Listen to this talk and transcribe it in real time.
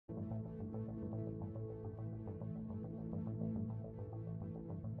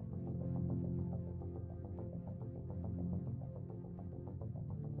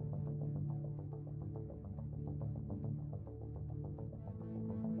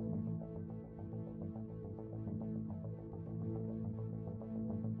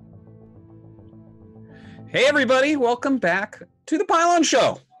Hey everybody, welcome back to the Pylon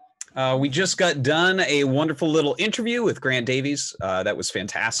Show. We just got done a wonderful little interview with Grant Davies. That was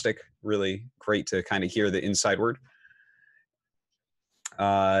fantastic. Really great to kind of hear the inside word.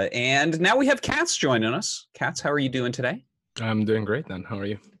 And now we have CatZ joining us. CatZ, how are you doing today? I'm doing great then. How are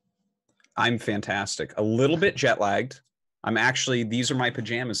you? I'm fantastic. A little bit jet lagged. These are my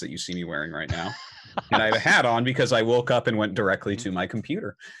pajamas that you see me wearing right now. And I have a hat on because I woke up and went directly to my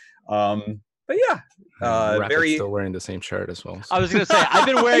computer. But yeah, still wearing the same shirt as well. So. I was going to say, I've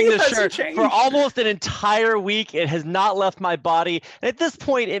been wearing this shirt for almost an entire week. It has not left my body. And at this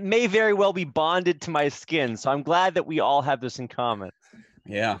point, it may very well be bonded to my skin. So I'm glad that we all have this in common.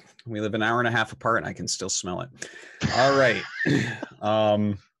 Yeah, we live an hour and a half apart and I can still smell it. All right.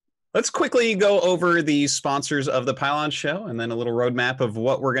 Let's quickly go over the sponsors of the Pylon Show and then a little roadmap of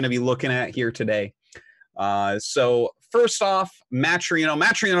what we're going to be looking at here today. So first off,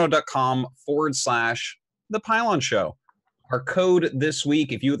 matcherino.com/ThePylonShow. Our code this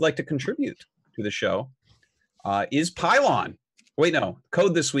week, if you would like to contribute to the show, is Pylon. Wait, no,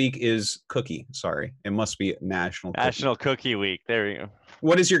 code this week is cookie. Sorry, it must be National Cookie Week. There you go.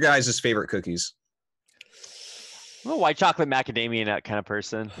 What is your guys' favorite cookies? I'm a white chocolate macadamia nut kind of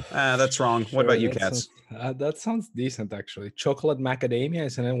person. That's wrong. What about you, CatZ? That sounds decent, actually. Chocolate macadamia,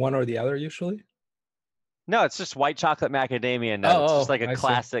 isn't it one or the other usually? No, it's just white chocolate macadamia nut. It's just like a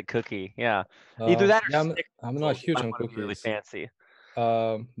classic cookie. Yeah. Either that or I'm not huge on cookies. Really fancy.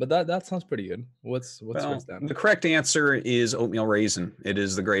 But that sounds pretty good. What's yours then? The correct answer is oatmeal raisin. It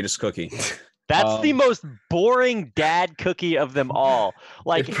is the greatest cookie. That's the most boring dad cookie of them all.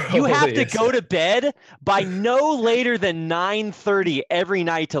 Like, you have to go to bed by no later than 9:30 every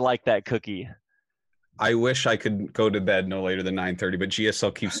night to like that cookie. I wish I could go to bed no later than 9:30, but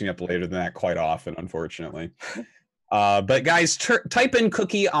GSL keeps me up later than that quite often, unfortunately. But guys, type in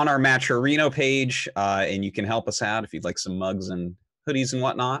cookie on our Matcherino page, and you can help us out if you'd like some mugs and hoodies and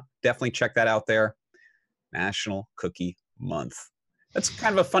whatnot. Definitely check that out there. National Cookie Month. That's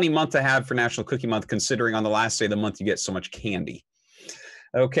kind of a funny month to have for National Cookie Month, considering on the last day of the month you get so much candy.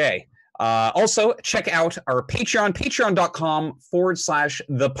 Okay. Also, check out our Patreon,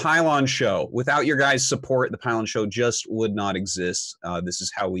 patreon.com/ThePylonShow. Without your guys' support, The Pylon Show just would not exist. This is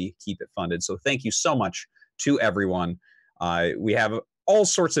how we keep it funded. So thank you so much to everyone. We have all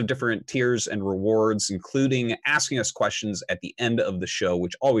sorts of different tiers and rewards, including asking us questions at the end of the show,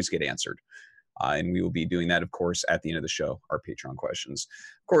 which always get answered. And we will be doing that, of course, at the end of the show, our Patreon questions.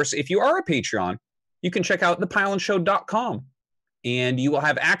 Of course, if you are a Patreon, you can check out ThePylonShow.com. And you will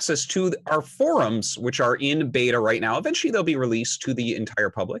have access to our forums, which are in beta right now. Eventually, they'll be released to the entire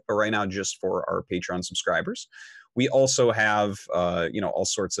public, but right now, just for our Patreon subscribers. We also have, all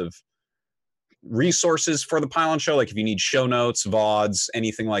sorts of resources for the Pylon Show. Like if you need show notes, VODs,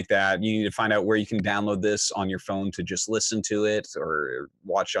 anything like that, you need to find out where you can download this on your phone to just listen to it or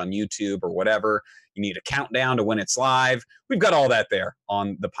watch on YouTube or whatever. You need a countdown to when it's live. We've got all that there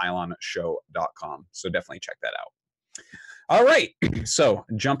on ThePylonShow.com. So definitely check that out. All right, so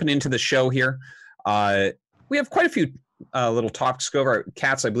jumping into the show here, we have quite a few little topics to go over.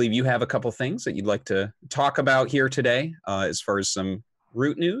 CatZ, I believe you have a couple things that you'd like to talk about here today, as far as some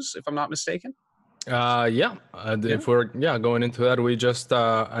root news, if I'm not mistaken. If we're going into that, we just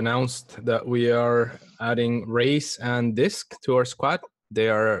announced that we are adding Race and Disc to our squad. They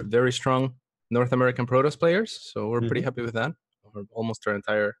are very strong North American Protoss players, so we're pretty happy with that. Almost our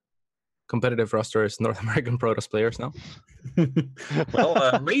entire competitive roster is North American Protoss players now.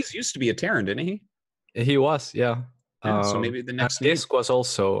 Well, Raze used to be a Terran, didn't he? He was, yeah. So maybe the next Disc was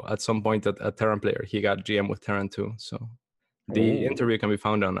also at some point a Terran player. He got GM with Terran too. So the interview can be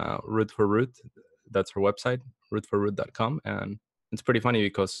found on Root for Root. That's our website, rootforroot.com. And it's pretty funny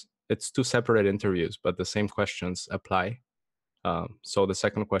because it's two separate interviews, but the same questions apply. So the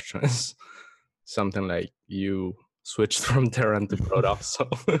second question is something like, you switched from Terran to Protoss. So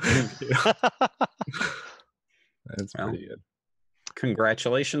that's pretty good.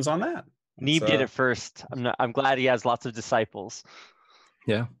 Congratulations on that. Neeb did it first. I'm glad he has lots of disciples.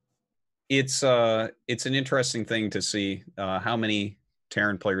 Yeah. It's an interesting thing to see how many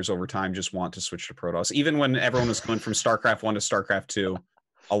Terran players over time just want to switch to Protoss. Even when everyone was going from StarCraft 1 to StarCraft 2,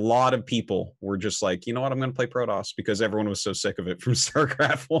 a lot of people were just like, you know what, I'm going to play Protoss because everyone was so sick of it from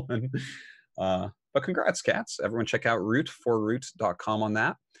StarCraft 1. But congrats, CatZ. Everyone check out root4root.com on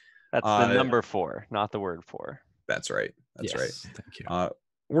that. That's the number 4, not the word 4. That's right. That's right. Thank you.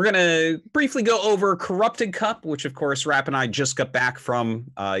 We're going to briefly go over Corrupted Cup, which, of course, Rap and I just got back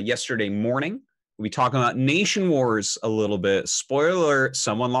from yesterday morning. We'll be talking about Nation Wars a little bit. Spoiler alert,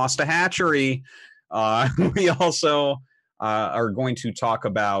 someone lost a hatchery. We also are going to talk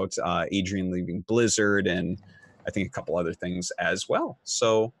about Adrian leaving Blizzard and I think a couple other things as well.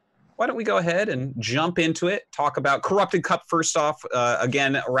 So why don't we go ahead and jump into it, talk about Corrupted Cup first off.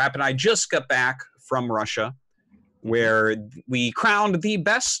 Again, Rap and I just got back from Russia, where we crowned the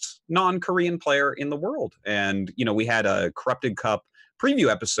best non-Korean player in the world. And, you know, we had a Corrupted Cup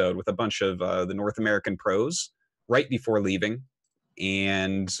preview episode with a bunch of the North American pros right before leaving.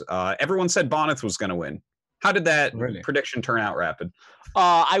 And everyone said Boneth was going to win. How did that prediction turn out, Rapid?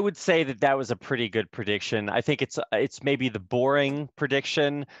 I would say that was a pretty good prediction. I think it's maybe the boring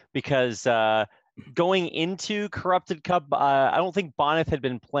prediction because going into Corrupted Cup, I don't think Boneth had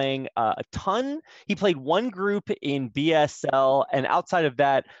been playing a ton. He played one group in BSL, and outside of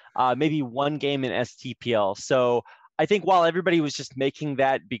that, maybe one game in STPL. So I think while everybody was just making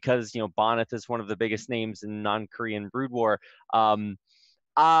that because, you know, Boneth is one of the biggest names in non-Korean Brood War,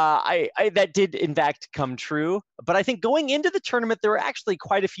 that did in fact come true. But I think going into the tournament, there were actually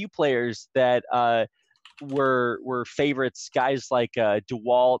quite a few players that were favorites. Guys like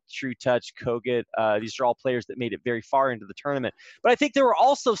DeWalt, True Touch, Kogut. These are all players that made it very far into the tournament. But I think there were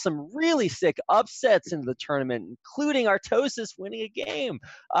also some really sick upsets into the tournament, including Artosis winning a game.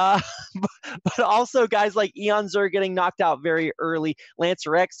 But also guys like Eon Zur getting knocked out very early.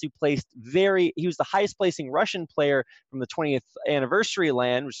 Lancer X, who he was the highest placing Russian player from the 20th anniversary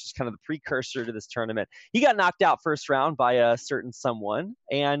LAN, which is kind of the precursor to this tournament. He got knocked out first round by a certain someone.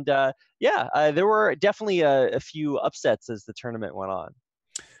 And there were definitely a few upsets as the tournament went on.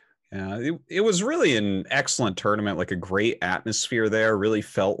 Yeah, it was really an excellent tournament, like a great atmosphere there. Really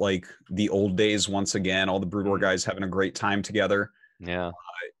felt like the old days once again. All the Brood War guys having a great time together. Yeah.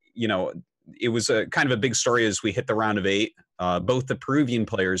 You know, it was a kind of a big story as we hit the round of 8. Both the Peruvian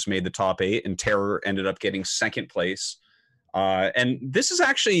players made the top 8, and Terror ended up getting second place. And this is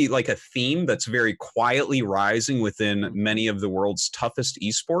actually like a theme that's very quietly rising within many of the world's toughest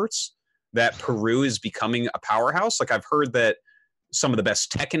esports, that Peru is becoming a powerhouse. Like I've heard that some of the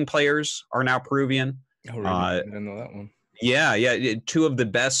best Tekken players are now Peruvian. Oh, really? I didn't know that one. Yeah. 2 of the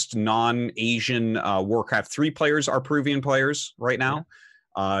best non-Asian Warcraft 3 players are Peruvian players right now.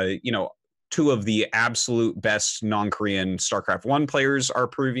 Yeah. You know, 2 of the absolute best non-Korean StarCraft 1 players are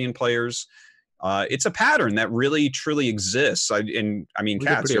Peruvian players. It's a pattern that really, truly exists. I mean,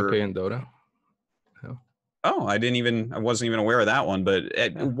 CatZ pretty okay in Dota. Yeah. Oh, I wasn't even aware of that one. But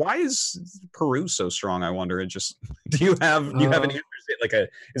why is Peru so strong? I wonder. It just do you have any interest? Like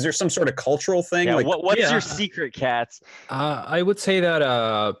is there some sort of cultural thing? Yeah. Like, what is your secret, CatZ? I would say that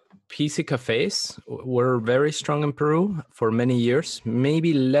PC cafes were very strong in Peru for many years.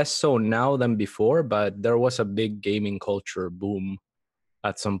 Maybe less so now than before, but there was a big gaming culture boom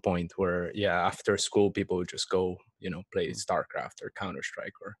at some point where, after school, people would just go, play StarCraft or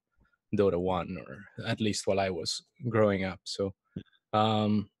Counter-Strike or Dota 1, or at least while I was growing up. So, a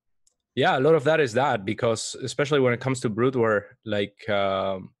lot of that is that, because especially when it comes to Brood War, like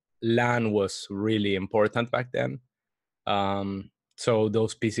LAN was really important back then. So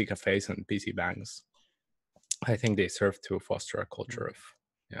those PC cafes and PC bangs, I think they serve to foster a culture of,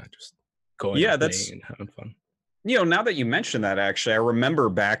 just going and playing and having fun. Now that you mention that, actually, I remember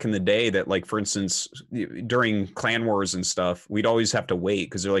back in the day that, like, for instance, during clan wars and stuff, we'd always have to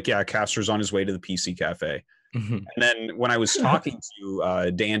wait because they're like, Caster's on his way to the PC cafe. Mm-hmm. And then when I was talking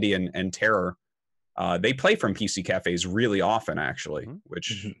to Dandy and Terror, they play from PC cafes really often, actually,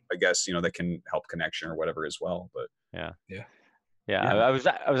 which I guess, that can help connection or whatever as well. But Yeah, I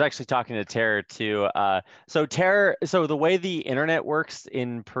was actually talking to Terror too. So the way the internet works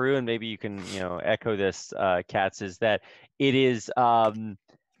in Peru, and maybe you can echo this, CatZ, is that it is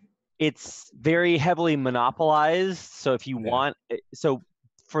it's very heavily monopolized. So if you want,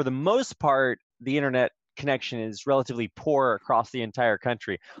 for the most part, the internet connection is relatively poor across the entire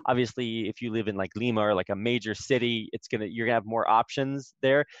country. Obviously, if you live in like Lima or like a major city, you're gonna have more options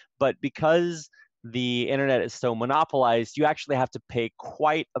there. But because the internet is so monopolized, you actually have to pay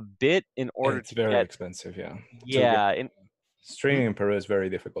quite a bit in order to get... It's very expensive, streaming in Peru is very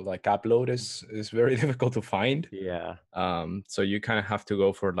difficult. Like upload is very difficult to find. So you kind of have to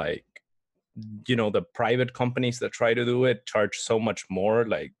go for like, the private companies that try to do it charge so much more,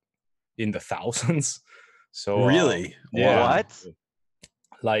 like in the thousands. So really, what?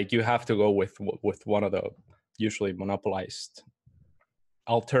 Like you have to go with one of the usually monopolized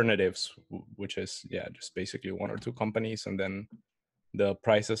alternatives, which is just basically 1 or 2 companies, and then the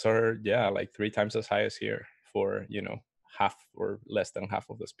prices are like 3 times as high as here for half or less than half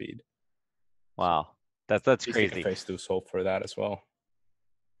of the speed. Wow, that's crazy. Face to solve for that as well.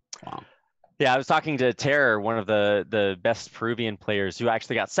 Wow. Yeah, I was talking to Terror, one of the best Peruvian players, who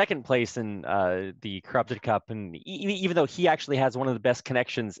actually got second place in the Corrupted Cup, and even though he actually has one of the best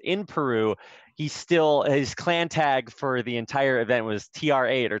connections in Peru, he still, his clan tag for the entire event was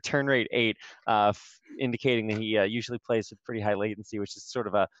TR8 or turn rate 8, indicating that he usually plays with pretty high latency, which is sort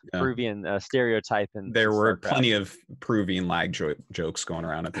of a Peruvian stereotype. And there were StarCraft. plenty of Peruvian lag jokes going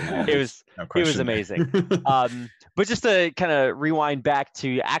around at the end. It was amazing. But just to kind of rewind back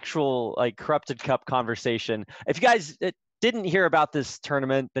to actual like Corrupted Cup conversation, if you guys didn't hear about this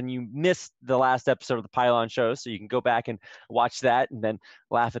tournament, then you missed the last episode of the Pylon Show, so you can go back and watch that and then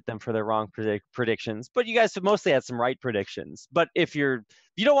laugh at them for their wrong predictions. But you guys mostly had some right predictions. But if you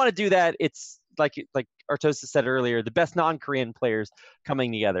don't want to do that, it's like Artosis said earlier, the best non-Korean players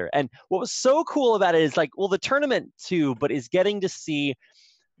coming together. And what was so cool about it is like, well, the tournament too, but is getting to see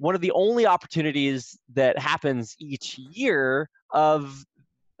one of the only opportunities that happens each year of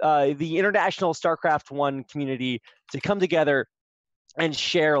the international StarCraft 1 community to come together and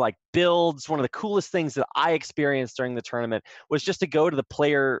share like builds. One of the coolest things that I experienced during the tournament was just to go to the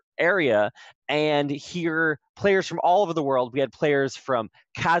player area and hear players from all over the world. We had players from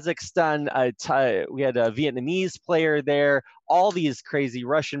Kazakhstan, we had a Vietnamese player there, all these crazy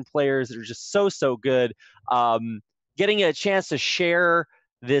Russian players that are just so good. Getting a chance to share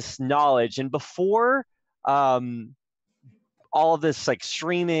this knowledge. And before all of this like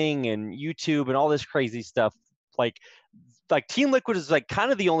streaming and YouTube and all this crazy stuff, like Team Liquid is like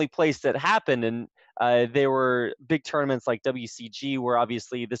kind of the only place that happened. And there were big tournaments like WCG where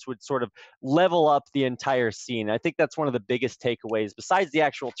obviously this would sort of level up the entire scene. I think that's one of the biggest takeaways besides the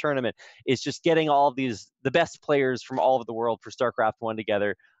actual tournament, is just getting all of the best players from all over the world for StarCraft 1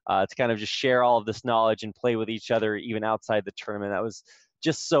 together to kind of just share all of this knowledge and play with each other even outside the tournament. That was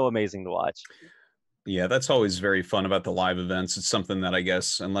just so amazing to watch. Yeah, that's always very fun about the live events. It's something that I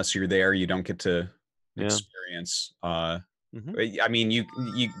guess unless you're there, you don't get to experience. I mean,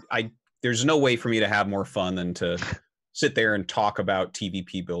 there's no way for me to have more fun than to sit there and talk about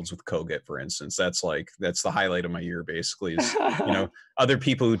TVP builds with Koget, for instance. That's the highlight of my year, basically, is, other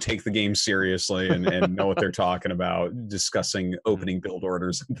people who take the game seriously and know what they're talking about, discussing opening build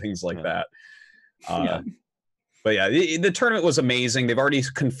orders and things like that. But yeah, the tournament was amazing. They've already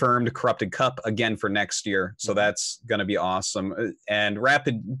confirmed Corrupted Cup again for next year, so that's going to be awesome. And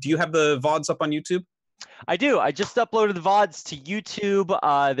Rapid, do you have the VODs up on YouTube? I do. I just uploaded the VODs to YouTube.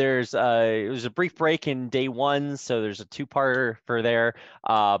 It was a brief break in day 1, so there's a 2-parter for there.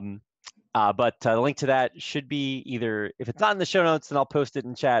 But the link to that should be either, if it's not in the show notes, then I'll post it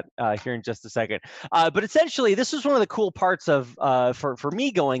in chat here in just a second. But essentially, this was one of the cool parts of for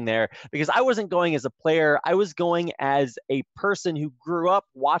me going there, because I wasn't going as a player. I was going as a person who grew up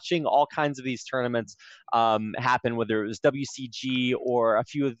watching all kinds of these tournaments happen, whether it was WCG or a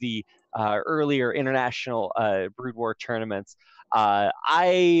few of the earlier international Brood War tournaments.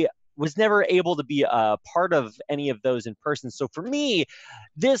 I was never able to be a part of any of those in person. So for me,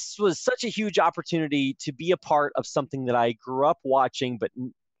 this was such a huge opportunity to be a part of something that I grew up watching, but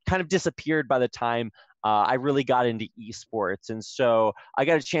kind of disappeared by the time I really got into esports. And so I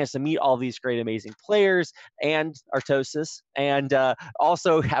got a chance to meet all these great, amazing players and Artosis, and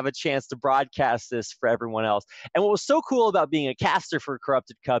also have a chance to broadcast this for everyone else. And what was so cool about being a caster for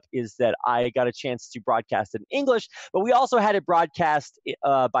Corrupted Cup is that I got a chance to broadcast it in English, but we also had it broadcast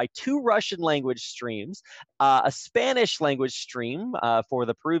by 2 Russian language streams, a Spanish language stream for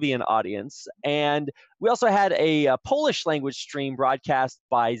the Peruvian audience, and we also had a Polish language stream broadcast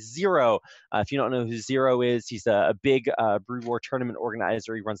by Zero. If you don't know who Zero is, he's a big Brood War tournament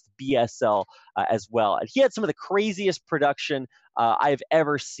organizer. He runs the BSL as well. And he had some of the craziest production I've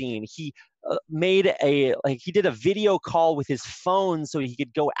ever seen. He he did a video call with his phone so he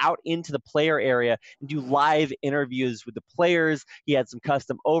could go out into the player area and do live interviews with the players. He had some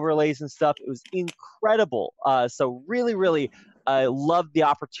custom overlays and stuff. It was incredible. So really loved the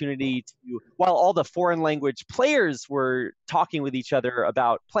opportunity to, while all the foreign language players were talking with each other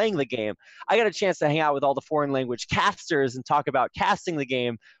about playing the game, I got a chance to hang out with all the foreign language casters and talk about casting the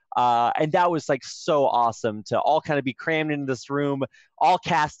game. And that was like so awesome to all kind of be crammed into this room, all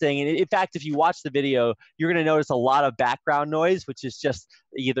casting. And in fact, if you watch the video, you're going to notice a lot of background noise, which is just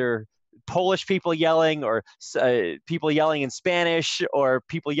either Polish people yelling or people yelling in Spanish or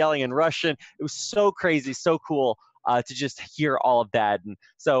people yelling in Russian. It was so crazy, so cool to just hear all of that. And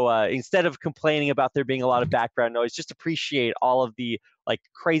so instead of complaining about there being a lot of background noise, just appreciate all of the like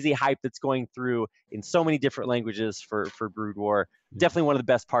crazy hype that's going through in so many different languages for Brood War. Definitely one of the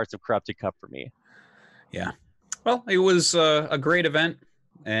best parts of Corrupted Cup for me. Yeah. Well, it was a great event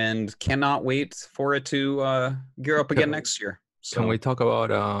and cannot wait for it to gear up again next year. So, Can we talk about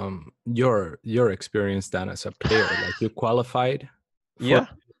your experience then as a player? Like you qualified for Yeah.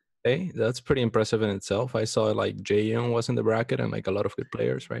 Hey, that's pretty impressive in itself. I saw like Jaeyoung was in the bracket and like a lot of good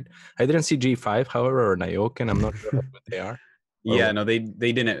players, right? I didn't see G5, however, or Nyoken. I'm not sure how good they are. Yeah, no, they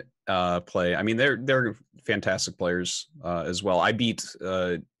didn't play. I mean, they're fantastic players as well. I beat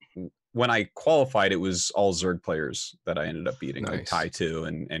when I qualified, it was all Zerg players that I ended up beating, like Tai2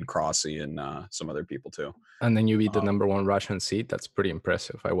 and Crossy and some other people too. And then you beat the #1 Russian seed. That's pretty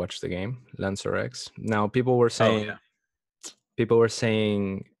impressive. I watched the game, Lancer X. Now people were saying,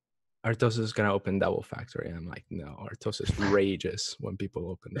 Artosis is gonna open Double Factory. And I'm like, no, Artosis rages when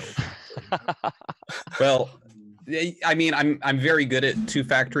people open Double Factory. Well, I mean, I'm very good at 2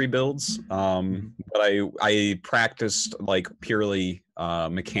 factory builds, but I practiced like purely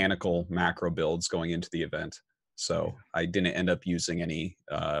mechanical macro builds going into the event, so I didn't end up using any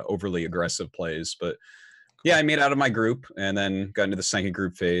overly aggressive plays. But yeah, I made out of my group and then got into the second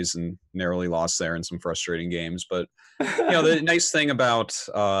group phase and narrowly lost there in some frustrating games. But you know, the nice thing about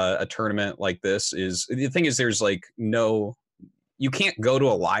a tournament like this is there's like you can't go to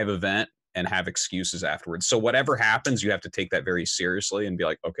a live event and have excuses afterwards. So whatever happens, you have to take that very seriously and be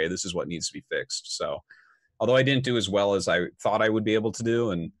like, okay, this is what needs to be fixed. So although I didn't do as well as I thought I would be able to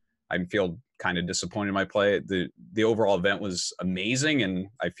do, and I feel kind of disappointed in my play, the overall event was amazing, and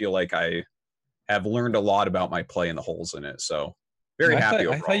I feel like I have learned a lot about my play and the holes in it. So very happy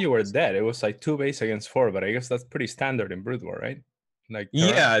overall. I thought you were dead. It was like 2 base against 4, but I guess that's pretty standard in Brood War, right? Like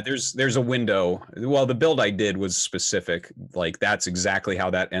yeah, there's a window. Well, the build I did was specific. Like that's exactly how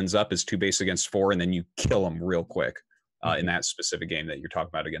that ends up, is 2 base against 4, and then you kill them real quick in that specific game that you're talking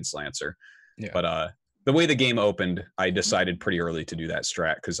about against Lancer. Yeah. But the way the game opened, I decided pretty early to do that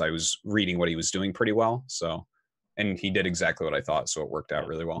strat because I was reading what he was doing pretty well. So, and he did exactly what I thought, so it worked out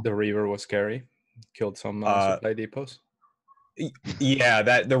really well. The Reaver was scary. Killed some supply depots.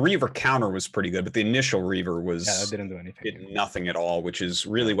 Yeah, the Reaver counter was pretty good, but the initial Reaver was that didn't do anything. Did nothing at all, which is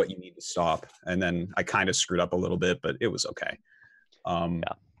really what you need to stop. And then I kind of screwed up a little bit, but it was okay.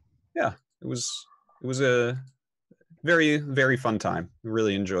 Yeah, it was a very, very fun time.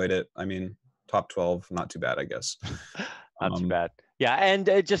 Really enjoyed it. I mean, top 12, not too bad, I guess. Not too bad. Yeah,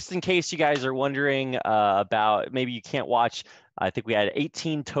 and just in case you guys are wondering about, maybe you can't watch, I think we had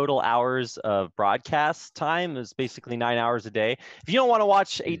 18 total hours of broadcast time. It was basically 9 hours a day. If you don't want to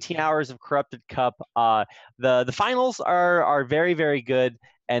watch 18 hours of Corrupted Cup, the finals are very, very good.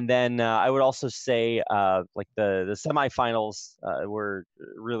 And then I would also say like the semifinals were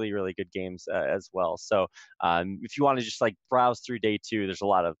really, really good games as well. So if you want to just like browse through day 2, there's a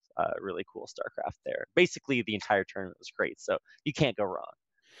lot of really cool StarCraft there. Basically, the entire tournament was great, so you can't go wrong.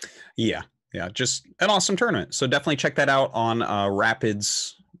 Yeah, just an awesome tournament. So definitely check that out on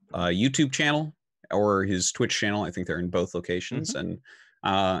Rapid's YouTube channel or his Twitch channel. I think they're in both locations. And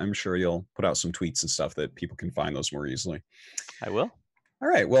I'm sure you'll put out some tweets and stuff that people can find those more easily. I will. All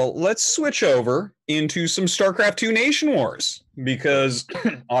right, well, let's switch over into some StarCraft 2 Nation Wars, because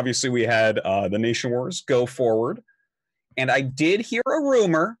obviously we had the Nation Wars go forward. And I did hear a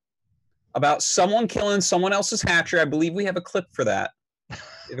rumor about someone killing someone else's hatchery. I believe we have a clip for that.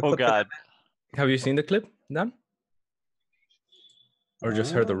 Oh, God. Have you seen the clip, Dan? Or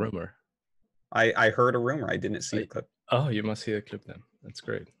just heard the rumor? I heard a rumor. I didn't see the clip. Oh, you must see the clip then. That's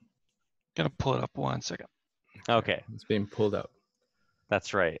great. Gonna pull it up 1 second. Okay. It's being pulled out.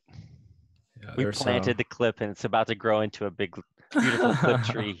 That's right. Yeah, we planted the clip, and it's about to grow into a big, beautiful clip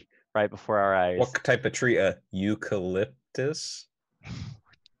tree right before our eyes. What type of tree? A eucalyptus?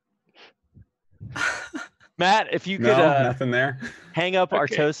 Matt, if you could nothing there. Hang up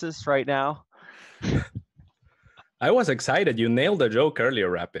Artosis right now. I was excited. You nailed the joke earlier,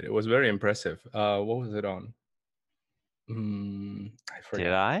 Rapid. It was very impressive. What was it on? I forget.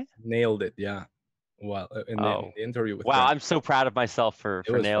 Did I? Nailed it, yeah. Well, in the interview with I'm so proud of myself for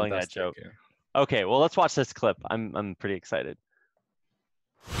nailing that joke. Yeah. Okay, well, let's watch this clip. I'm pretty excited.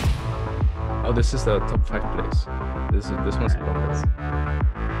 Oh, this is the top 5 place. This one's the top.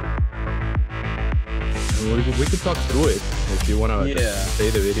 We could talk through it if you want to play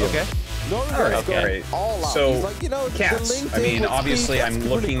the video. Okay. All right. So, CatZ, I mean, obviously I'm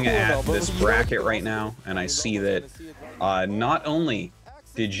looking at this bracket right now, and I see that not only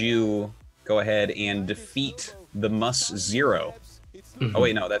did you go ahead and defeat the Mus0. Oh,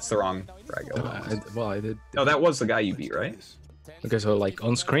 wait, no, that's the wrong bracket. I did. No, that was the guy you beat, right? Okay, so like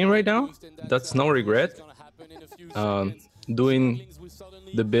on screen right now, that's no regret. Doing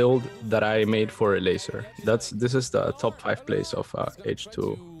the build that I made for a laser. This is the top 5 place of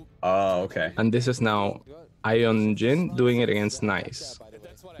H2. Oh, okay. And this is now Ion Jin doing it against Nice.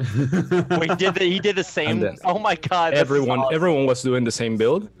 Wait, he did the same. then Oh my god! Everyone was doing the same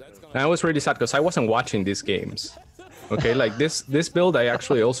build, and I was really sad because I wasn't watching these games. Okay, like this build I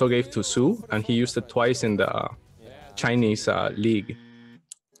actually also gave to Su, and he used it twice in the Chinese league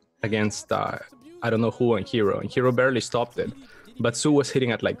against I don't know who on Hero, and Hero barely stopped it. But Su was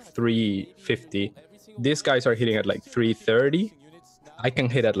hitting at like 350. These guys are hitting at like 330. I can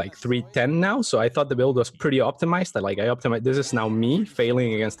hit at like 310 now, so I thought the build was pretty optimized. I optimized. This is now me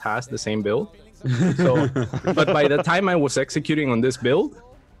failing against Has the same build. So, but by the time I was executing on this build,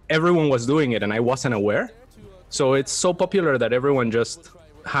 everyone was doing it and I wasn't aware. So it's so popular that everyone just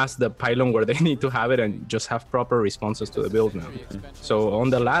has the pylon where they need to have it and just have proper responses to the build now. So on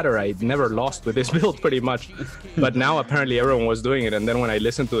the ladder, I never lost with this build pretty much, but now apparently everyone was doing it. And then when I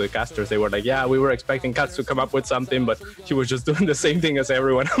listened to the casters, they were like, yeah, we were expecting CatZ to come up with something, but he was just doing the same thing as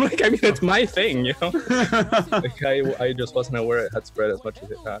everyone. I'm like, I mean, it's my thing, you know? Like I just wasn't aware it had spread as much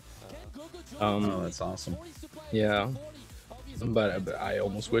as it had. Oh, that's awesome. Yeah. But I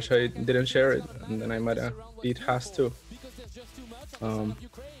almost wish I didn't share it, and then I might have beat Has too.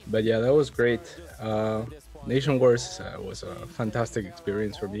 But yeah, that was great. Nation Wars was a fantastic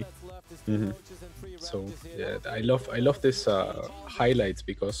experience for me. So yeah, I love this highlights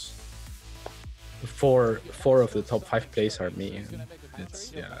because four of the top 5 plays are me, and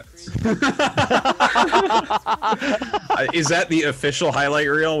it's Is that the official highlight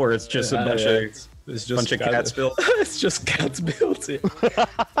reel where it's just a bunch of it's just bunch of CatZ builds? It's just CatZ builds. Yeah.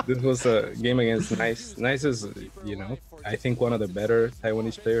 This was a game against Nice. Nice is, you know, I think one of the better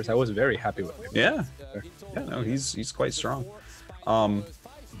Taiwanese players. I was very happy with him. Yeah, no, he's quite strong.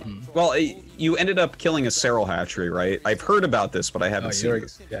 Well, you ended up killing a Serral hatchery, right? I've heard about this, but I haven't seen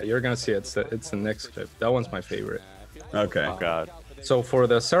it. Yeah, you're gonna see it. It's the next clip. That one's my favorite. Okay. Oh god. So for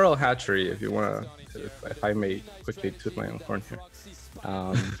the Serral hatchery, if you wanna, if I may quickly toot my own horn here,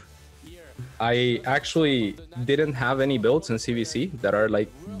 I actually didn't have any builds in CVC that are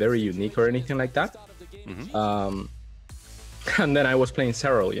like very unique or anything like that. And then I was playing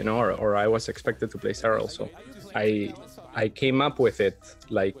Serral, you know, or I was expected to play Serral, so I came up with it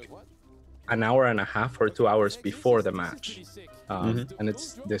like an hour and a half or 2 hours before the match, and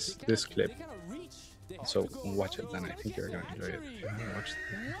it's this clip. So watch it, then I think you're gonna enjoy it. Watch it.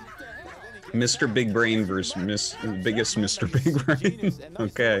 Mr. Big Brain versus biggest Mr. Big Brain.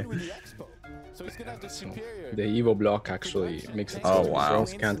 Okay. So the Evo block actually makes it so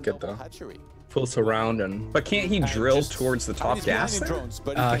drones can't get the full surround, and but can't he drill towards the top gas there?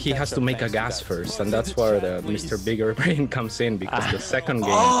 He has to make a gas first, and that's where the Mr. Bigger Brain comes in, because the second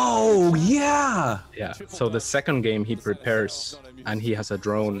game. Oh yeah. Yeah. So the second game he prepares, and he has a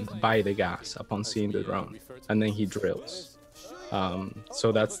drone by the gas upon seeing the drone, and then he drills.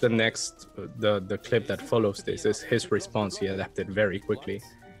 So that's the next the clip that follows this is his response. He adapted very quickly.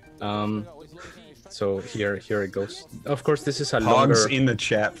 So here it goes. Of course, this is a longer. Hogs in the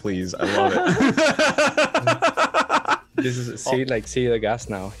chat, please. I love it. This is see the gas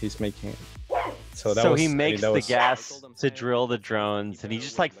now. He's making it. So he makes the gas to drill the drones, and he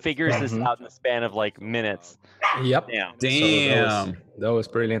just like figures this out in the span of like minutes. Yep. Damn. So that was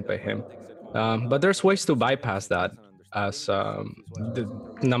brilliant by him. But there's ways to bypass that, as the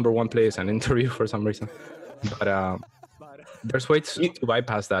 #1 play is an interview for some reason. But there's ways to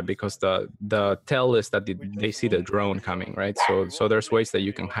bypass that, because the tell is that they see the drone coming, right? So there's ways that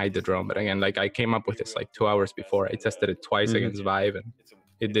you can hide the drone. But again, like I came up with this like 2 hours before. I tested it twice against Vive, and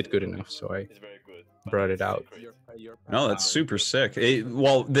it did good enough, so I brought it out. No, that's super sick.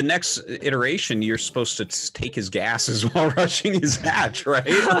 Well, the next iteration, you're supposed to take his gases while rushing his hatch, right?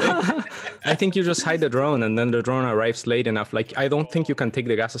 I think you just hide the drone, and then the drone arrives late enough. Like, I don't think you can take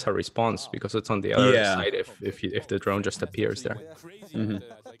the gas as a response, because it's on the other side if the drone just appears there.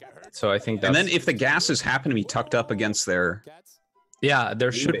 So I think that's... And then if the gases happen to be tucked up against their... Yeah,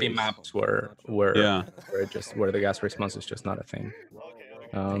 there should be maps where the gas response is just not a thing.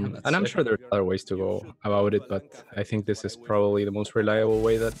 And I'm sure there's other ways to go about it, but I think this is probably the most reliable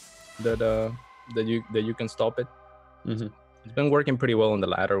way that you can stop it. It's been working pretty well on the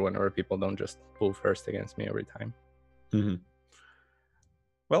ladder whenever people don't just pull first against me every time.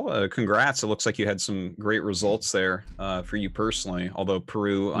 Well, congrats. It looks like you had some great results there for you personally, although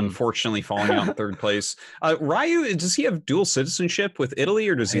Peru unfortunately falling out in 3rd place. Ryu, does he have dual citizenship with Italy,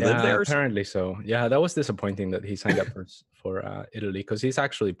 or does he live there? Apparently so. Yeah, that was disappointing that he signed up for Italy, because he's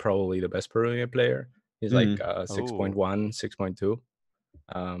actually probably the best Peruvian player. He's like 6.1,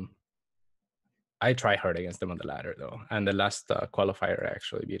 6.2. I try hard against him on the ladder though, and the last qualifier I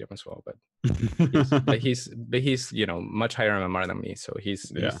actually beat him as well. But he's you know, much higher MMR than me, so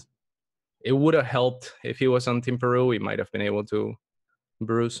he's it would have helped if he was on Team Peru. We might have been able to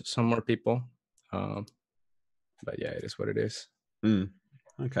bruise some more people. But yeah, it is what it is.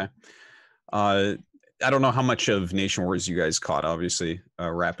 Okay. I don't know how much of Nation Wars you guys caught. Obviously,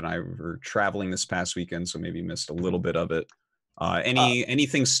 Rap and I were traveling this past weekend, so maybe missed a little bit of it.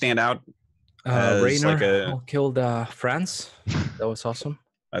 Anything stand out? Rainer killed France. That was awesome.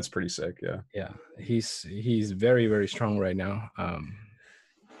 That's pretty sick. Yeah. Yeah, he's very, very strong right now.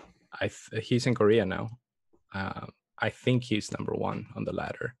 He's in Korea now. I think he's #1 on the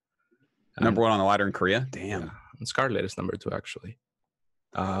ladder. Number 1 on the ladder in Korea. Damn. Yeah. And Scarlet is #2 actually.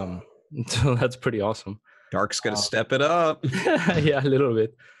 So that's pretty awesome. Dark's gonna step it up. Yeah, a little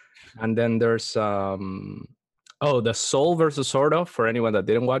bit. And then there's the Soul versus Sort of. For anyone that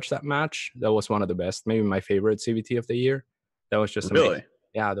didn't watch that match, that was one of the best, maybe my favorite CVT of the year. That was just amazing. Really?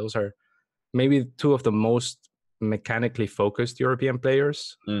 Yeah, those are maybe 2 of the most mechanically focused European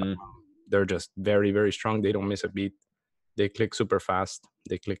players. They're just very, very strong. They don't miss a beat. They click super fast.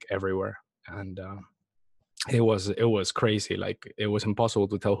 They click everywhere. And it was crazy. Like, it was impossible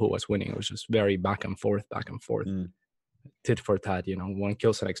to tell who was winning. It was just very back and forth. Tit for tat, one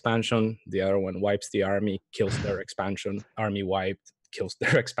kills an expansion, the other one wipes the army, kills their expansion, army wiped, kills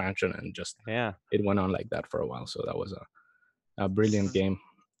their expansion, and just it went on like that for a while. So that was a brilliant game.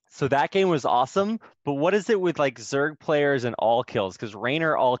 So that game was awesome, but what is it with like Zerg players and all kills? Because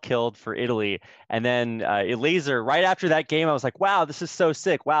Rainer all killed for Italy, and then Elazer, right after that game, I was like, wow, this is so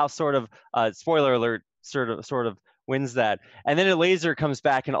sick. Wow, sort of, spoiler alert, sort of wins that. And then Elazer comes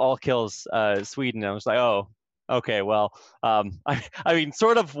back and all kills Sweden. I was like, oh, okay, well, I mean,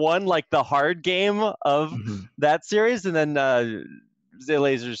 sort of won like the hard game of that series, and then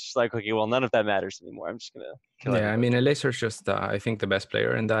Elazer's just like, okay, well, none of that matters anymore. I'm just gonna kill everybody. I mean, Elazer's just I think the best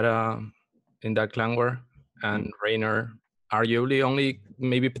player in that clan war, and Rainer arguably only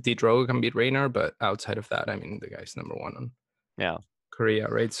maybe Petit Drogo can beat Rainer, but outside of that, I mean, the guy's #1 on Korea,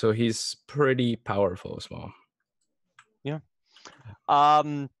 right? So he's pretty powerful as well. Yeah.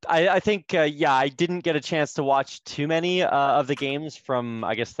 I think I didn't get a chance to watch too many of the games from,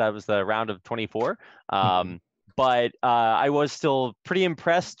 I guess that was the round of 24. But I was still pretty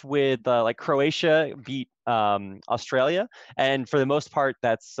impressed with like Croatia beat Australia, and for the most part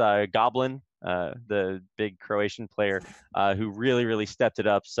that's Goblin, the big Croatian player, who really stepped it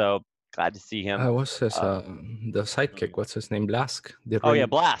up. So glad to see him. What's his the sidekick? What's his name? Blask.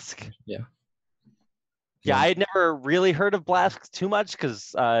 Blask. Yeah, I had never really heard of Blask too much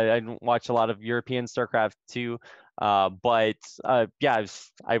because I didn't watch a lot of European StarCraft 2. But I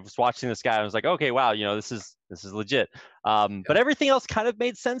was watching this guy. I was like, okay, wow, this is legit. But everything else kind of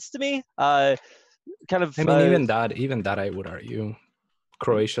made sense to me. I mean, even that, I would argue,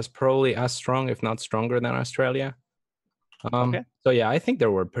 Croatia's probably as strong, if not stronger, than Australia. So yeah, I think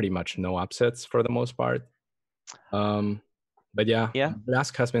there were pretty much no upsets for the most part. But yeah,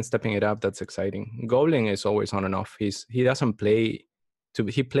 Blask has been stepping it up. That's exciting. Goblin is always on and off. He doesn't play.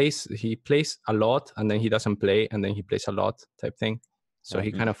 He plays a lot, and then he doesn't play, and then he plays a lot type thing. So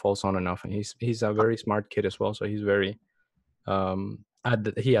he kind of falls on and off, and he's a very smart kid as well. So he's very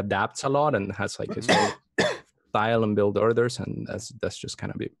he adapts a lot and has like his own style and build orders, and that's just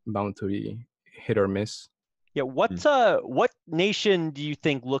kind of bound to be hit or miss. Yeah, what nation do you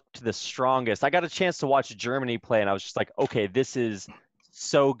think looked the strongest? I got a chance to watch Germany play, and I was just like, okay, this is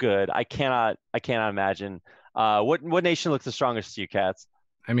so good. I cannot imagine. What nation looks the strongest to you, CatZ?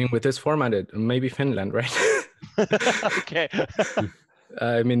 I mean, with this format, maybe Finland, right? Okay.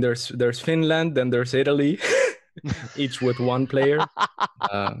 I mean, there's Finland, then there's Italy, each with 1 player.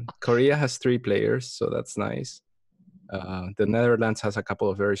 Korea has 3 players, so that's nice. The Netherlands has a couple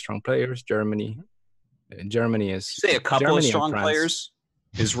of very strong players. Germany is... Say a couple of strong players?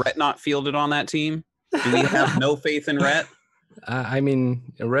 Is Rhett not fielded on that team? Do we have no faith in Rhett? I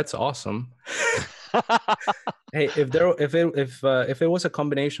mean, Rhett's awesome. Hey, if it was a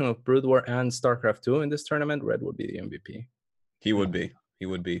combination of Brood War and StarCraft 2 in this tournament, Rhett would be the MVP. He would be.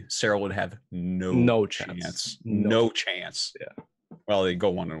 Sarah would have no chance. No chance. Yeah. Well, they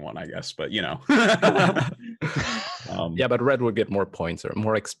go 1-1, I guess, but yeah, but Red would get more points or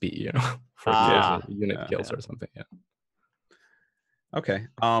more XP, for unit kills or something. Yeah. Okay.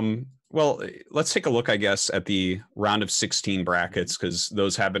 Well, let's take a look, I guess, at the round of 16 brackets, because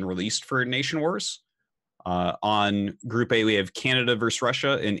those have been released for Nation Wars. On Group A, we have Canada versus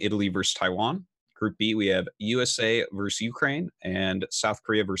Russia and Italy versus Taiwan. Group B, we have USA versus Ukraine and South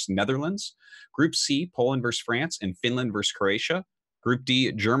Korea versus Netherlands. Group C, Poland versus France and Finland versus Croatia. Group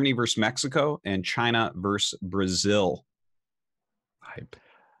D, Germany versus Mexico and China versus Brazil. Hype.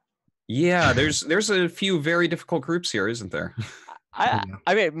 Yeah, there's a few very difficult groups here, isn't there? I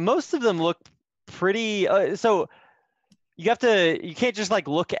mean, most of them look pretty. So you can't just like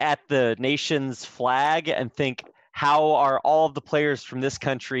look at the nation's flag and think, how are all of the players from this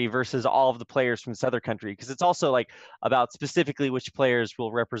country versus all of the players from this other country? Because it's also like about specifically which players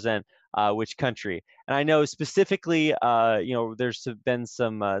will represent which country. And I know specifically, there's been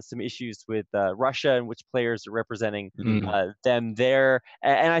some issues with Russia and which players are representing them there.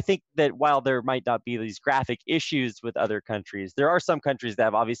 And I think that while there might not be these graphic issues with other countries, there are some countries that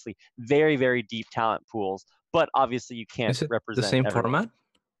have obviously very, very deep talent pools. But obviously, you can't Is it represent the same everyone. format?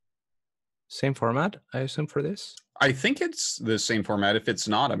 Same format, I assume, for this? I think it's the same format. If it's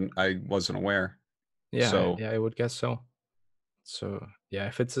not, I wasn't aware. Yeah, So- yeah, I would guess so. So yeah,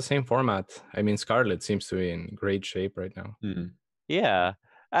 if it's the same format, I mean, Scarlet seems to be in great shape right now. Yeah,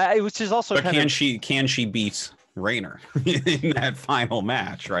 which is also But kind can of she beat Raynor in that final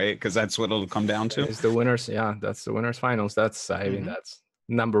match, right? Because that's what it'll come down to. It's the winners. Yeah, that's the winners finals. That's I mean, that's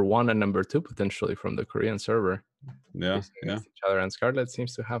number 1 and number 2 potentially from the Korean server. Yeah, Facing yeah. against each other, and Scarlet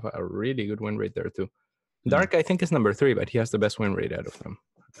seems to have a really good win rate there too. Dark, I think, is number 3, but he has the best win rate out of them.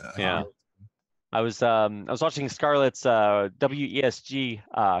 yeah. I was watching Scarlet's WESG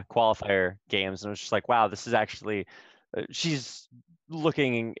qualifier games, and I was just like, wow, this is actually she's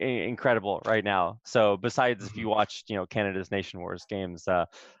looking incredible right now. So besides, if you watched Canada's Nation Wars games,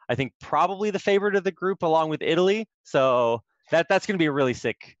 I think probably the favorite of the group along with Italy. So that's going to be a really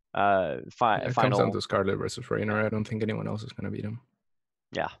sick It final. comes down to Scarlet versus Raynor. I don't think anyone else is going to beat him.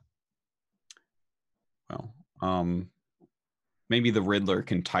 Yeah. Well, maybe the Riddler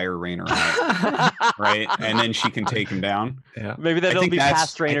can tire Raynor out, right? And then she can take him down. Yeah. Maybe that'll be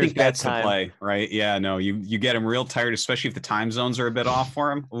past I Raynor's think that's the bedtime. play, right? Yeah, no, you get him real tired, especially if the time zones are a bit off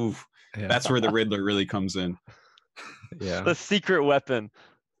for him. Oof, Yeah. that's where the Riddler really comes in. Yeah. The secret weapon.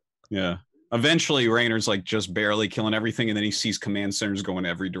 Yeah. Eventually, Raynor's like just barely killing everything, and then he sees command centers going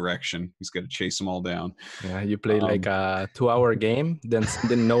every direction. He's got to chase them all down. Yeah, you play like a 2-hour game, then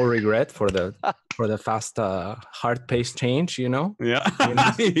no regret for the fast hard-paced change, Yeah.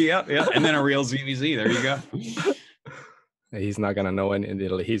 yeah. And then a real ZVZ. There you go. He's not gonna know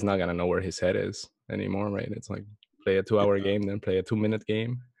he's not gonna know where his head is anymore, right? It's like play a 2-hour game, then play a 2-minute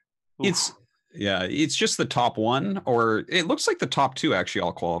game. It's just the top 1, or it looks like the top 2 actually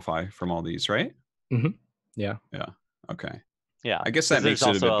all qualify from all these, right? Yeah. Okay. Yeah. I guess that makes it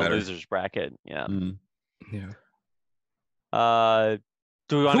a bit also better. losers bracket. Yeah. Yeah.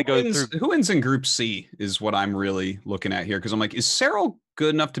 Do we want to go through? Who wins in Group C is what I'm really looking at here, because I'm like, is Cyril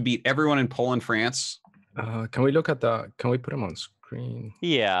good enough to beat everyone in Poland, France? Can we look at can we put him on screen?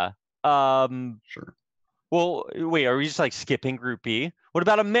 Yeah. Sure. Well, wait, are we just like skipping Group B? What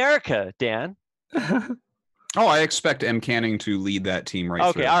about America, Dan? Oh, I expect M. Canning to lead that team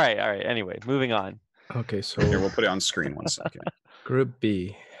right through. Okay, all right. Anyway, moving on. Okay, so Here, we'll put it on screen 1 second. Group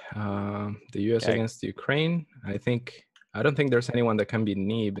B, the US against Ukraine. I don't think there's anyone that can beat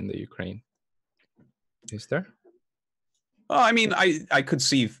Neeb in the Ukraine. Is there? Well, I mean, I could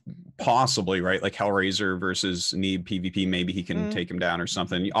see possibly, right? Like Hellraiser versus Neeb PvP. Maybe he can take him down or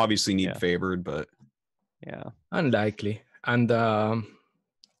something. Obviously, Neeb favored, but yeah, unlikely.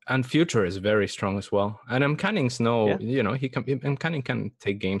 And Future is very strong as well. And M. Canning's M. Canning can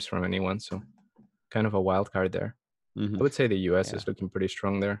take games from anyone, so kind of a wild card there. I would say the US is looking pretty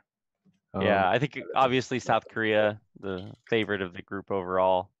strong there. Yeah, I think obviously South Korea, the favorite of the group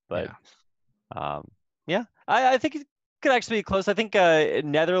overall, but I think it could actually be close. I think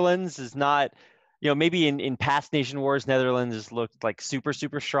Netherlands is not, maybe in past Nation Wars, Netherlands has looked like super,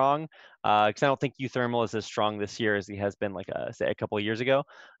 super strong. Because I don't think Euthermal is as strong this year as he has been, like say a couple of years ago.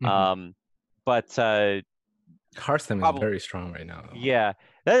 But Hearthstone is very strong right now, though. Yeah,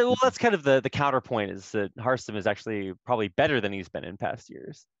 that's kind of the counterpoint, is that Hearthstone is actually probably better than he's been in past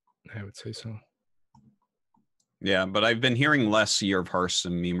years. I would say so. Yeah, but I've been hearing less Year of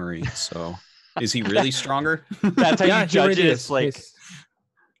Hearthstone memery, so is he really stronger? That's how you judge it. It's like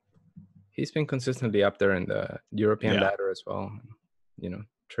he's been consistently up there in the European ladder as well.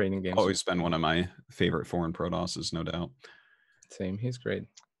 Training games. Always been one of my favorite foreign Protosses, no doubt. Same, he's great.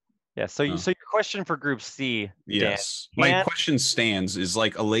 Yeah, so your question for Group C, yes, my question stands: is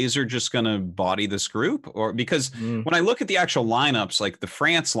like a laser just gonna body this group, or because when I look at the actual lineups, like the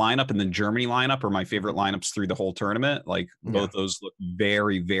France lineup and the Germany lineup are my favorite lineups through the whole tournament. Like both those look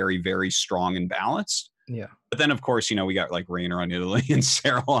very, very, very strong and balanced. Yeah, but then of course we got like Raynor on Italy and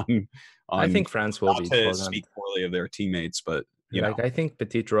Cyril on. I think France will be. Not to speak poorly of their teammates, but I think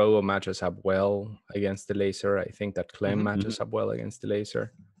Petit Rogo matches up well against the laser. I think that Clem matches up well against the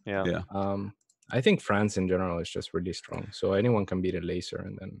laser. Yeah. I think France in general is just really strong. So anyone can beat a laser,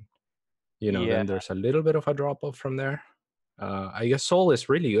 and then then there's a little bit of a drop off from there. I guess Sol is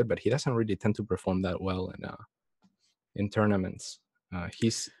really good, but he doesn't really tend to perform that well in tournaments.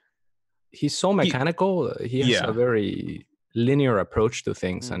 He's so mechanical. He has a very linear approach to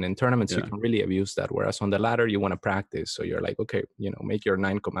things, and in tournaments you can really abuse that. Whereas on the ladder, you want to practice, so you're like, okay, make your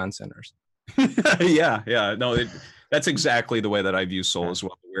 9 command centers. No, that's exactly the way that I view Sol as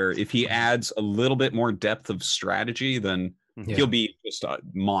well. Where if he adds a little bit more depth of strategy, then he'll be just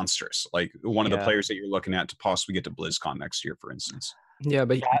monstrous. Like one of the players that you're looking at to possibly get to BlizzCon next year, for instance. Yeah,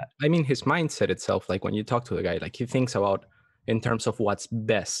 but I mean, his mindset itself, like when you talk to the guy, like he thinks about in terms of what's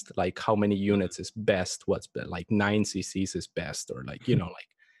best, like how many units is best, like 9 CCs is best, or like,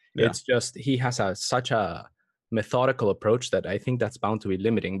 it's just, he has such a methodical approach that I think that's bound to be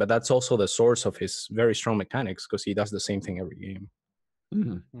limiting, but that's also the source of his very strong mechanics, because he does the same thing every game.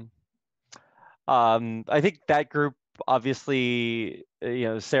 I think that group, obviously,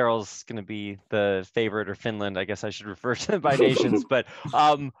 Cyril's going to be the favorite, or Finland, I guess I should refer to them by nations, but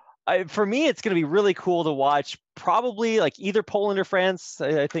for me, it's going to be really cool to watch. Probably like either Poland or France,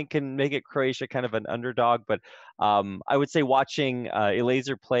 I think, can make it Croatia kind of an underdog. But I would say watching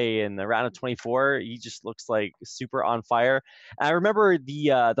Elazer play in the round of 24, he just looks like super on fire. And I remember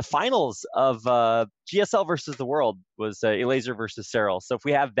the finals of GSL versus the World was Elazer versus Cyril. So if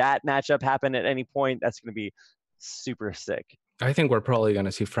we have that matchup happen at any point, that's going to be super sick. I think we're probably going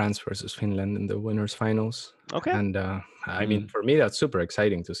to see France versus Finland in the winners finals. Okay. And I mean, for me, that's super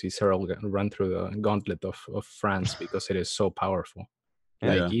exciting to see Cyril run through the gauntlet of France, because it is so powerful.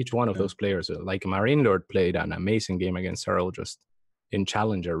 Like each one of those players, like Marine Lord played an amazing game against Cyril just in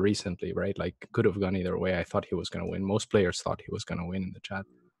Challenger recently, right? Like could have gone either way. I thought he was going to win. Most players thought he was going to win in the chat.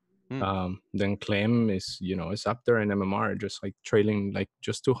 Then Clem is, is up there in MMR, just like trailing like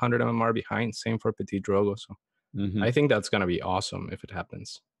just 200 MMR behind. Same for Petit Drogo. So I think that's going to be awesome if it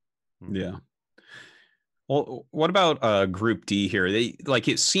happens. Yeah. Well, what about Group D here?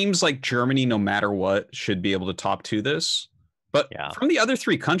 It seems like Germany, no matter what, should be able to top 2 this. But from the other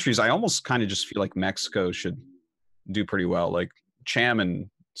 3 countries, I almost kind of just feel like Mexico should do pretty well. Like Cham and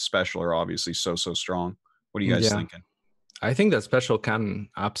Special are obviously so strong. What are you guys thinking? I think that Special can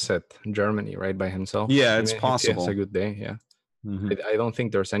upset Germany right by himself. Yeah, it's possible. It's a good day. Yeah. I don't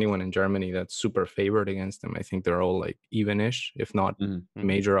think there's anyone in Germany that's super favored against them. I think they're all like even-ish, if not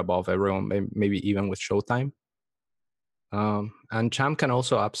major above everyone, maybe even with Showtime. And Cham can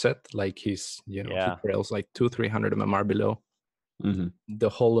also upset, like he's, he trails like 200-300 MMR below the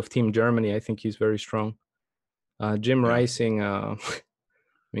whole of Team Germany. I think he's very strong. Jim Rising, I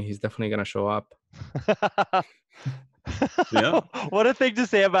mean, he's definitely going to show up. What a thing to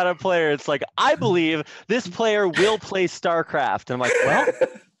say about a player. It's like, I believe this player will play StarCraft. And I'm like, well,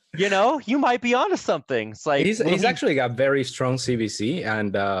 you might be onto something. It's like he's actually got very strong CVC,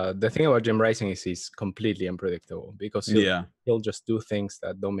 and the thing about Jim Rising is he's completely unpredictable, because he'll just do things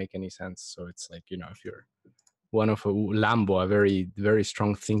that don't make any sense. So it's like, if you're one of a Lambo, a very, very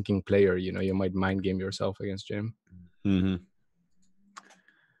strong thinking player, you might mind game yourself against Jim.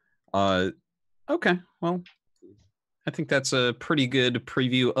 Okay, well, I think that's a pretty good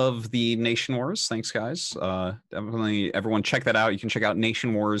preview of the Nation Wars. Thanks, guys. Definitely, everyone check that out. You can check out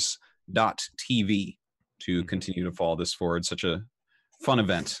nationwars.tv to continue to follow this forward. Such a fun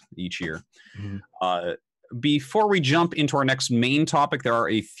event each year. Before we jump into our next main topic, there are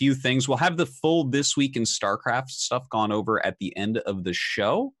a few things. We'll have the full This Week in StarCraft stuff gone over at the end of the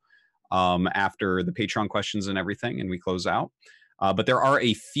show, after the Patreon questions and everything, and we close out. But there are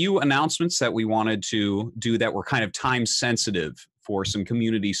a few announcements that we wanted to do that were kind of time sensitive for some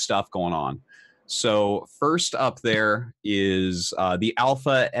community stuff going on. So first up there is the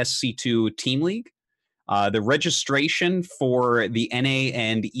Alpha SC2 Team League. The registration for the NA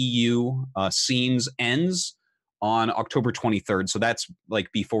and EU scenes ends on October 23rd. So that's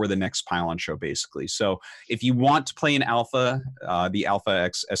like before the next Pylon show, basically. So if you want to play an Alpha, the Alpha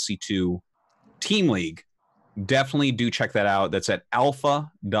X SC2 Team League, definitely do check that out. That's at alpha.tl,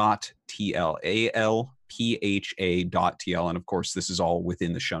 alpha.tl. And of course, this is all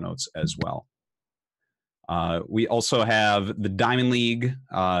within the show notes as well. We also have the Diamond League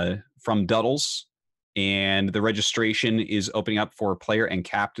from Duddles, and the registration is opening up for player and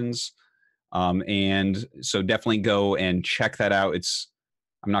captains. And so definitely go and check that out.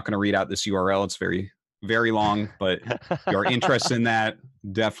 I'm not going to read out this URL. It's very, very long, but if you're interested in that,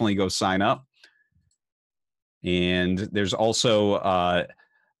 definitely go sign up. And there's also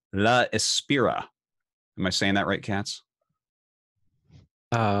La Espira. Am I saying that right, CatZ?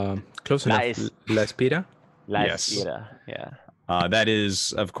 Close enough. La Espira? Espira, yeah. That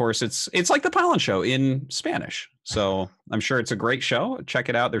is, of course, it's like the Pylon Show in Spanish. So I'm sure it's a great show. Check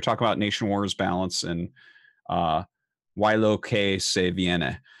it out. They're talking about Nation Wars balance and why lo que se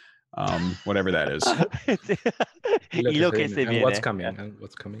viene. whatever that is. Y lo que se and what's viene. coming? Yeah. And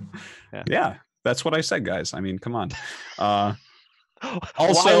what's coming? Yeah, that's what I said, guys. I mean, come on.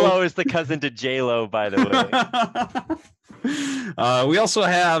 Wilo is the cousin to J-Lo, by the way. We also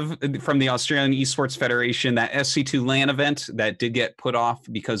have from the Australian Esports Federation that SC2 LAN event that did get put off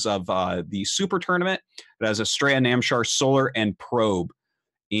because of the Super Tournament. It has Estrella, Namshar, Solar, and Probe.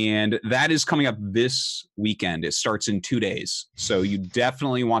 And that is coming up this weekend. It starts in 2 days. So you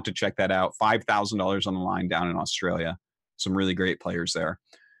definitely want to check that out. $5,000 on the line down in Australia. Some really great players there.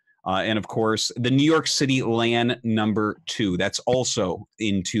 And of course, the New York City LAN #2. That's also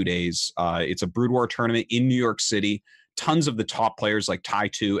in 2 days. It's a Brood War tournament in New York City. Tons of the top players like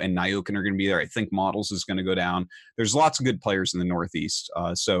Tai2 and Nyoken are going to be there. I think Models is going to go down. There's lots of good players in the Northeast.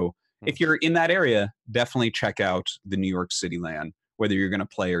 So if you're in that area, definitely check out the New York City LAN, whether you're going to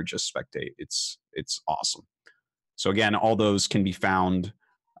play or just spectate. It's awesome. So again, all those can be found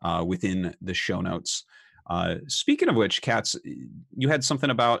within the show notes. Speaking of which, CatZ, you had something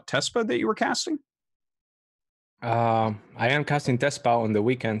about Tespa that you were casting? I am casting Tespa on the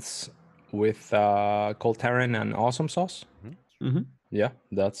weekends with Cold Terran and Awesome Sauce. Mm-hmm. Yeah,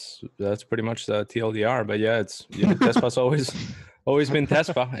 that's pretty much the TLDR. But yeah, Tespa's always been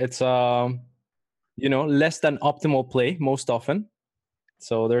Tespa. It's less than optimal play most often.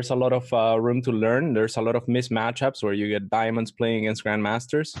 So there's a lot of room to learn. There's a lot of missed matchups where you get diamonds playing against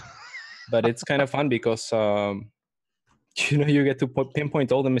grandmasters. But it's kind of fun because you get to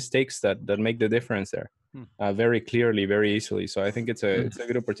pinpoint all the mistakes that make the difference there very clearly, very easily. So I think it's a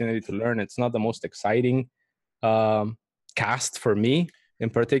good opportunity to learn. It's not the most exciting cast for me in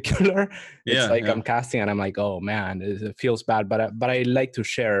particular. It's like I'm casting and I'm like, oh man, it feels bad. But I like to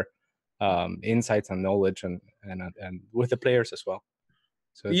share insights and knowledge and with the players as well.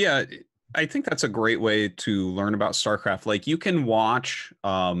 So yeah, I think that's a great way to learn about StarCraft. Like you can watch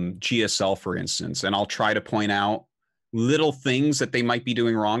GSL, for instance, and I'll try to point out little things that they might be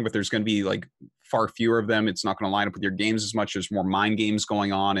doing wrong, but there's going to be like far fewer of them. It's not going to line up with your games as much. There's more mind games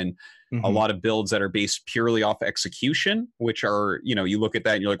going on and a lot of builds that are based purely off execution, which are, you look at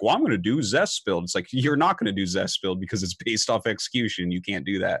that and you're like, well, I'm going to do Zest build. It's like, you're not going to do Zest build because it's based off execution. You can't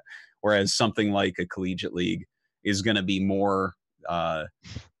do that. Whereas something like a collegiate league is going to be more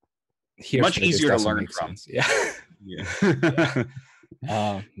much easier to learn from.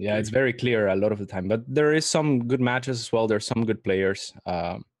 Yeah, it's very clear a lot of the time, but there is some good matches as well. There's some good players,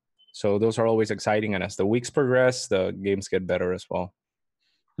 so those are always exciting. And as the weeks progress, the games get better as well.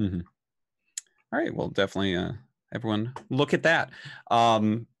 All right, well, definitely everyone look at that.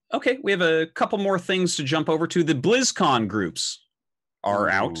 Okay, we have a couple more things to jump over to. The BlizzCon groups are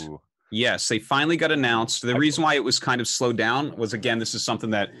out. Yes, they finally got announced. The reason why it was kind of slowed down was, again, this is something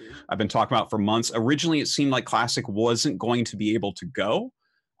that I've been talking about for months. Originally, it seemed like Classic wasn't going to be able to go.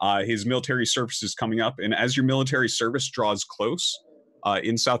 His military service is coming up, and as your military service draws close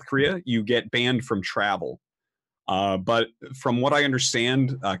in South Korea, you get banned from travel. But from what I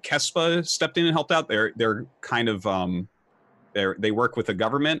understand, Kespa stepped in and helped out. They're kind of they work with the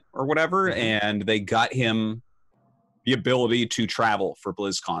government or whatever, and they got him the ability to travel for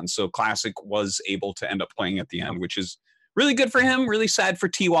BlizzCon. So Classic was able to end up playing at the end, which is really good for him. Really sad for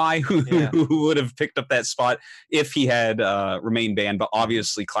TY, who would have picked up that spot if he had remained banned. But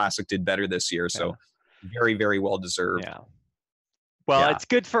obviously, Classic did better this year, so very, very well deserved. Yeah. Well, it's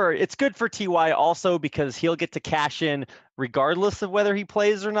good for TY also because he'll get to cash in regardless of whether he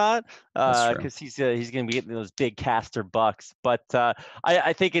plays or not, because he's going to be getting those big caster bucks. But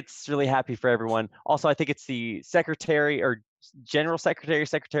I think it's really happy for everyone. Also, I think it's the secretary or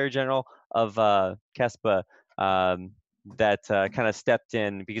secretary general of Kespa that kind of stepped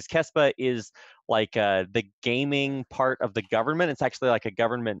in, because Kespa is like the gaming part of the government. It's actually like a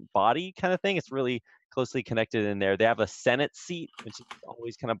government body kind of thing. It's really closely connected in there. They have a Senate seat, which is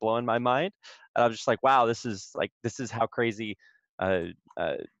always kind of blowing my mind. And I'm just like, wow, this is how crazy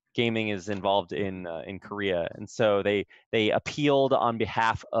gaming is involved in Korea. And so they appealed on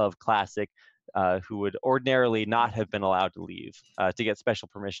behalf of Classic, who would ordinarily not have been allowed to leave, to get special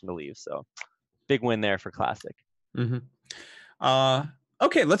permission to leave. So big win there for Classic.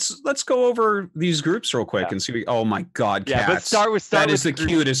 Okay, let's go over these groups real quick and see. Oh my God, CatZ! Let's start with that is the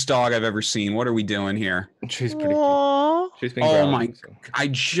cutest dog I've ever seen. What are we doing here? She's pretty cute. She's been growling, so. I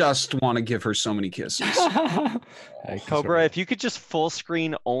just want to give her so many kisses. Cobra, if you could just full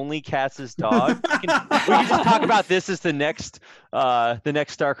screen only CatZ's dog, we can just talk about this as the next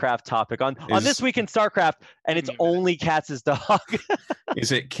StarCraft topic on This Week in StarCraft, and it's only CatZ's dog.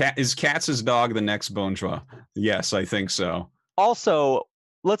 Is CatZ's dog the next Bonjour? Yes, I think so. Also,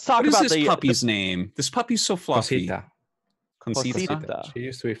 let's talk about this puppy's name. This puppy's so fluffy. Concita. Concita. She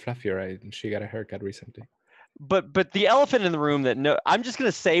used to be fluffier, right? And she got a haircut recently. But the elephant in the room that I'm just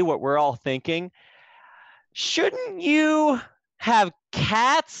gonna say what we're all thinking. Shouldn't you have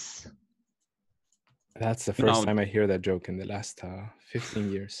cats? That's the first time I hear that joke in the last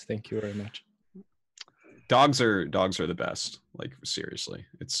 15 years. Thank you very much. Dogs are the best. Like seriously,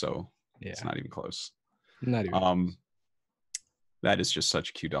 it's not even close. Not even. That is just such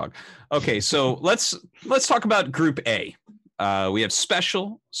a cute dog. Okay, so let's talk about Group A. We have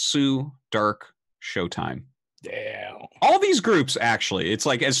Special, Sue, Dark, Showtime. Damn. All these groups, actually, it's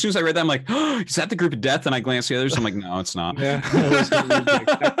like as soon as I read that, I'm like, oh, is that the group of death? And I glance at the others, I'm like, no, it's not. Yeah, I was going to read the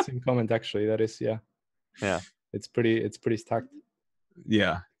exact same comment. Actually, that is, yeah. It's pretty stacked.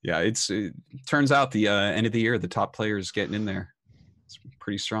 Yeah. It turns out the end of the year, the top players getting in there. It's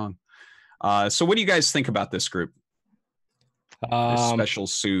pretty strong. So, what do you guys think about this group? Special,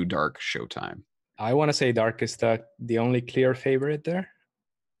 Sue, Dark, Showtime. I want to say Dark is the only clear favorite there,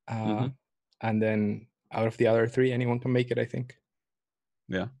 and then out of the other three, anyone can make it. I think.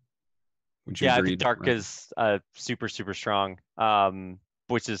 Yeah. I think Dark is super strong.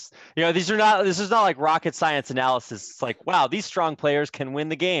 Which is, this is not like rocket science analysis. It's like, wow, these strong players can win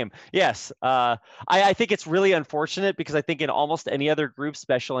the game. Yes. I think it's really unfortunate because I think in almost any other group,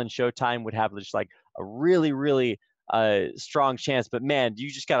 Special and Showtime would have just like a really strong chance. But man, you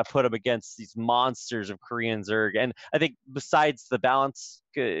just got to put them against these monsters of Korean Zerg. And I think besides the balance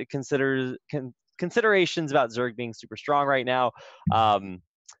considerations about Zerg being super strong right now,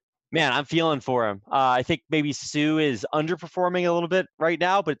 man, I'm feeling for him. I think maybe Sue is underperforming a little bit right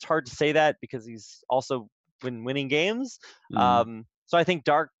now, but it's hard to say that because he's also been winning games. So I think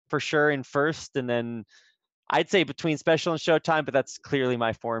Dark for sure in first, and then I'd say between Special and Showtime, but that's clearly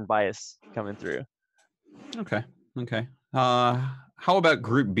my foreign bias coming through. Okay. How about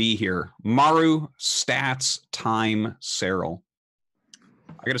Group B here? Maru, Stats, Time, Cyril.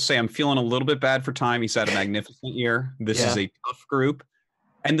 I got to say, I'm feeling a little bit bad for Time. He's had a magnificent year. This is a tough group.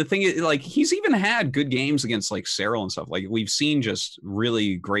 And the thing is, like, he's even had good games against like Cyril and stuff. Like we've seen just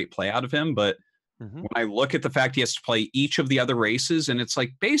really great play out of him. But when I look at the fact he has to play each of the other races, and it's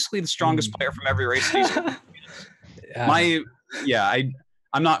like basically the strongest player from every race.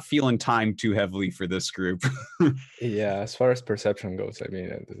 I'm not feeling Time too heavily for this group. Yeah, as far as perception goes, I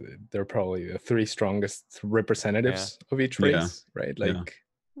mean, they're probably the three strongest representatives of each race, right? Like,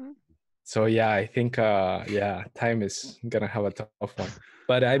 so I think Time is gonna have a tough one.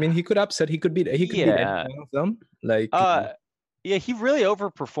 But I mean, he could upset. He could beat any one of them. Like, he really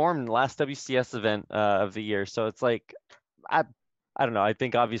overperformed the last WCS event of the year. So it's like, I don't know. I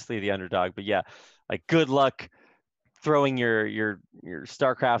think obviously the underdog, but like good luck throwing your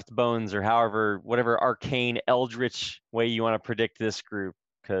StarCraft bones or whatever arcane eldritch way you want to predict this group.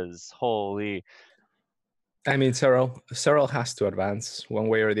 Because holy. I mean, Cyril has to advance one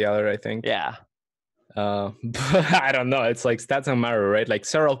way or the other, I think. Yeah. But I don't know. It's like Stats and Maru, right? Like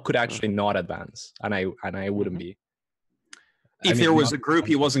Cyril could actually not advance, and I wouldn't be. If there was a group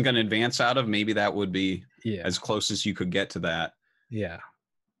he wasn't going to advance out of, maybe that would be as close as you could get to that. Yeah.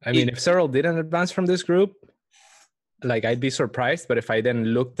 I mean, if Cyril didn't advance from this group, like I'd be surprised. But if I then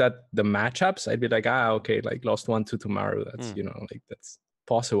looked at the matchups, I'd be like, okay, like lost 1-2 to Maru. That's like that's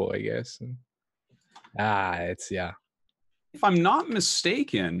possible, I guess. If I'm not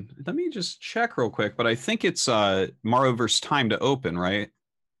mistaken, let me just check real quick, but I think it's Maru versus Time to open, right?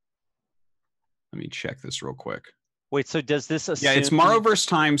 Let me check this real quick. Wait, so does this assume... Yeah, it's Maru versus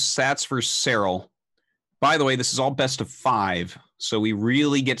Time, Sats versus Cyril. By the way, this is all best of 5, so we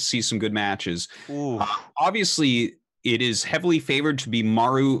really get to see some good matches. Obviously, it is heavily favored to be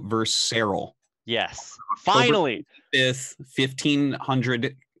Maru versus Cyril. Yes, finally. 5th,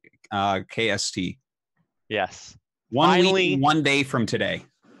 1500 KST. Yes. Finally, 1 day from today.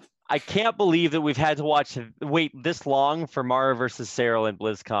 I can't believe that we've had to wait this long for Maru versus Cyril in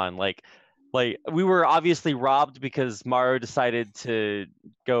BlizzCon. Like we were obviously robbed because Maru decided to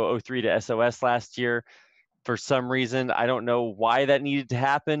go 0-3 to SOS last year for some reason. I don't know why that needed to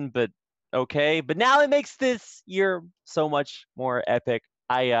happen, but okay. But now it makes this year so much more epic.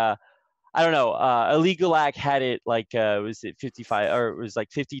 I don't know. Illegalac had it like was it 55 or it was like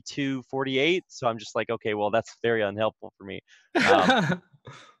 52-48. So I'm just like, okay, well that's very unhelpful for me.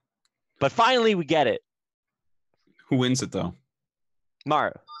 But finally we get it. Who wins it though?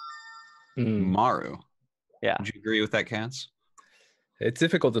 Maru. Maru. Yeah. Would you agree with that, CatZ? It's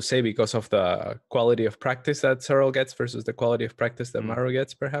difficult to say because of the quality of practice that Cyril gets versus the quality of practice that Maru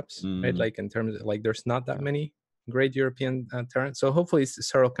gets, perhaps. Right? Like in terms of like, there's not that many great European Terrans. So hopefully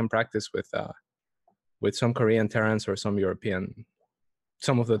Cyril can practice with some Korean Terrans or some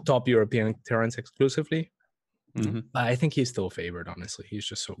of the top European Terrans exclusively. But I think he's still favored, honestly. He's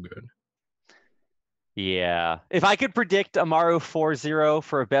just so good. Yeah. If I could predict Amaru 4-0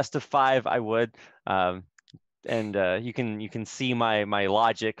 for a best of 5, I would. And you can see my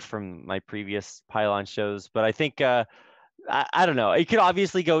logic from my previous Pylon shows. But I think I don't know. It could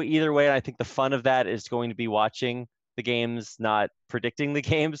obviously go either way. And I think the fun of that is going to be watching the games, not predicting the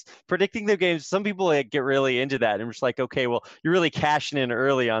games. Predicting the games, some people get really into that and just like, okay, well, you're really cashing in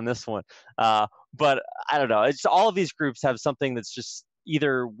early on this one. But I don't know. It's all of these groups have something that's just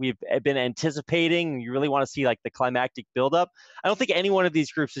either we've been anticipating, you really want to see like the climactic buildup. I don't think any one of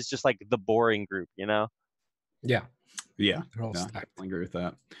these groups is just like the boring group, you know? Yeah. Yeah. They're all Yeah, stacked. I agree with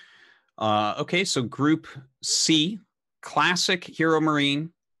that. Okay, so Group C, Classic, Hero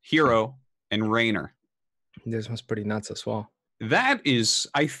Marine, Hero, and Rainer. This one's pretty nuts as well. That is,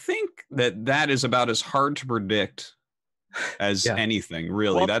 I think that is about as hard to predict as anything,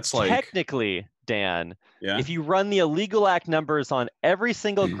 really. Well, that's like technically, Dan, yeah. if you run the illegal act numbers on every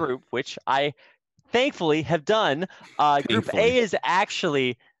single group, which I thankfully have done, Group A is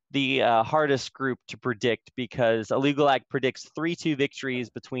actually the hardest group to predict because Illegal Act predicts 3-2 victories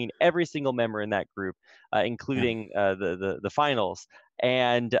between every single member in that group, including the finals.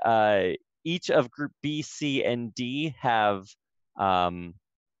 And each of Group B, C, and D have some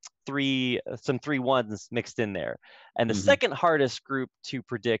 3-1s mixed in there. And the second hardest group to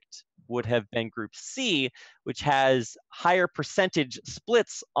predict would have been Group C, which has higher percentage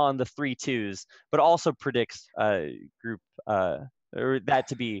splits on the 3-2s, but also predicts Group or that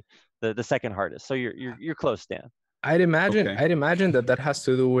to be the second hardest. So you're close, Dan. I'd imagine that has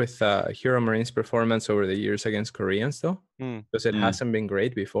to do with Hero Marine's performance over the years against Koreans, though, because it hasn't been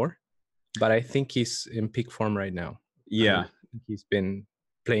great before. But I think he's in peak form right now. Yeah, he's been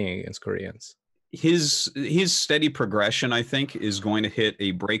playing against Koreans. His steady progression, I think, is going to hit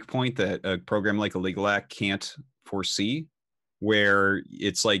a break point that a program like Illegal Act can't foresee, where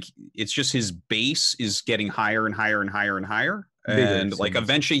it's like it's just his base is getting higher and higher and higher and higher. And like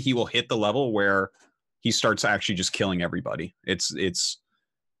eventually he will hit the level where he starts actually just killing everybody.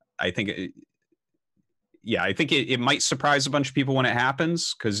 I think it might surprise a bunch of people when it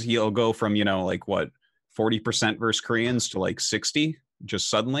happens, because he'll go from, like what, 40% versus Koreans to like 60 just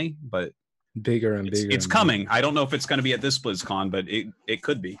suddenly, but bigger and bigger. It's coming. I don't know if it's going to be at this BlizzCon, but it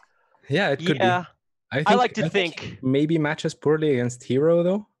could be. Yeah, it could be. I like to think maybe matches poorly against Hero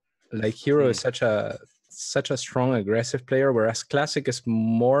though. Like Hero is such a strong aggressive player, whereas Classic is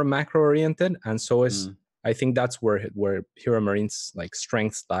more macro oriented, and so is I think that's where Hero Marine's like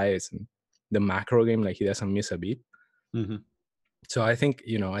strength lies in the macro game. Like he doesn't miss a beat. So I think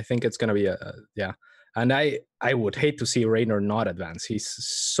it's gonna be and I would hate to see Rainer not advance. He's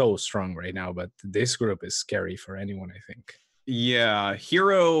so strong right now, but this group is scary for anyone, I think. Yeah,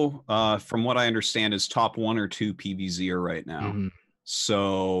 Hero, from what I understand, is top 1 or 2 PVZ right now.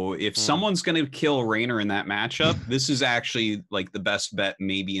 So if someone's going to kill Rainer in that matchup, this is actually like the best bet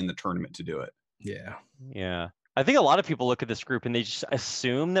maybe in the tournament to do it. Yeah. I think a lot of people look at this group and they just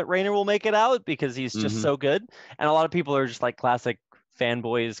assume that Rainer will make it out because he's just so good. And a lot of people are just like Classic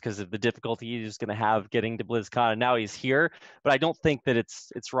fanboys because of the difficulty he's going to have getting to BlizzCon, and now he's here. But I don't think that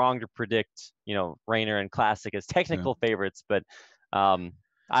it's wrong to predict, Rainer and Classic as technical favorites. But I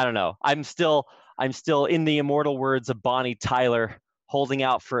don't know. I'm still in the immortal words of Bonnie Tyler, holding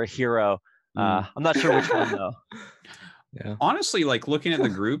out for a hero. I'm not sure which one though. Yeah. Honestly, like looking at the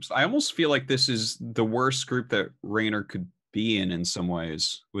groups, I almost feel like this is the worst group that Rainer could be in some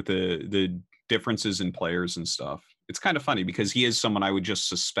ways, with the differences in players and stuff. It's kind of funny because he is someone I would just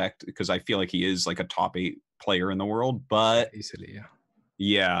suspect, because I feel like he is like a top 8 player in the world. But easily,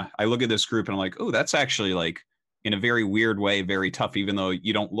 yeah, I look at this group and I'm like, oh, that's actually like in a very weird way, very tough, even though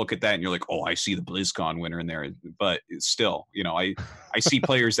you don't look at that and you're like, oh, I see the BlizzCon winner in there. But still, I see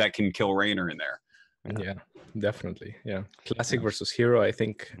players that can kill Rainer in there. Yeah, definitely. Yeah. Classic versus Hero, I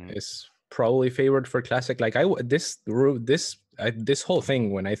think, is probably favored for Classic. Like this whole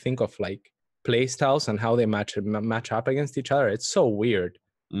thing, when I think of like play styles and how they match up against each other, it's so weird.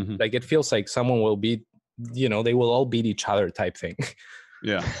 Like it feels like someone will beat, they will all beat each other type thing.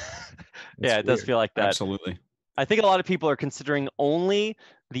 Yeah. Yeah, it does feel like that. Absolutely. I think a lot of people are considering only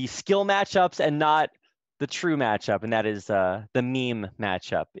the skill matchups and not the true matchup, and that is the meme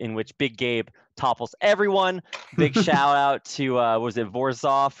matchup, in which Big Gabe topples everyone. Big shout out to was it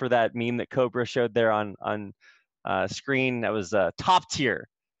Vorzov for that meme that Cobra showed there on screen. That was top tier.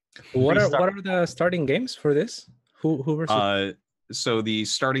 What are the starting games for this? Who versus? So the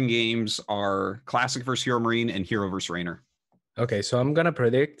starting games are Classic versus Hero Marine and Hero versus Rainer. Okay, so I'm gonna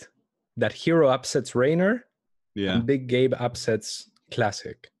predict that Hero upsets Rainer. Yeah. And Big Gabe upsets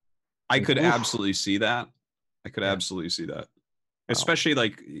Classic. I could absolutely see that. I could Yeah. absolutely see that. Especially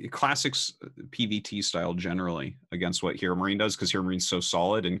like Classic's PVT style generally against what Hero Marine does, because Hero Marine's so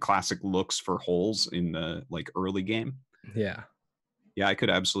solid and Classic looks for holes in the like early game. Yeah. Yeah, I could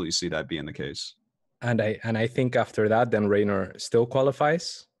absolutely see that being the case. And I think after that, then Raynor still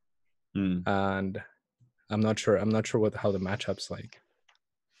qualifies. Hmm. And I'm not sure how the matchups like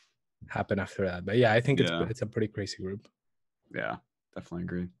happen after that. But yeah, I think it's a pretty crazy group. Yeah, definitely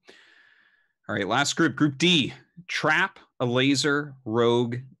agree. All right, last group, Group D, Trap, a Laser,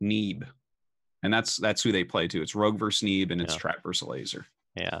 Rogue, Neeb. And that's who they play to. It's Rogue versus Neeb, and it's Trap versus a Laser.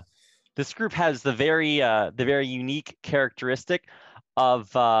 Yeah. This group has the very unique characteristic of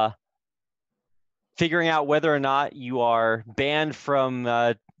figuring out whether or not you are banned from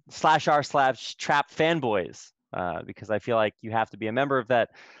 /r/Trap fanboys, because I feel like you have to be a member of that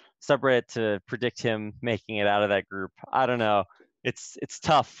subreddit to predict him making it out of that group. I don't know. It's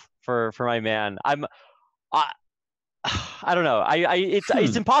tough for my man. I don't know.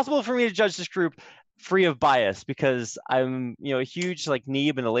 It's impossible for me to judge this group free of bias, because I'm a huge like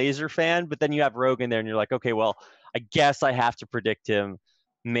Neeb and a Laser fan, but then you have Rogue in there and you're like, okay, well, I guess I have to predict him.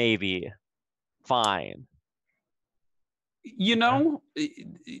 Maybe. Fine.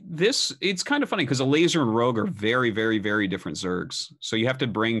 It's kind of funny because a Laser and Rogue are very, very, very different Zergs. So you have to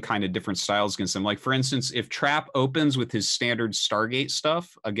bring kind of different styles against them. Like, for instance, if Trap opens with his standard Stargate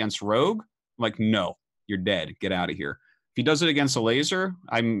stuff against Rogue, like, no, you're dead. Get out of here. If he does it against a Laser,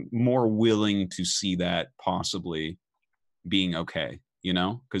 I'm more willing to see that possibly being okay,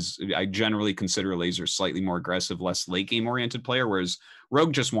 because I generally consider a Laser slightly more aggressive, less late game oriented player, whereas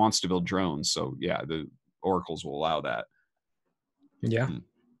Rogue just wants to build drones. So yeah, the Oracles will allow that. Yeah.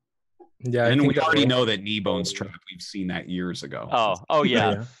 Yeah. And we already know that Kneebone's Trap. We've seen that years ago. Oh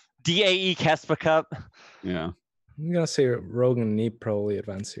yeah. DAE Kespa Cup. Yeah. I'm going to say Rogue and Neeb probably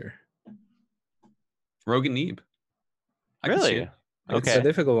advance here. Rogue and Neeb. Really? It's a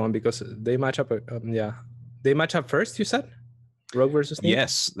difficult one because they match up. They match up first, you said? Rogue versus Neeb?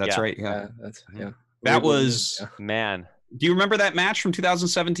 Yes, that's right. Yeah. That was... Man. Do you remember that match from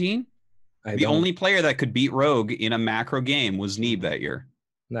 2017? The only player that could beat Rogue in a macro game was Neeb that year.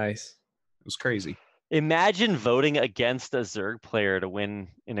 Nice. It was crazy. Imagine voting against a Zerg player to win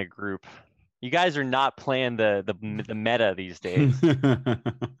in a group. You guys are not playing the meta these days.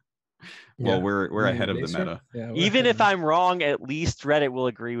 Well, we're ahead of the meta. Yeah, even if I'm wrong, at least Reddit will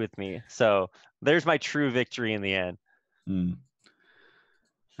agree with me. So there's my true victory in the end.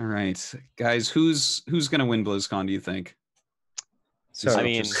 All right, guys, who's gonna win BlizzCon, do you think? So I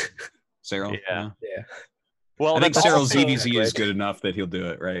mean, Cyril. Yeah. Well, I think Cyril's ZVZ is good enough that he'll do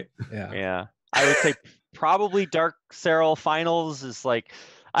it, right? Yeah. I would say probably Dark Cyril Finals is like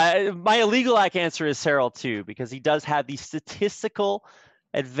my illegal answer is Cyril too, because he does have the statistical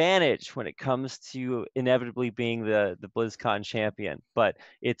advantage when it comes to inevitably being the BlizzCon champion, but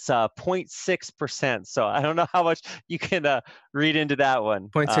it's 0.6%. So I don't know how much you can read into that one.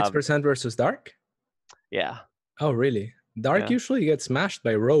 0.6% versus Dark? Yeah. Oh, really? Dark usually gets smashed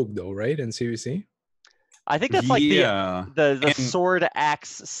by Rogue though, right? In CVC? I think that's like the sword,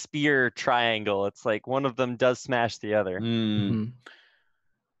 axe, spear triangle. It's like one of them does smash the other.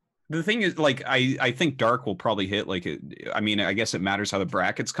 The thing is, like, I think Dark will probably hit I mean, I guess it matters how the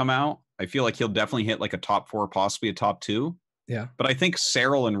brackets come out. I feel like he'll definitely hit like a top 4, possibly a top 2. Yeah. But I think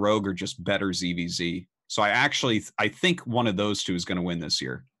Cyril and Rogue are just better ZVZ. So I think one of those two is going to win this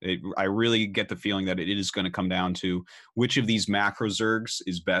year. I really get the feeling that it is going to come down to which of these macro Zergs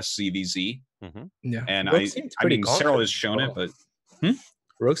is best ZVZ. Yeah. And I mean, Cyril has shown it, but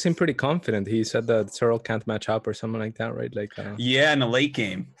Rogue seemed pretty confident. He said that Cyril can't match up or something like that, right? Like in the late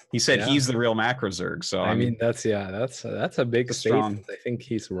game, he said he's the real macro Zerg. So I mean, that's a big statement. I think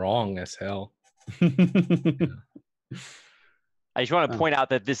he's wrong as hell. I just want to point out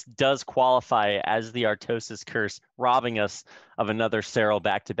that this does qualify as the Artosis curse, robbing us of another Cyril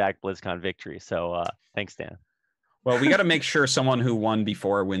back-to-back BlizzCon victory. So thanks, Dan. Well, we got to make sure someone who won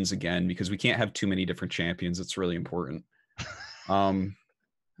before wins again, because we can't have too many different champions. It's really important. Okay.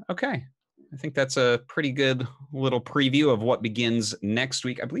 I think that's a pretty good little preview of what begins next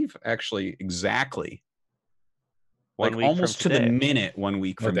week. I believe actually exactly almost to the minute 1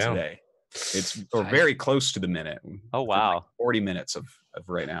 week from today. It's very close to the minute. Oh, wow. Like 40 minutes of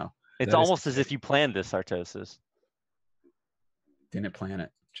right now. It's almost as if you planned this, Artosis. Didn't plan it.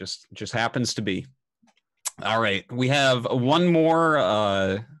 Just happens to be. All right. We have one more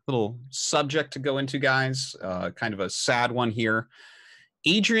little subject to go into, guys. Kind of a sad one here.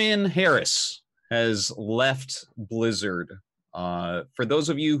 Adrian Harris has left Blizzard. For those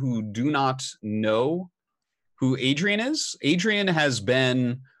of you who do not know who Adrian is, Adrian has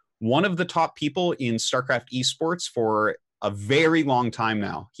been one of the top people in StarCraft esports for a very long time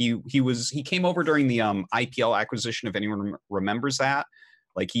now. He came over during the IPL acquisition, if anyone remembers that.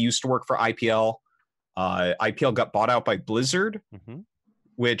 Like, he used to work for IPL. IPL got bought out by Blizzard,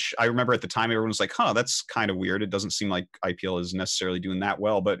 which I remember at the time everyone was like, huh, that's kind of weird. It doesn't seem like IPL is necessarily doing that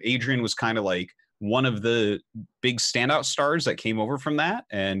well. But Adrian was kind of like one of the big standout stars that came over from that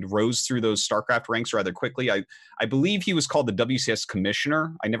and rose through those StarCraft ranks rather quickly. I believe he was called the WCS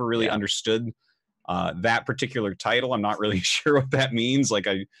commissioner. I never really understood that particular title. I'm not really sure what that means. Like,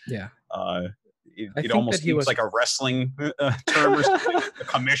 it almost seems like a wrestling term or something. A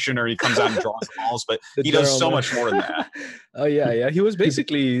commissioner, he comes out and draws balls, but he does so much more than that. Oh yeah. He was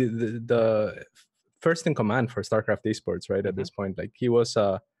basically the first in command for StarCraft esports, right? At this point, like, he was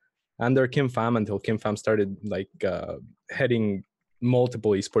under Kim Pham until Kim Pham started like heading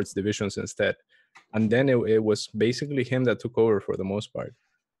multiple esports divisions instead, and then it was basically him that took over for the most part.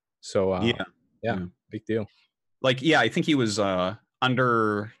 So big deal. Like, I think he was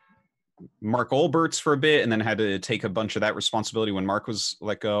under Mark Olberts for a bit, and then had to take a bunch of that responsibility when Mark was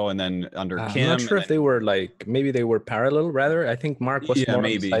let go, and then under Kim. I'm not sure if they were like, maybe they were parallel rather. I think Mark was more on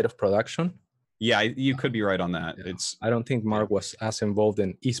the side of production. Yeah, you could be right on that. I don't think Mark was as involved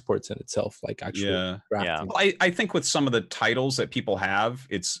in esports in itself, like actually drafting. Well, I think with some of the titles that people have,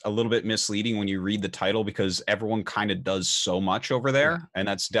 it's a little bit misleading when you read the title, because everyone kind of does so much over there, and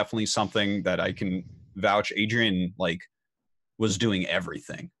that's definitely something that I can vouch. Adrian was doing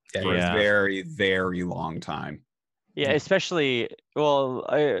everything for a very, very long time. Yeah, especially, well,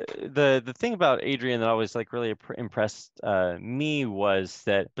 the thing about Adrian that always really impressed me was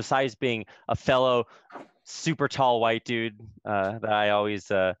that besides being a fellow super tall white dude that I always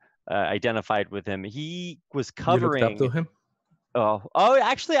identified with him, he was covering. You looked up to him? Oh,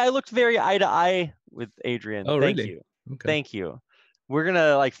 actually, I looked very eye to eye with Adrian. Oh, Thank really? you. Okay. Thank you. We're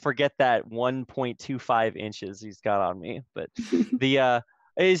gonna forget that 1.25 inches he's got on me, but the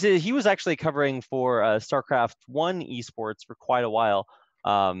he was actually covering for StarCraft 1 esports for quite a while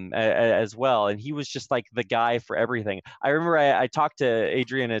as well, and he was just like the guy for everything. I remember I talked to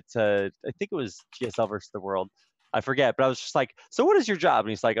Adrian at I think it was GSL versus the World, I forget, but I was just like, so what is your job? And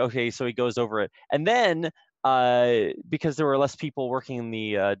he's like, okay, so he goes over it, and then because there were less people working in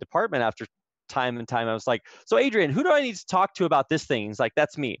the department after time and time, I was like, so Adrian, who do I need to talk to about this thing? He's like,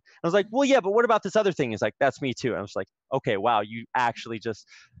 that's me. I was like, well, yeah, but what about this other thing? He's like, that's me too. And I was like, okay, wow, you actually just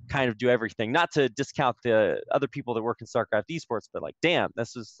kind of do everything. Not to discount the other people that work in StarCraft esports, but like, damn,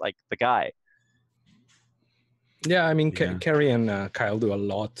 this is like the guy. Yeah, I mean, Kerry and Kyle do a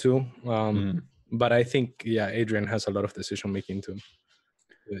lot too. But I think, Adrian has a lot of decision making too.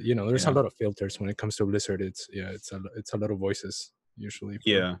 There's a lot of filters when it comes to Blizzard. It's a lot of voices usually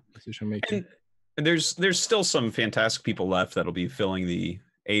for decision making. And there's still some fantastic people left that'll be filling the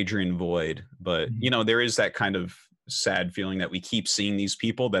Adrian void, but there is that kind of sad feeling that we keep seeing these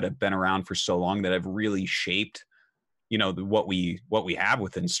people that have been around for so long that have really shaped what we have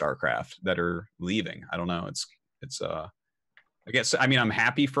within StarCraft that are leaving. I don't know. It's I guess, I mean, I'm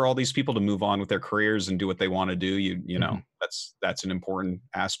happy for all these people to move on with their careers and do what they want to do. You know, that's an important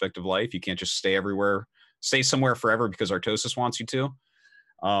aspect of life. You can't just stay somewhere forever because Artosis wants you to.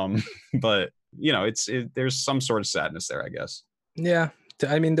 But there's some sort of sadness there, I guess. Yeah,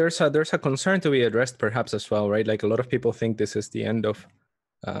 I mean, there's a concern to be addressed perhaps as well, right? Like, a lot of people think this is the end of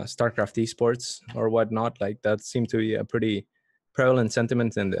StarCraft esports or whatnot. Like, that seemed to be a pretty prevalent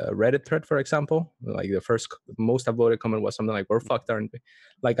sentiment in the Reddit thread, for example. Like, the first most upvoted comment was something like, "We're fucked, aren't we?"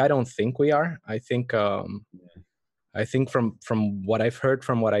 Like, I don't think we are. I think from what I've heard,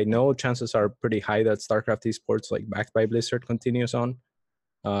 from what I know, chances are pretty high that StarCraft esports, like backed by Blizzard, continues on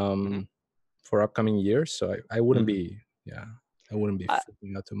for upcoming years. So I wouldn't be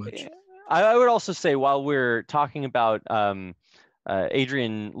freaking out too much. I would also say, while we're talking about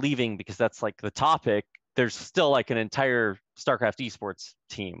Adrian leaving, because that's like the topic, there's still like an entire StarCraft esports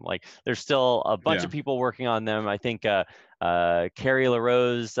team. Like, there's still a bunch of people working on them. I think Carrie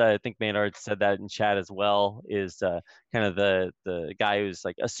LaRose, I think Maynard said that in chat as well, is kind of the guy who's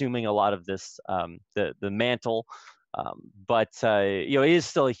like assuming a lot of this, the mantle. But it is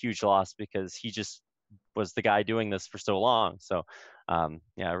still a huge loss because he just was the guy doing this for so long. So it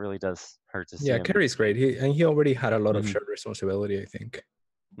really does hurt to see him. Carrie's great. He already had a lot of shared responsibility, I think.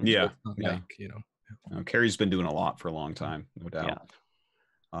 Carrie's been doing a lot for a long time, no doubt.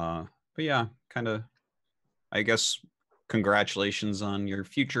 But kind of, I guess, congratulations on your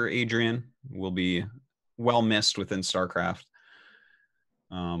future, Adrian. Will be well missed within StarCraft.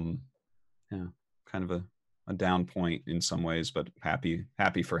 Kind of a down point in some ways, but happy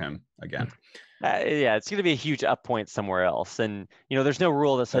for him again. Yeah, it's going to be a huge up point somewhere else. And, there's no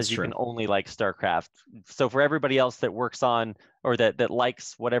rule that says you can only like StarCraft. So for everybody else that works on, or that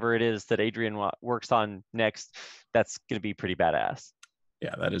likes whatever it is that Adrian works on next, that's going to be pretty badass.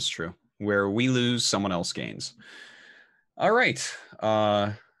 Yeah, that is true. Where we lose, someone else gains. All right.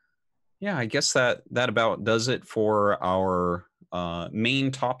 Yeah, I guess that about does it for our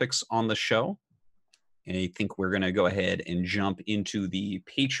main topics on the show. And I think we're going to go ahead and jump into the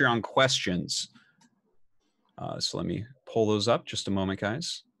Patreon questions. So let me pull those up just a moment,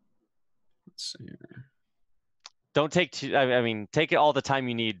 guys. Let's see here. Don't take take all the time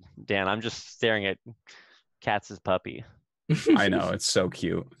you need, Dan. I'm just staring at CatZ's puppy. I know, it's so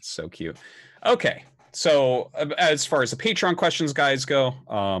cute. It's so cute. Okay, so as far as the Patreon questions, guys, go,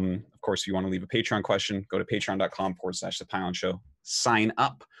 of course, if you want to leave a Patreon question, go to patreon.com/ThePylonShow, sign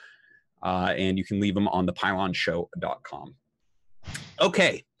up, and you can leave them on ThePylonShow.com.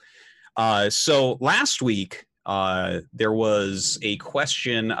 Okay, so last week, there was a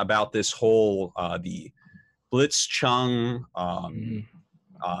question about this whole, the Blitzchung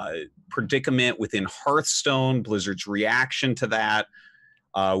predicament within Hearthstone, Blizzard's reaction to that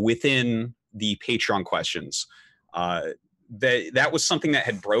within the Patreon questions. That was something that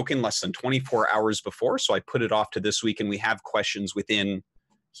had broken less than 24 hours before, so I put it off to this week, and we have questions within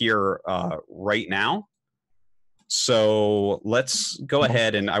here right now. So let's go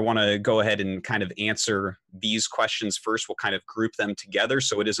ahead, and I want to go ahead and kind of answer these questions first. We'll kind of group them together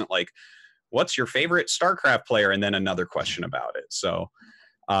so it isn't like, what's your favorite StarCraft player, and then another question about it. So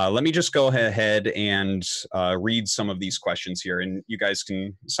let me just go ahead and read some of these questions here, and you guys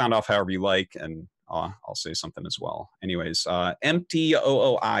can sound off however you like, and I'll say something as well. Anyways, Empty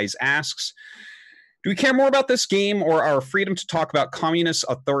OOIs asks, do we care more about this game or our freedom to talk about communist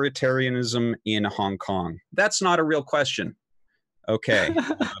authoritarianism in Hong Kong? That's not a real question. Okay,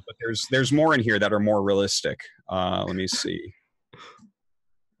 but there's more in here that are more realistic. Let me see.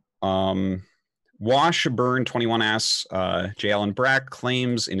 Washburn21 asks, J. Allen Brack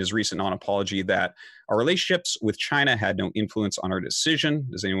claims in his recent non-apology that our relationships with China had no influence on our decision.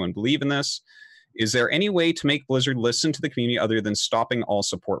 Does anyone believe in this? Is there any way to make Blizzard listen to the community other than stopping all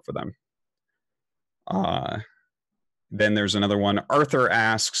support for them? Then there's another one. Arthur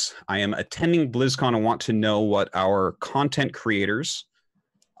asks, I am attending BlizzCon and want to know what our content creators,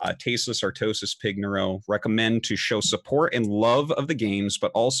 Tasteless, Artosis, Pig, Neuro, recommend to show support and love of the games,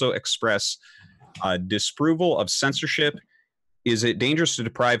 but also express disapproval of censorship. Is it dangerous to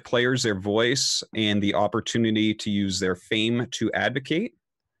deprive players their voice and the opportunity to use their fame to advocate?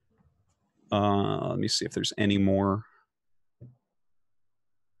 Let me see if there's any more.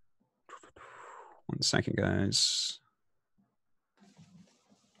 1 second, guys.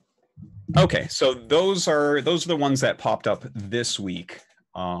 Okay, so those are the ones that popped up this week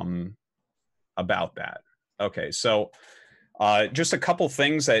about that. Okay, so just a couple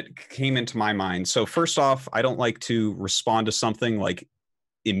things that came into my mind. So first off, I don't like to respond to something like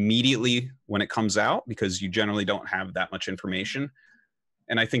immediately when it comes out because you generally don't have that much information.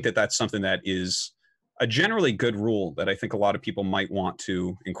 And I think that that's something that is a generally good rule that I think a lot of people might want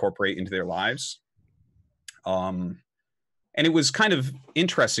to incorporate into their lives. And it was kind of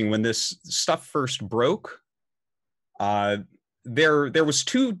interesting when this stuff first broke. There was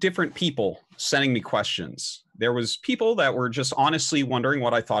 2 different people sending me questions. There was people that were just honestly wondering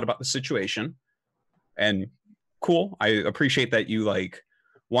what I thought about the situation. And cool, I appreciate that you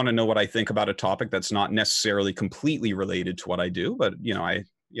want to know what I think about a topic that's not necessarily completely related to what I do, but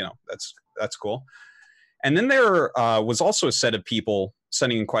that's cool. And then there was also a set of people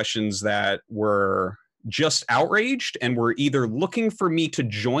sending in questions that were just outraged and were either looking for me to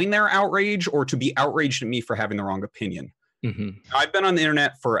join their outrage or to be outraged at me for having the wrong opinion. Mm-hmm. I've been on the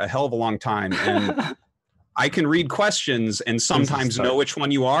internet for a hell of a long time, and I can read questions and sometimes know which one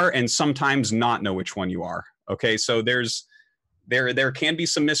you are and sometimes not know which one you are. Okay, so there can be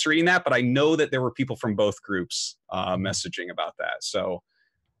some misreading that, but I know that there were people from both groups messaging about that. So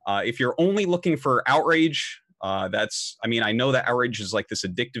if you're only looking for outrage, I know that outrage is like this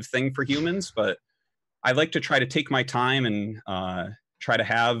addictive thing for humans, but I like to try to take my time and try to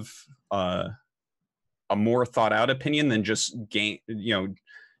have a more thought out opinion than just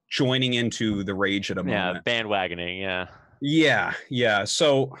joining into the rage at a moment. Yeah, bandwagoning. Yeah.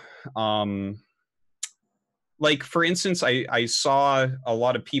 So, for instance, I saw a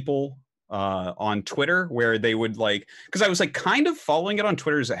lot of people on Twitter where they would because I was kind of following it on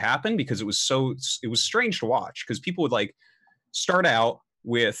Twitter as it happened because it was strange to watch because people would start out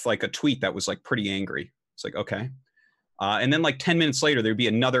with a tweet that was pretty angry. It's okay. And then like 10 minutes later, there'd be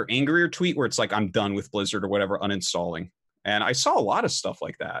another angrier tweet where it's like, I'm done with Blizzard or whatever, uninstalling. And I saw a lot of stuff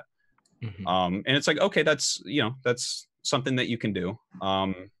like that. Mhm. And it's like, okay, that's, you know, that's something that you can do.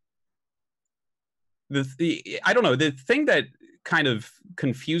 I don't know, the thing that kind of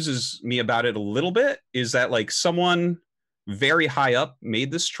confuses me about it a little bit is that like someone very high up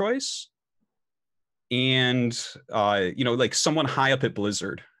made this choice, and you know, like someone high up at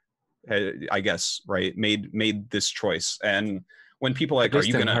Blizzard, I guess, right, made this choice. And when people are like, are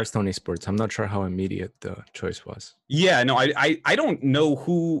you gonna Hearthstone esports? I'm not sure how immediate the choice was. Yeah, no, I don't know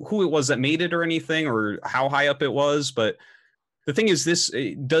who it was that made it or anything, or how high up it was, but the thing is,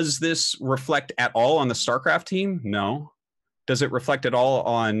 does this reflect at all on the StarCraft team? No. Does it reflect at all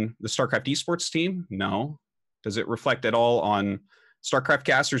on the StarCraft esports team? No. Does it reflect at all on StarCraft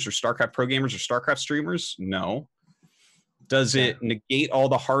casters or StarCraft pro gamers or StarCraft streamers? No. Does it negate all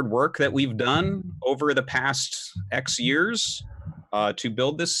the hard work that we've done over the past X years to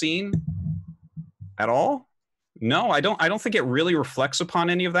build this scene at all? No, I don't think it really reflects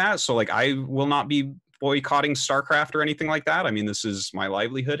upon any of that. So like, I will not be boycotting StarCraft or anything like that. I mean, this is my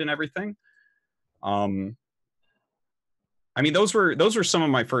livelihood and everything. I mean, those were some of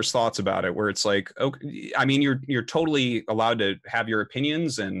my first thoughts about it, where it's like, okay, I mean, you're totally allowed to have your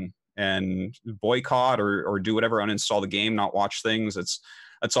opinions and boycott or do whatever, uninstall the game, not watch things.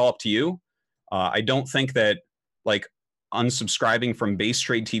 That's all up to you. I don't think that like unsubscribing from base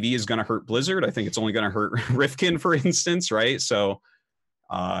trade TV is going to hurt Blizzard. I think it's only going to hurt Rifkin, for instance, right? So,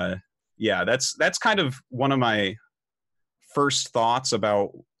 yeah, that's kind of one of my first thoughts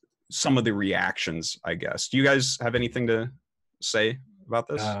about some of the reactions, I guess. Do you guys have anything to say about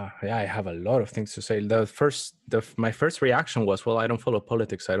this? Yeah, I have a lot of things to say. My first reaction was, well, I don't follow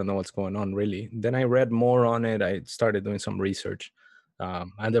politics. I don't know what's going on, really. Then I read more on it. I started doing some research.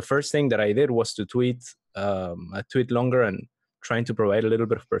 And the first thing that I did was to tweet a tweet longer and trying to provide a little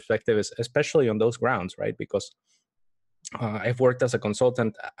bit of perspective, especially on those grounds, right? Because I've worked as a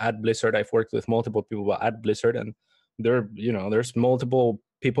consultant at Blizzard. I've worked with multiple people at Blizzard, and there's multiple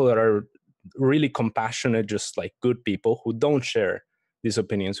people that are really compassionate, just like good people who don't share these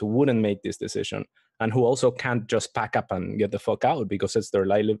opinions, who wouldn't make this decision, and who also can't just pack up and get the fuck out because it's their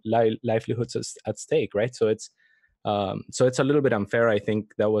livelihoods at stake, right? So it's a little bit unfair. I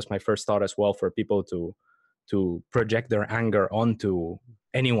think that was my first thought as well, for people to project their anger onto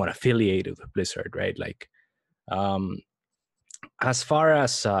anyone affiliated with Blizzard, right? Like, as far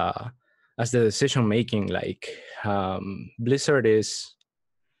as the decision making, like, Blizzard is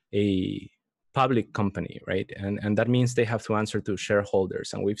a public company, right? And that means they have to answer to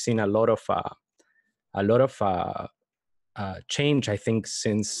shareholders. And we've seen a lot of change, I think,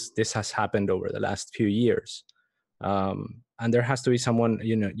 since this has happened over the last few years. And there has to be someone,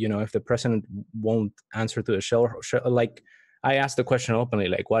 if the president won't answer to the shareholder, like, I asked the question openly,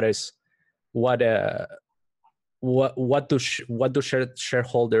 like, what do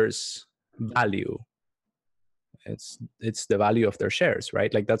shareholders value? It's the value of their shares,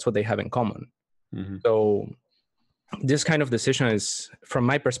 right? Like, that's what they have in common. Mm-hmm. So this kind of decision is, from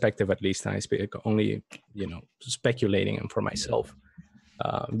my perspective at least, and I speak only, speculating and for myself,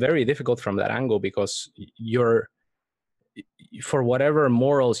 very difficult from that angle, because for whatever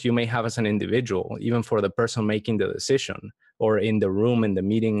morals you may have as an individual, even for the person making the decision, or in the room, in the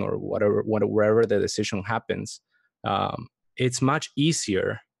meeting, or wherever the decision happens, it's much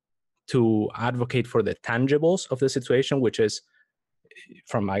easier to advocate for the tangibles of the situation, which is,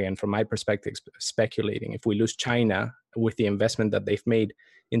 from my perspective, speculating. If we lose China with the investment that they've made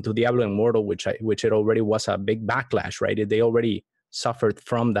into Diablo Immortal, which it already was a big backlash, right? They already suffered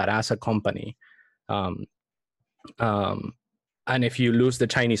from that as a company. And if you lose the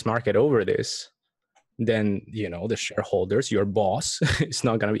Chinese market over this, then, the shareholders, your boss, is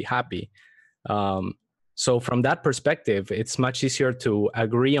not going to be happy. So from that perspective, it's much easier to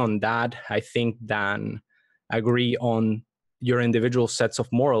agree on that, I think, than agree on your individual sets of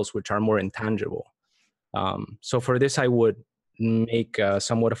morals, which are more intangible. So for this, I would make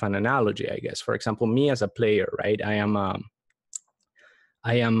somewhat of an analogy, I guess. For example, me as a player, right? I am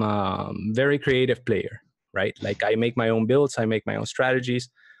a very creative player, right? Like, I make my own builds, I make my own strategies,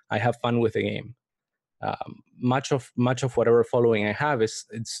 I have fun with the game. Much of whatever following I have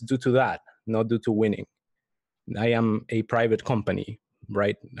it's due to that, not due to winning. I am a private company,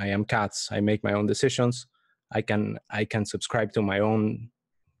 right? I am CatZ. I make my own decisions. I can subscribe to my own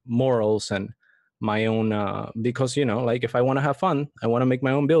morals and my own, because, like, if I want to have fun, I want to make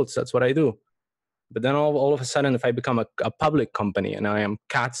my own builds. That's what I do. But then all of a sudden, if I become a public company, and I am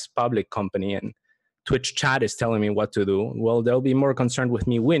CatZ public company, and Twitch chat is telling me what to do. Well, they'll be more concerned with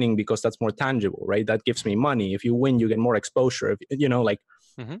me winning because that's more tangible, right? That gives me money. If you win, you get more exposure. If, you know, like,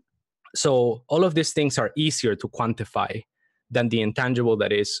 so all of these things are easier to quantify than the intangible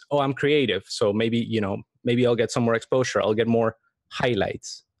that is, oh, I'm creative. So maybe, you know, maybe I'll get some more exposure. I'll get more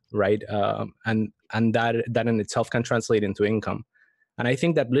highlights, right? And that in itself can translate into income. And I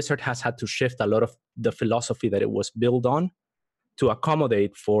think that Blizzard has had to shift a lot of the philosophy that it was built on to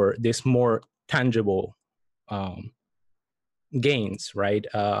accommodate for this more tangible gains, right?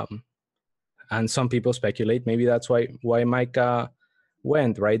 And some people speculate maybe that's why Mike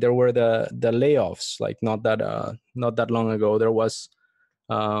went, right? There were the layoffs, like not that long ago. There was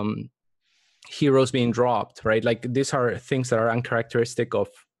heroes being dropped, right? Like these are things that are uncharacteristic of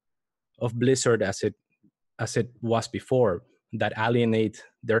Blizzard as it was before, that alienate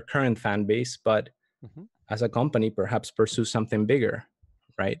their current fan base, but as a company perhaps pursue something bigger,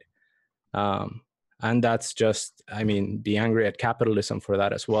 right? And that's just, I mean, be angry at capitalism for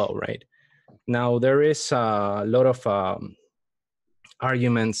that as well, right? Now, there is a lot of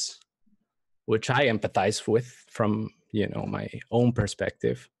arguments which I empathize with from, you know, my own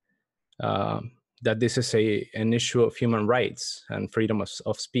perspective, that this is an issue of human rights and freedom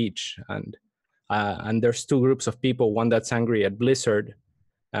of speech. And there's two groups of people, one that's angry at Blizzard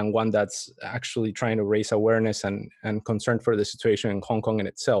and one that's actually trying to raise awareness and concern for the situation in Hong Kong in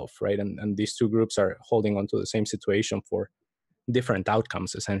itself, right? And these two groups are holding on to the same situation for different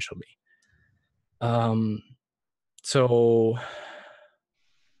outcomes, essentially. So,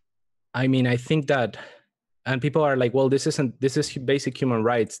 I mean, I think that, and people are like, well, this is basic human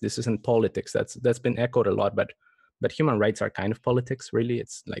rights. This isn't politics. That's been echoed a lot, but human rights are kind of politics, really.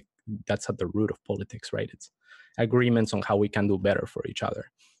 It's like, that's at the root of politics, right? It's agreements on how we can do better for each other.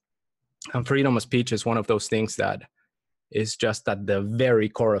 And freedom of speech is one of those things that is just at the very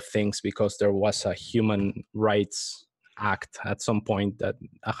core of things, because there was a Human Rights Act at some point that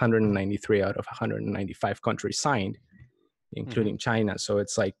 193 out of 195 countries signed, including China. So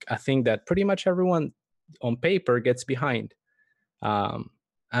it's like a thing that pretty much everyone on paper gets behind.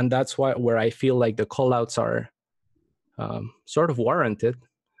 And that's where I feel like the call-outs are sort of warranted,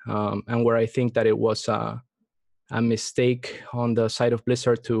 and where I think that it was a mistake on the side of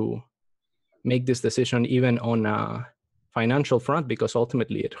Blizzard to make this decision even on a financial front, because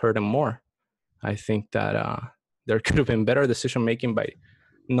ultimately it hurt them more. I think that there could have been better decision making by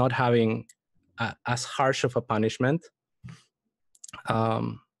not having as harsh of a punishment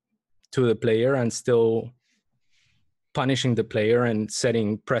to the player, and still punishing the player and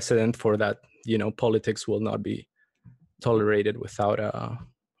setting precedent for that, you know, politics will not be tolerated without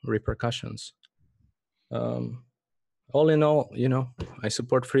repercussions. All in all, you know, I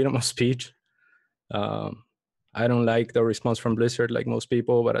support freedom of speech. I don't like the response from Blizzard like most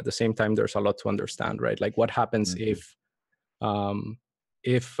people, but at the same time, there's a lot to understand, right? Like what happens if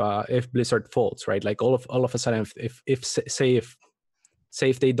Blizzard folds, right? Like all of a sudden, if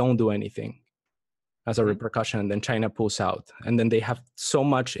they don't do anything as a repercussion, and then China pulls out, and then they have so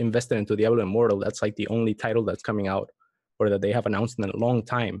much invested into Diablo Immortal, that's like the only title that's coming out, or that they have announced in a long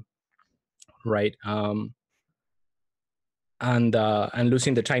time, right? And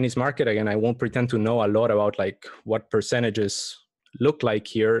losing the Chinese market again, I won't pretend to know a lot about like what percentages look like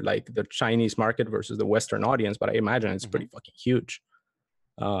here, like the Chinese market versus the Western audience, but I imagine it's pretty fucking huge.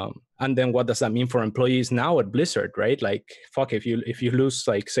 And then what does that mean for employees now at Blizzard, right? Like, fuck, if you lose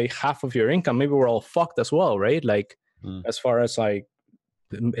like say half of your income, maybe we're all fucked as well, right? Like as far as like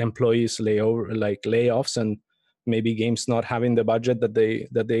employees layoffs and maybe games not having the budget that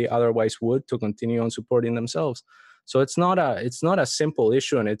they otherwise would to continue on supporting themselves. So it's not a simple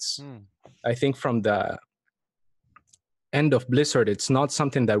issue, and it's I think from the end of Blizzard, it's not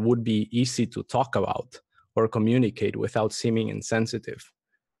something that would be easy to talk about or communicate without seeming insensitive.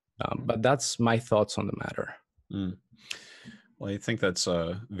 But that's my thoughts on the matter. Well, I think that's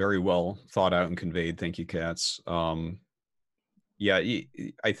very well thought out and conveyed. Thank you, CatZ. Yeah,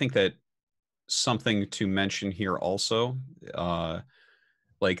 I think that something to mention here also,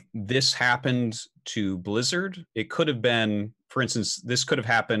 like this happened to Blizzard. It could have been, for instance, this could have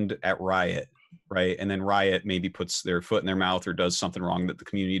happened at Riot, right? And then Riot maybe puts their foot in their mouth or does something wrong that the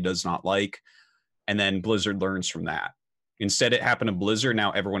community does not like. And then Blizzard learns from that. Instead, it happened to Blizzard. Now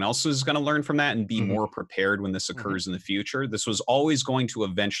everyone else is going to learn from that and be more prepared when this occurs in the future. This was always going to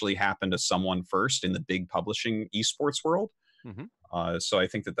eventually happen to someone first in the big publishing esports world. So I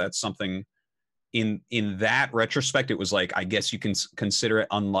think that that's something in that retrospect, it was like, I guess you can consider it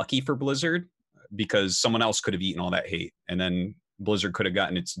unlucky for Blizzard, because someone else could have eaten all that hate, and then Blizzard could have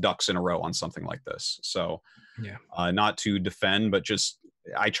gotten its ducks in a row on something like this. So not to defend, but just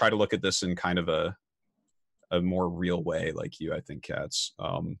I try to look at this in kind of a a more real way, like you, I think, CatZ.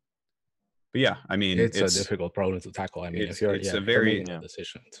 But yeah, I mean, it's a difficult problem to tackle. I mean, if you're making a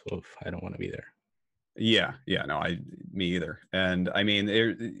decision, I don't want to be there. Yeah, no, me either. And I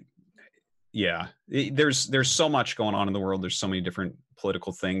mean, there's so much going on in the world. There's so many different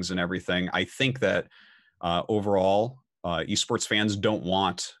political things and everything. I think that overall, esports fans don't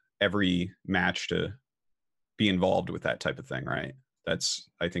want every match to be involved with that type of thing, right?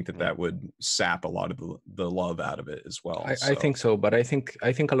 I think that would sap a lot of the love out of it as well. I think so, but I think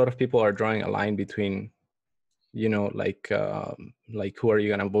a lot of people are drawing a line between, like who are you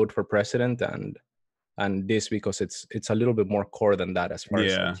gonna vote for president and this, because it's a little bit more core than that as far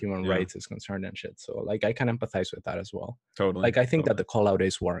as like human rights is concerned and shit. So like I can empathize with that as well. Totally. Like I think that the call out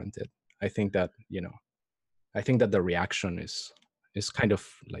is warranted. I think that the reaction is kind of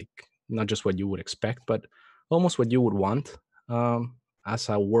like not just what you would expect, but almost what you would want as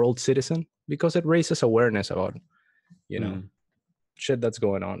a world citizen, because it raises awareness about shit that's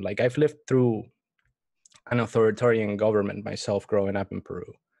going on. Like I've lived through an authoritarian government myself growing up in Peru.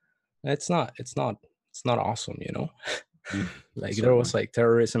 It's not awesome, like there was like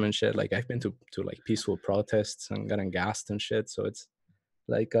terrorism and shit. Like I've been to like peaceful protests and gotten gassed and shit. So it's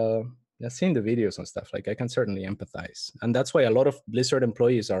like I've seen the videos and stuff. Like I can certainly empathize, and that's why a lot of Blizzard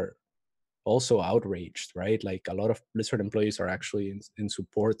employees are also outraged, right? Like a lot of Blizzard employees are actually in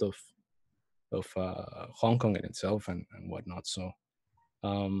support of Hong Kong in itself and whatnot. So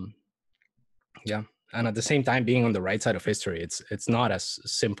yeah, and at the same time, being on the right side of history, it's not as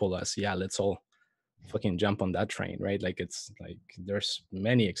simple as let's all fucking jump on that train, right? Like it's like there's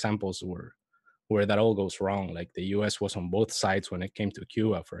many examples where that all goes wrong. Like the US was on both sides when it came to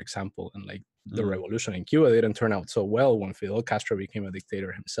Cuba, for example, and like the revolution in Cuba didn't turn out so well when Fidel Castro became a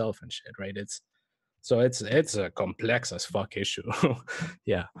dictator himself and shit, right? It's a complex as fuck issue.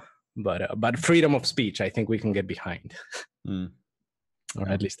 Yeah, but freedom of speech, I think we can get behind, or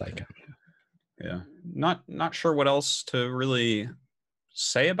at least I can. Yeah, not sure what else to really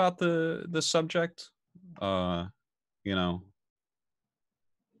say about the subject. Not,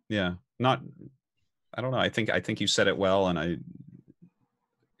 I don't know. I think you said it well, and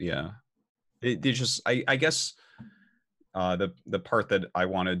it just I guess the part that I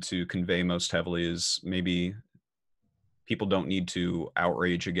wanted to convey most heavily is maybe people don't need to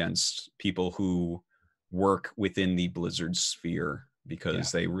outrage against people who work within the Blizzard sphere,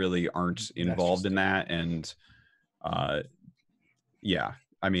 because they really aren't involved in that. And I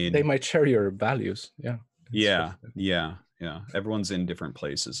mean, they might share your values. Yeah. Everyone's in different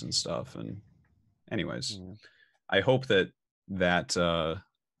places and stuff. And anyways, I hope that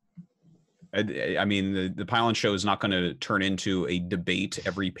I mean, the Pylon Show is not going to turn into a debate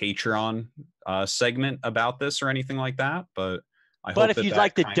every Patreon segment about this or anything like that. But I hope if you'd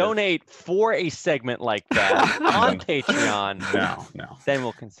like to donate for a segment like that on Patreon, no, then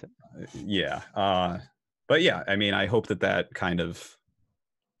we'll consider. But yeah, I mean, I hope that kind of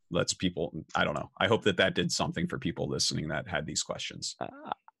lets people. I don't know. I hope that did something for people listening that had these questions.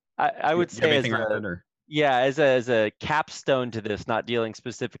 I would say as a capstone to this, not dealing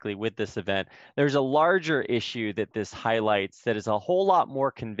specifically with this event, there's a larger issue that this highlights that is a whole lot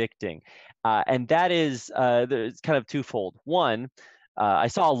more convicting, and that is it's kind of twofold. One, I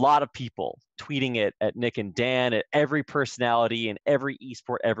saw a lot of people tweeting it at Nick and Dan, at every personality and every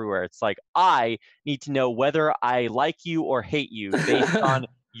esport everywhere. It's like, I need to know whether I like you or hate you based on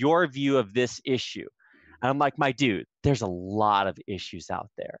your view of this issue. And I'm like, my dude, there's a lot of issues out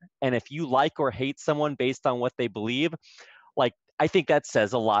there. And if you like or hate someone based on what they believe, like, I think that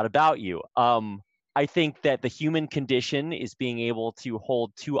says a lot about you. I think that the human condition is being able to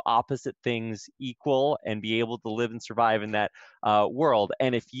hold two opposite things equal and be able to live and survive in that world.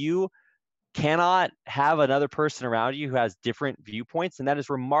 And if you cannot have another person around you who has different viewpoints, then that is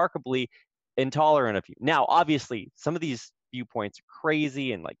remarkably intolerant of you. Now, obviously, some of these viewpoints are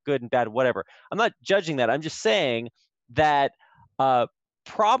crazy and like good and bad, whatever. I'm not judging that. I'm just saying that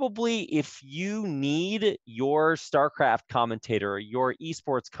probably if you need your StarCraft commentator or your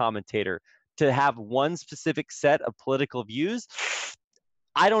esports commentator to have one specific set of political views,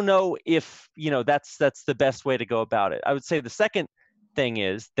 I don't know if that's the best way to go about it. I would say the second thing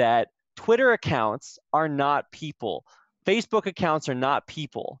is that Twitter accounts are not people. Facebook accounts are not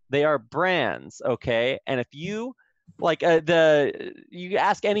people. They are brands, okay? And if you you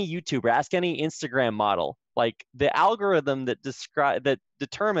ask any YouTuber, ask any Instagram model, like the algorithm that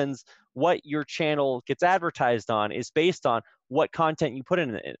determines what your channel gets advertised on is based on what content you put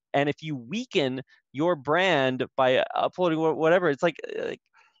in it. And if you weaken your brand by uploading whatever, it's like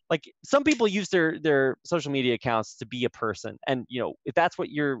some people use their social media accounts to be a person, and if that's what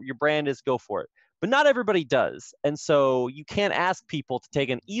your brand is, go for it. but not everybody does. And so you can't ask people to take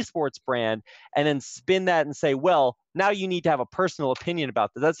an esports brand and then spin that and say, well, now you need to have a personal opinion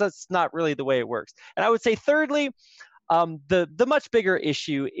about this. That's not really the way it works. And I would say, thirdly, the much bigger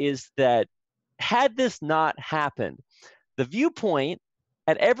issue is that had this not happened, the viewpoint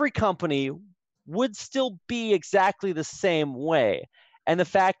at every company would still be exactly the same way. And the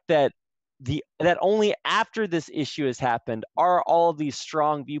fact that that only after this issue has happened are all of these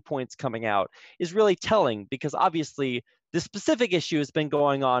strong viewpoints coming out is really telling, because obviously this specific issue has been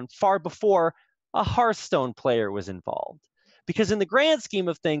going on far before a Hearthstone player was involved. Because in the grand scheme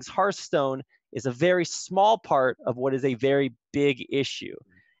of things, Hearthstone is a very small part of what is a very big issue.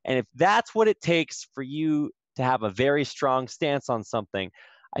 And if that's what it takes for you to have a very strong stance on something,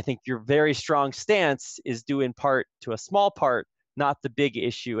 I think your very strong stance is due in part to a small part, not the big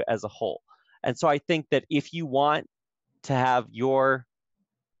issue as a whole. And so I think that if you want to have your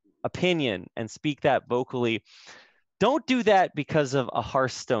opinion and speak that vocally, don't do that because of a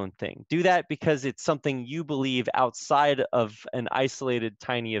Hearthstone thing. Do that because it's something you believe outside of an isolated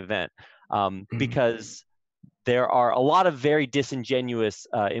tiny event. Because there are a lot of very disingenuous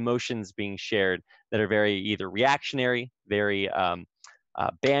emotions being shared that are very either reactionary, very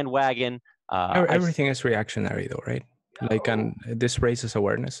bandwagon. Everything is reactionary though, right? Like, and this raises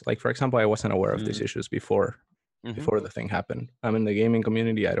awareness. Like, for example, I wasn't aware of these issues before the thing happened. I'm in the gaming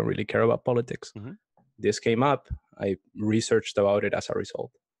community. I don't really care about politics. This came up. I researched about it as a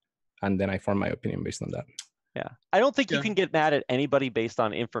result, and then I formed my opinion based on that. Yeah, I don't think you can get mad at anybody based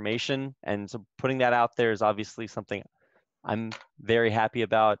on information, and so putting that out there is obviously something I'm very happy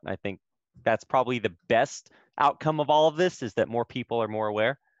about. I think that's probably the best outcome of all of this, is that more people are more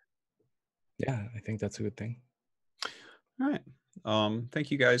aware. Yeah, I think that's a good thing. All right. Thank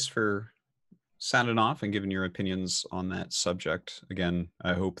you guys for sounding off and giving your opinions on that subject. Again,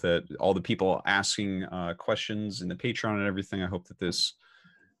 I hope that all the people asking questions in the Patreon and everything, I hope that this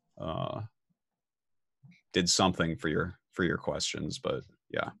did something for your questions. But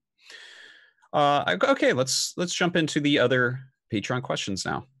yeah. Okay, let's jump into the other Patreon questions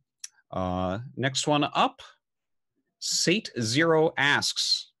now. Next one up, Sate0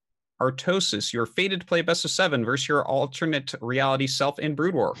 asks, Artosis, you're fated to play best of 7 versus your alternate reality self in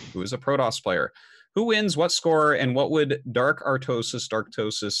Brood War, who is a Protoss player. Who wins, what score, and what would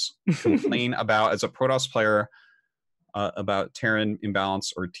Darktosis complain about as a Protoss player about Terran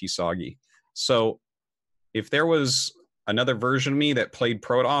imbalance or Tsagi? So if there was another version of me that played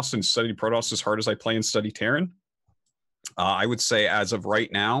Protoss and studied Protoss as hard as I play and study Terran, I would say as of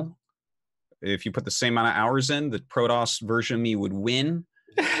right now, if you put the same amount of hours in, the Protoss version of me would win.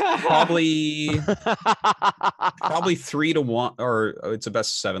 Probably 3-1, or it's a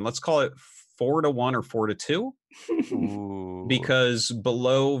best of 7. Let's call it 4-1 or 4-2. Because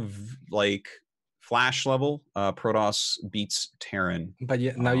below like Flash level, Protoss beats Terran. But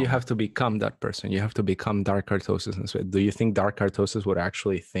yeah, now you have to become that person. You have to become Dark Artosis. And so, do you think Dark Artosis would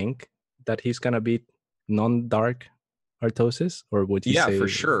actually think that he's gonna beat non-Dark Artosis, or would you say? Yeah, for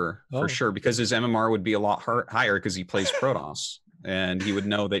sure, for sure, because his MMR would be a lot higher because he plays Protoss. And he would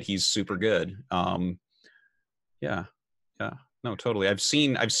know that he's super good. Yeah, no, totally. I've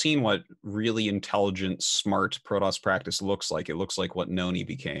seen what really intelligent, smart Protoss practice looks like. It looks like what Noni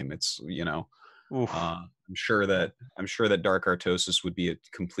became. It's, you know, I'm sure that Dark Artosis would be a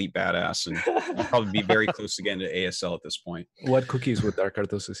complete badass and probably be very close again to ASL at this point. What cookies would Dark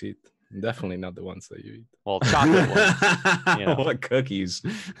Artosis eat? Definitely not the ones that you eat. Well, chocolate ones. You know. What cookies?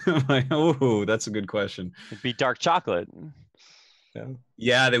 Oh, that's a good question. It'd be dark chocolate.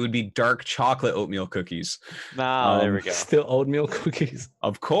 Yeah, they would be dark chocolate oatmeal cookies. No, there we go. Still oatmeal cookies.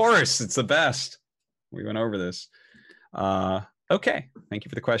 Of course, it's the best. We went over this. Okay, thank you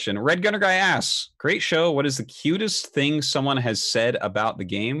for the question. Red Gunner Guy asks, great show. What is the cutest thing someone has said about the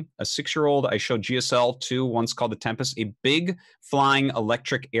game? A 6-year-old I showed GSL to once called the Tempest a big flying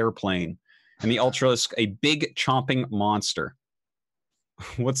electric airplane, and the Ultralisk a big chomping monster.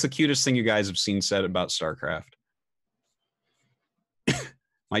 What's the cutest thing you guys have seen said about StarCraft?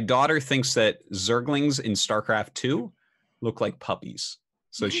 My daughter thinks that Zerglings in StarCraft 2 look like puppies.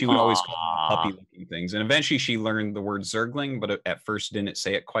 So she would always call them puppy-looking things. And eventually she learned the word Zergling, but at first didn't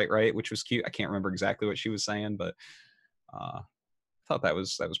say it quite right, which was cute. I can't remember exactly what she was saying, but I thought that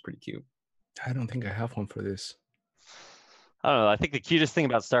was pretty cute. I don't think I have one for this. I don't know. I think the cutest thing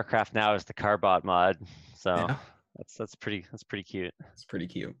about StarCraft now is the Carbot mod. So yeah. that's pretty cute. It's pretty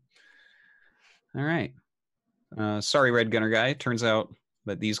cute. All right. Sorry, Red Gunner Guy. Turns out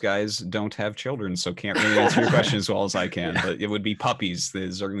that these guys don't have children, so can't really answer your question as well as I can. But it would be puppies. The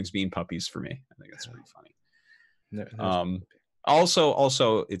Zerglings being puppies for me. I think that's pretty funny.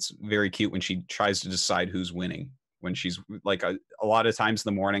 Also, it's very cute when she tries to decide who's winning. When she's like a lot of times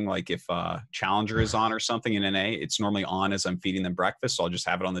in the morning, like if Challenger is on or something in NA, it's normally on as I'm feeding them breakfast. So I'll just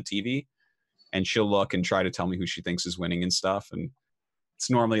have it on the TV, and she'll look and try to tell me who she thinks is winning and stuff. And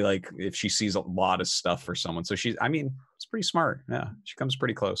it's normally like if she sees a lot of stuff for someone. So I mean, it's pretty smart. Yeah, she comes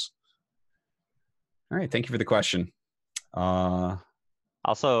pretty close. All right, thank you for the question.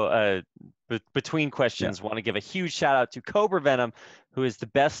 Also, between questions, want to give a huge shout out to Cobra Venom, who is the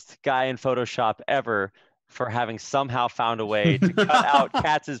best guy in Photoshop ever for having somehow found a way to cut out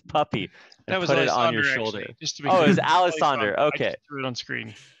CatZ's puppy and put it on your shoulder. Actually, just to be Oh, clear. it was Alessander. I Okay. just threw it on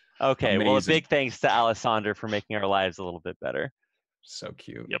screen. Okay. Well, a Amazing. big thanks to Alessander for making our lives a little bit better. So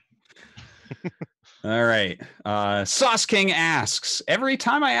cute. Yep. All right. Sauce King asks, every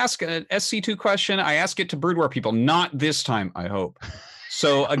time I ask an SC2 question, I ask it to Brood War people. Not this time, I hope.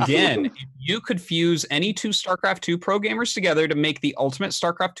 So again, if you could fuse any two StarCraft 2 pro gamers together to make the ultimate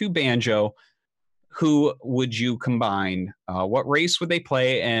StarCraft 2 banjo, who would you combine? What race would they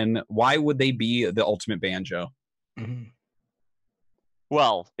play, and why would they be the ultimate banjo? Mhm.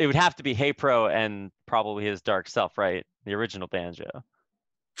 Well, it would have to be Hey Pro and probably his dark self, right? The original banjo.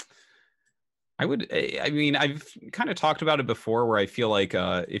 I mean, I've kind of talked about it before where I feel like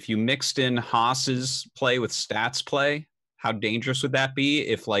if you mixed in Haas's play with Stats play, how dangerous would that be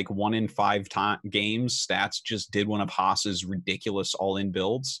if like 1 in 5 games, Stats just did one of Haas's ridiculous all-in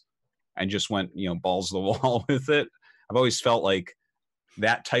builds and just went, balls to the wall with it? I've always felt like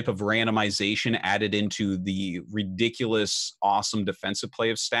that type of randomization added into the ridiculous, awesome defensive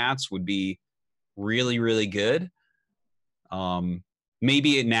play of Stats would be really, really good.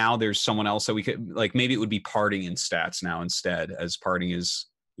 Maybe now there's someone else that we could, like, maybe it would be Parting in Stats now instead, as Parting is,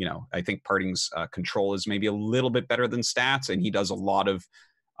 I think Parting's control is maybe a little bit better than Stats, and he does a lot of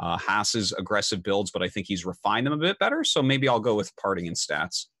Haas's aggressive builds, but I think he's refined them a bit better. So maybe I'll go with Parting in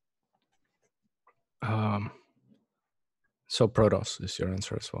Stats. So Protoss is your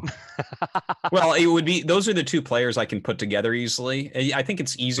answer as well. Well, it would be, those are the two players I can put together easily. I think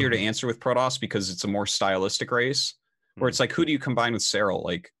it's easier to answer with Protoss because it's a more stylistic race. Where it's like, who do you combine with Cyril?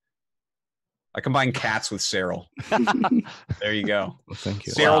 Like, I combine CatZ with Cyril. There you go. Well, thank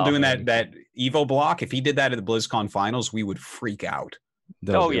you. Cyril doing that Evo block. If he did that at the BlizzCon finals, we would freak out.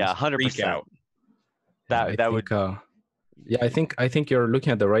 Oh yeah, 100%. That would. Yeah, I think you're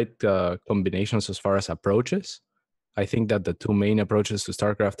looking at the right combinations as far as approaches. I think that the two main approaches to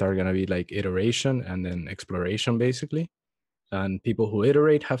StarCraft are going to be like iteration and then exploration, basically. And people who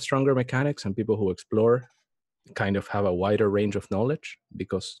iterate have stronger mechanics, and people who explore kind of have a wider range of knowledge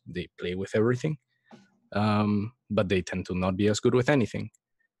because they play with everything, but they tend to not be as good with anything.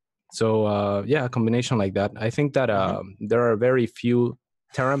 So yeah, a combination like that. I think that there are very few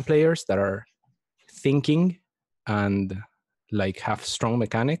Terran players that are thinking and like have strong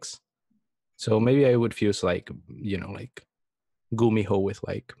mechanics. So maybe I would fuse like Gumiho with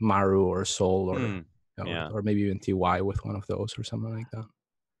like Maru or Sol or maybe even TY with one of those or something like that.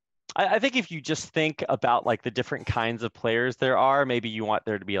 I think if you just think about like the different kinds of players there are, maybe you want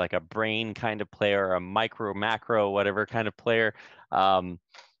there to be like a brain kind of player, or a micro, macro, whatever kind of player.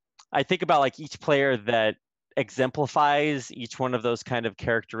 I think about like each player that exemplifies each one of those kind of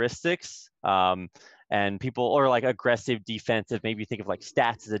characteristics. And people, or like aggressive, defensive, maybe you think of like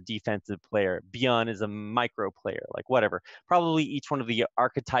Stats as a defensive player, Beyond as a micro player, like whatever. Probably each one of the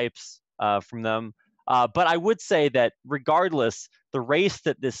archetypes from them. But I would say that regardless, the race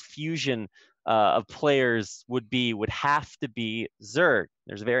that this fusion of players would have to be Zerg.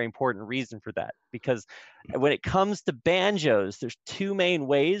 There's a very important reason for that, because when it comes to banjos, there's two main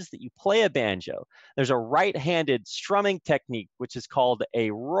ways that you play a banjo. There's a right-handed strumming technique, which is called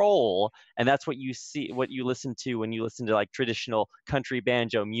a roll, and that's what you listen to when you listen to like traditional country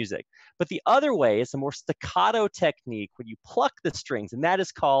banjo music. But the other way is a more staccato technique when you pluck the strings, and that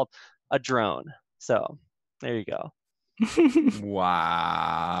is called a drone. So there you go.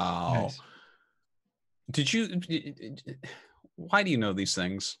 Wow. Nice. Why do you know these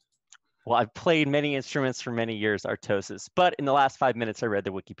things? Well, I've played many instruments for many years, Artosis, but in the last 5 minutes, I read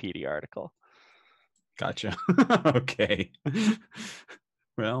the Wikipedia article. Gotcha. Okay.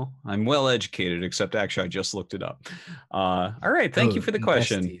 Well, I'm well educated, except actually I just looked it up. All right. Thank you for the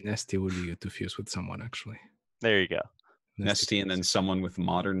question. Nesty would be good to fuse with someone, actually. There you go. Nesty and then someone with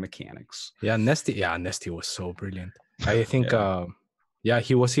modern mechanics. Yeah, Nesty was so brilliant. I think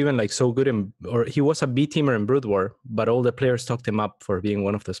he was even like so good he was a B teamer in Brood War, but all the players talked him up for being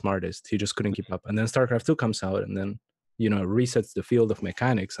one of the smartest. He just couldn't keep up. And then StarCraft 2 comes out and then, resets the field of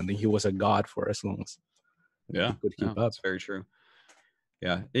mechanics. And then he was a god for as long as he could keep up. That's very true.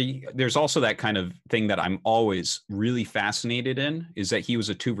 Yeah. There's also that kind of thing that I'm always really fascinated in, is that he was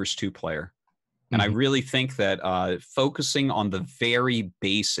a 2v2 player. And I really think that focusing on the very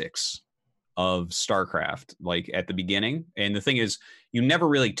basics of StarCraft, like at the beginning, and the thing is, you never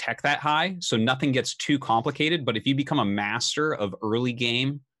really tech that high, so nothing gets too complicated. But if you become a master of early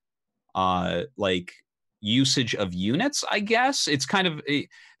game, like usage of units, I guess it's kind of the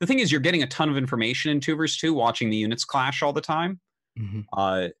thing is, you're getting a ton of information in 2v2, watching the units clash all the time.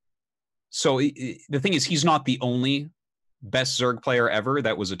 So the thing is, he's not the only best Zerg player ever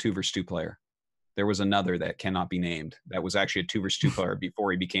that was a 2v2 player. There was another that cannot be named that was actually a 2v2 player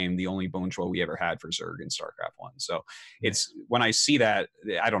before he became the only bone troll we ever had for Zerg in StarCraft 1. So it's, when I see that,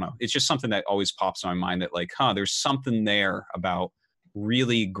 I don't know, it's just something that always pops in my mind, that like, there's something there about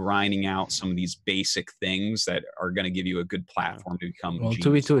really grinding out some of these basic things that are going to give you a good platform to become. Well,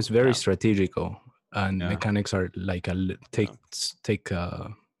 2v2 is very strategical, and mechanics are like take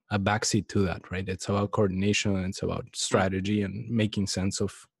a backseat to that, right? It's about coordination, it's about strategy and making sense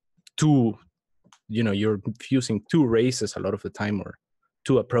of two. You're fusing two races a lot of the time, or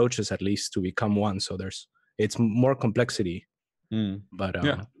two approaches at least, to become one. So it's more complexity. But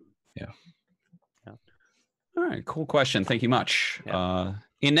yeah. All right, cool question. Thank you much.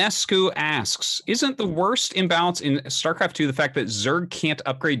 Inescu asks, isn't the worst imbalance in StarCraft 2 the fact that Zerg can't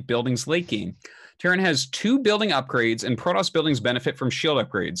upgrade buildings late game? Terran has 2 building upgrades, and Protoss buildings benefit from shield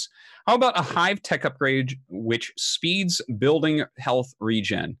upgrades. How about a Hive tech upgrade which speeds building health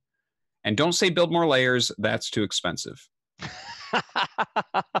regen? And don't say build more layers. That's too expensive.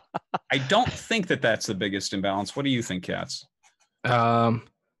 I don't think that that's the biggest imbalance. What do you think, CatZ?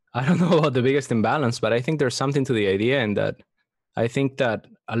 I don't know about the biggest imbalance, but I think there's something to the idea in that. I think that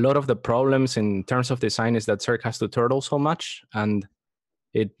a lot of the problems in terms of design is that Zerg has to turtle so much, and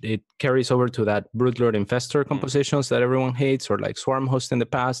it carries over to that Broodlord Infestor compositions that everyone hates, or like Swarm Host in the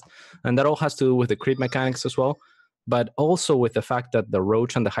past. And that all has to do with the creep mechanics as well, but also with the fact that the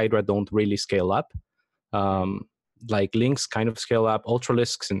Roach and the Hydra don't really scale up. Like Lynx kind of scale up.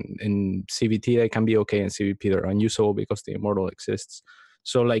 Ultralisks in CVT, they can be okay. In CVP, they're unusable because the Immortal exists.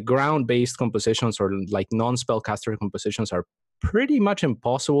 So like ground-based compositions, or like non-spellcaster compositions, are pretty much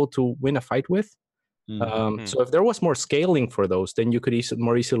impossible to win a fight with. So if there was more scaling for those, then you could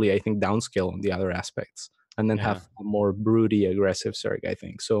more easily, I think, downscale on the other aspects, and then have a more broody, aggressive Zerg, I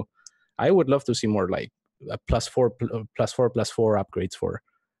think. So I would love to see more like a +4/+4/+4 upgrades for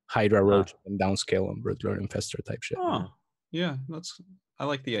Hydra, Roach, and downscale on Broodlord Infestor type shit. Yeah, I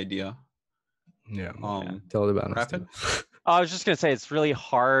like the idea. Yeah. Tell the balance. I was just gonna say, it's really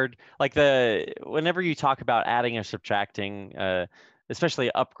hard. Like whenever you talk about adding or subtracting,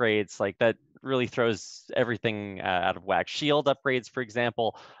 especially upgrades, like that really throws everything out of whack. Shield upgrades, for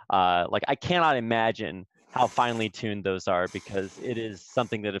example, like I cannot imagine how finely tuned those are, because it is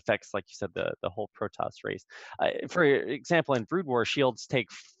something that affects, like you said, the whole Protoss race. For example, in Brood War, shields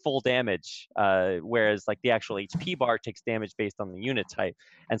take full damage, whereas like the actual HP bar takes damage based on the unit type.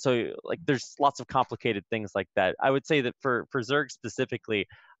 And so like there's lots of complicated things like that. I would say that for Zerg specifically,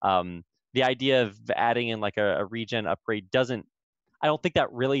 the idea of adding in like a regen upgrade I don't think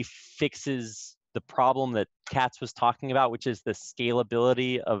that really fixes the problem that CatZ was talking about, which is the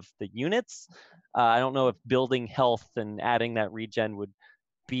scalability of the units. I don't know if building health and adding that regen would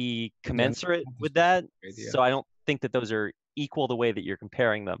be commensurate with that. So I don't think that those are equal the way that you're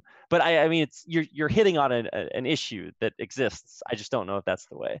comparing them. But I mean, you're hitting on an issue that exists. I just don't know if that's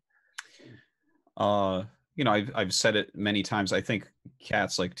the way. I've said it many times. I think,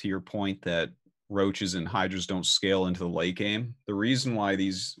 CatZ, like to your point that Roaches and Hydras don't scale into the late game. The reason why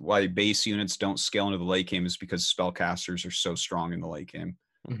base units don't scale into the late game is because spellcasters are so strong in the late game.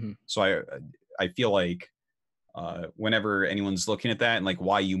 So I feel like whenever anyone's looking at that, and like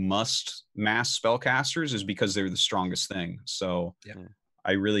why you must mass spellcasters, is because they're the strongest thing. So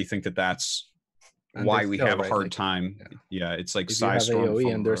I really think that that's why we have a hard time. It's like if you have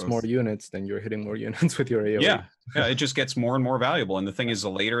AoE and there's more units, then you're hitting more units with your AoE. It just gets more and more valuable. And the thing is, the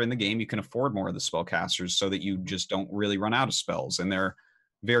later in the game, you can afford more of the spellcasters, so that you just don't really run out of spells. And they're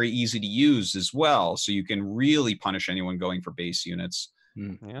very easy to use as well, so you can really punish anyone going for base units,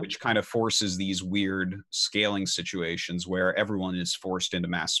 which kind of forces these weird scaling situations where everyone is forced into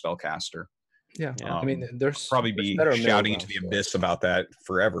mass spellcaster. I mean, there's probably be shouting into the abyss about that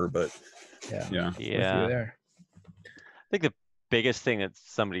forever, but yeah. I think the biggest thing that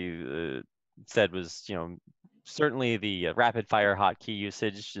somebody said was, certainly the rapid fire hotkey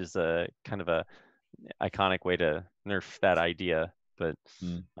usage is a kind of a iconic way to nerf that idea. But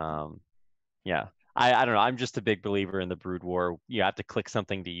I don't know. I'm just a big believer in the Brood War. You have to click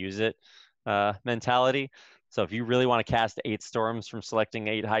something to use it mentality. So if you really want to cast 8 storms from selecting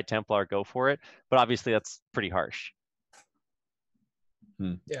 8 High Templar, go for it. But obviously that's pretty harsh.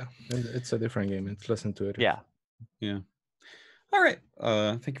 Yeah, it's a different game. It's less intuitive. Yeah. Yeah. All right.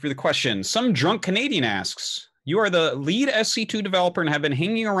 Thank you for the question. Some drunk Canadian asks, you are the lead SC2 developer and have been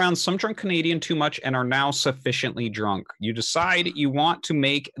hanging around some drunk Canadian too much and are now sufficiently drunk. You decide you want to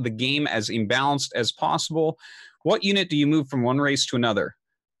make the game as imbalanced as possible. What unit do you move from one race to another?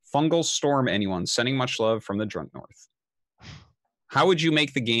 Fungal Storm, anyone? Sending much love from the drunk north. How would you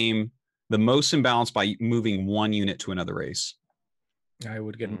make the game the most imbalanced by moving one unit to another race? I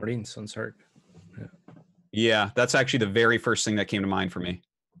would get Marines on Zerg. Yeah, that's actually the very first thing that came to mind for me.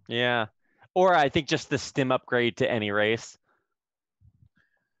 Yeah. Or I think just the stim upgrade to any race.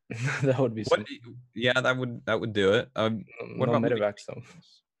 That would be some... Yeah, that would do it. What about medevacs though?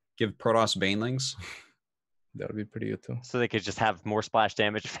 Give Protoss Banelings? That would be pretty good too. So they could just have more splash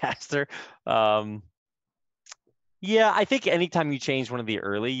damage faster. Yeah, I think anytime you change one of the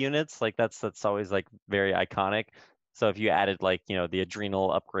early units, like that's always like very iconic. So if you added like, the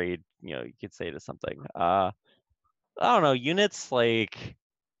adrenal upgrade, you could say to something. I don't know, units like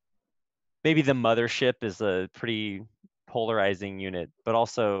maybe the mothership is a pretty polarizing unit, but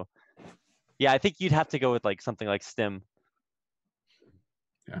also, yeah, I think you'd have to go with like something like Stim.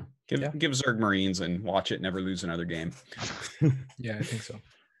 Yeah, give Zerg Marines and watch it never lose another game. Yeah, I think so.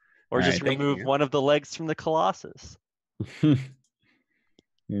 Or All just right, remove one of the legs from the Colossus.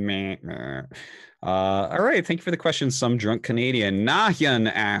 All right, thank you for the question. Some drunk Canadian.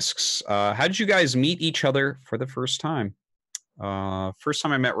 Nahyan asks, how did you guys meet each other for the first time? First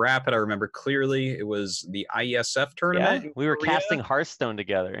time I met Rapid, I remember clearly. It was the IESF tournament. Yeah, we were casting Hearthstone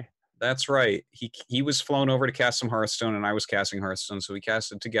together. That's right. He was flown over to cast some Hearthstone, and I was casting Hearthstone, so we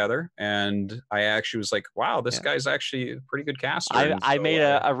casted together. And I actually was like, "Wow, this guy's actually a pretty good caster." I made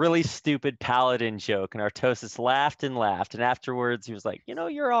a really stupid Paladin joke, and Artosis laughed and laughed. And afterwards, he was like,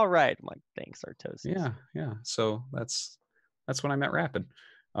 "You're all right." I'm like, "Thanks, Artosis." Yeah. So that's when I met Rapid.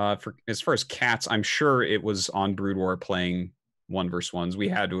 For as far as cats, I'm sure it was on Brood War playing 1v1s. We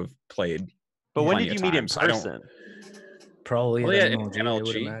had to have played. But when did you meet in person? Probably at MLG, I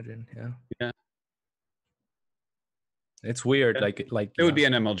would imagine. Yeah. It's weird. Yeah. Like it would be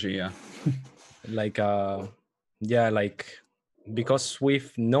an MLG, yeah. Because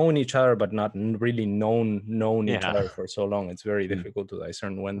we've known each other, but not really known each other for so long. It's very difficult to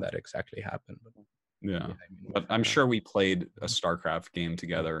discern when that exactly happened. But I'm sure we played a StarCraft game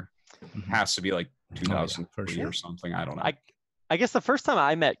together. Has to be like 2003 or something. I don't know. I guess the first time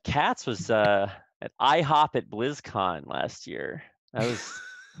I met CatZ was at IHOP at BlizzCon last year. That was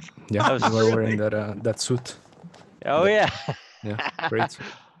we were wearing that suit. Oh yeah. Yeah, great.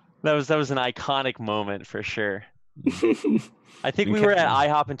 That was an iconic moment for sure. I think we were at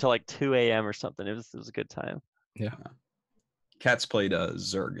IHOP until like 2 a.m. or something. It was a good time. Yeah. CatZ played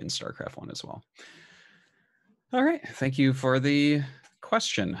Zerg in StarCraft 1 as well. All right. Thank you for the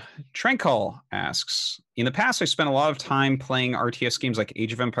question. Trencall asks, in the past, I spent a lot of time playing RTS games like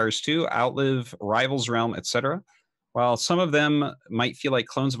Age of Empires 2, Outlive, Rivals Realm, etc. While some of them might feel like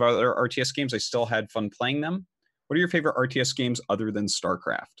clones of other RTS games, I still had fun playing them. What are your favorite RTS games other than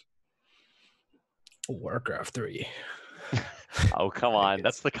StarCraft? Warcraft 3. Oh, come on.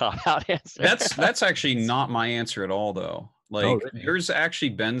 That's the cop-out answer. That's actually not my answer at all, though. Like, really? There's actually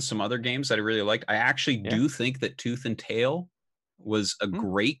been some other games that I really liked. I actually do think that Tooth and Tail was a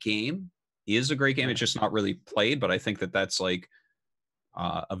great game. Is a great game. It's just not really played, but I think that that's like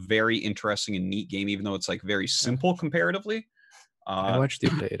a very interesting and neat game, even though it's like very simple comparatively. I watched you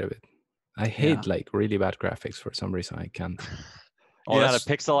play it a bit. I hate like really bad graphics for some reason. I can't. Oh, not a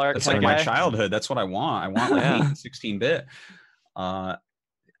pixel art. That's like my childhood. That's what I want. I want like 16-bit.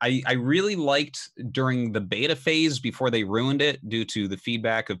 I really liked during the beta phase before they ruined it due to the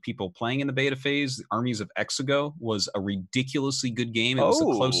feedback of people playing in the beta phase. The Armies of Exego was a ridiculously good game. It was the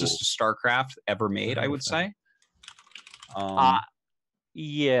closest to StarCraft ever made, I would say.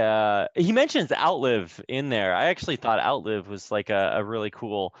 Yeah, he mentions Outlive in there. I actually thought Outlive was like a really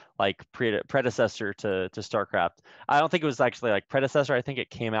cool like predecessor to StarCraft. I don't think it was actually like predecessor. I think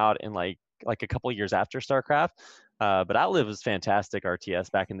it came out in like a couple of years after StarCraft. But Outlive was fantastic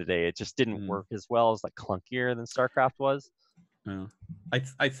RTS back in the day. It just didn't work as well, as like clunkier than StarCraft was. Yeah,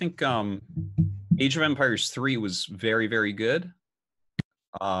 I think Age of Empires 3 was very, very good,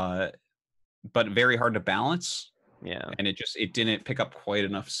 but very hard to balance. Yeah, and it didn't pick up quite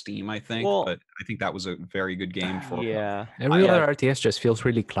enough steam, I think. But I think that was a very good game for. Yeah, every other RTS just feels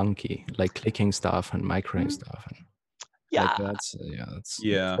really clunky, like clicking stuff and microing stuff. And like that's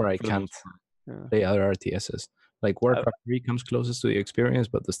where I can't play other RTSs. Like Warcraft 3 comes closest to the experience,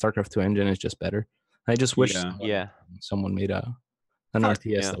 but the StarCraft 2 engine is just better. I just wish Yeah. someone made an RTS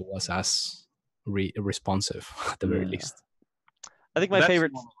Yeah. that was as responsive at the very least. I think my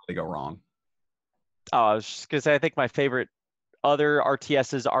favorite. They go wrong. Oh, I was just gonna say, I think my favorite other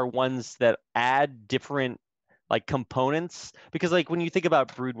RTSs are ones that add different like components, because like when you think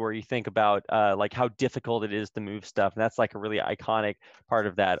about Brood War, you think about like how difficult it is to move stuff, and that's like a really iconic part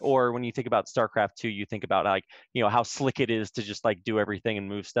of that. Or when you think about StarCraft 2, you think about like, you know, how slick it is to just like do everything and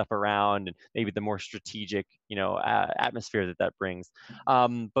move stuff around, and maybe the more strategic, you know, atmosphere that that brings.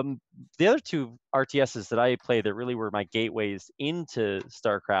 But the other two RTSs that I played that really were my gateways into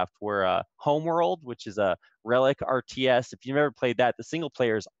StarCraft were Homeworld, which is a Relic RTS. If you've never played that, the single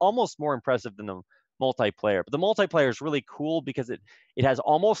player is almost more impressive than the multiplayer. But the multiplayer is really cool because it has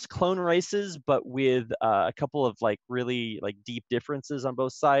almost clone races, but with a couple of like really like deep differences on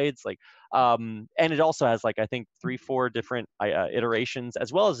both sides. Like, and it also has like I think 3-4 different iterations,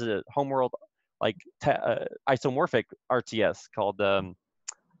 as well as a homeworld like isomorphic RTS called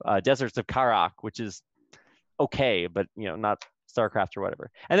Deserts of Karak, which is okay, but you know, not StarCraft or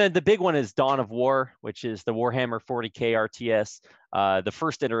whatever. And then the big one is Dawn of War, which is the Warhammer 40K RTS, the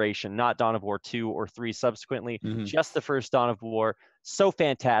first iteration, not Dawn of War 2 or 3 subsequently, just the first Dawn of War. So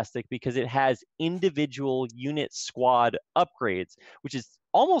fantastic because it has individual unit squad upgrades, which is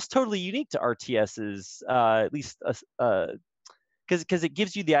almost totally unique to RTSs, at least because it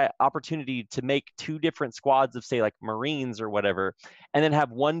gives you the opportunity to make 2 different squads of, say, like Marines or whatever, and then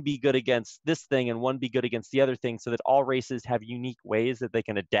have one be good against this thing and one be good against the other thing, so that all races have unique ways that they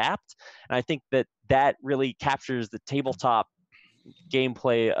can adapt. And I think that that really captures the tabletop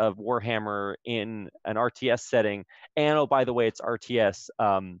gameplay of Warhammer in an RTS setting. And oh, by the way, it's RTS.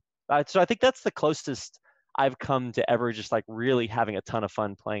 So I think that's the closest I've come to ever just like really having a ton of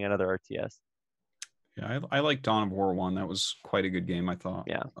fun playing another RTS. Yeah, I like Dawn of War 1. That was quite a good game, I thought.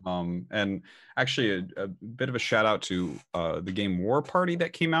 Yeah. And actually, a bit of a shout out to the game War Party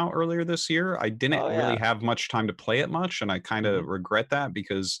that came out earlier this year. I didn't really have much time to play it much, and I kind of regret that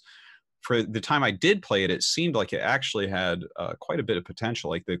because for the time I did play it, it seemed like it actually had quite a bit of potential.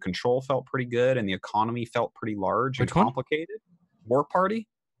 Like the control felt pretty good, and the economy felt pretty large and complicated. War Party.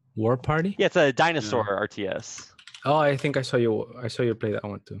 War Party? Yeah, it's a dinosaur RTS. Oh, I think I saw you play that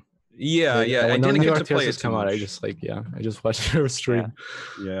one too. Yeah. I when didn't new get to play it come out, I just watched your stream.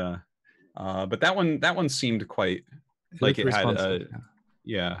 Yeah. But that one seemed quite like it had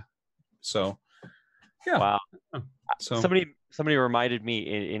So yeah. Wow. So somebody reminded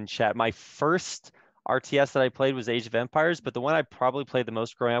me in chat, my first RTS that I played was Age of Empires, but the one I probably played the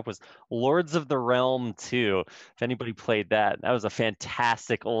most growing up was Lords of the Realm 2. If anybody played that was a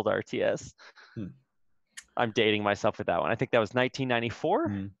fantastic old RTS. I'm dating myself with that one. I think that was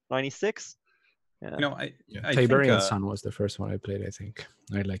 1994, 96. Yeah. You know, I Tiberian think, Sun was the first one I played. I think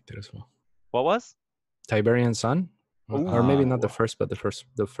I liked it as well. What was Tiberian Sun? Or maybe not the first, but the first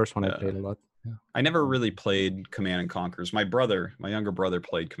one I played a lot. Yeah. I never really played Command and Conquers. My younger brother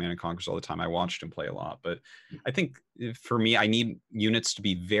played Command and Conquers all the time. I watched him play a lot, but I think for me, I need units to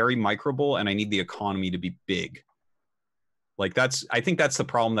be very microable, and I need the economy to be big. Like I think that's the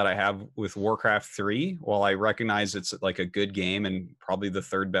problem that I have with Warcraft 3. While I recognize it's like a good game and probably the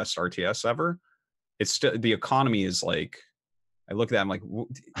 3rd best RTS ever, it's still, the economy is like, I look at that, I'm like,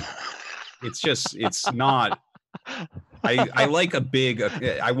 it's not. I like a big.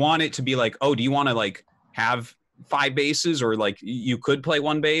 I want it to be like, oh, do you want to like have 5 bases, or like you could play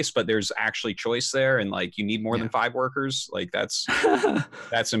 1 base, but there's actually choice there, and like you need more than 5 workers. Like that's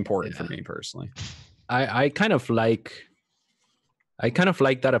important for me personally. I kind of like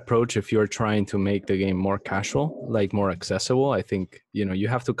that approach if you're trying to make the game more casual, like more accessible. I think, you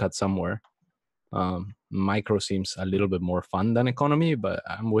have to cut somewhere. Micro seems a little bit more fun than economy, but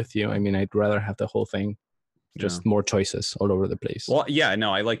I'm with you. I mean, I'd rather have the whole thing, just more choices all over the place. Well, yeah,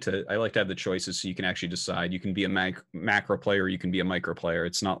 no, I like to have the choices so you can actually decide. You can be a macro player, you can be a micro player.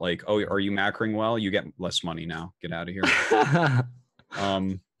 It's not like, oh, are you macroing well? You get less money now. Get out of here.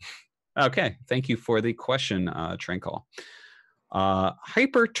 Okay, thank you for the question, Trancall.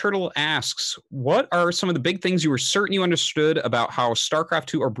 Hyper Turtle asks, what are some of the big things you were certain you understood about how StarCraft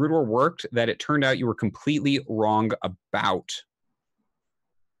 2 or Brood War worked that it turned out you were completely wrong about?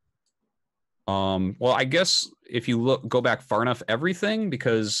 Well, I guess if you go back far enough, everything,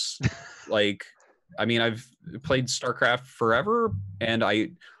 because like, I mean, I've played StarCraft forever, and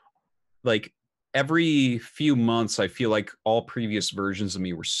I like every few months, I feel like all previous versions of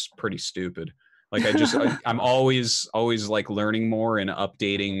me were pretty stupid. Like I'm always like learning more and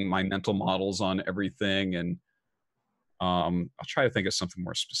updating my mental models on everything. And I'll try to think of something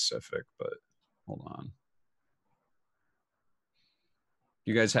more specific, but hold on.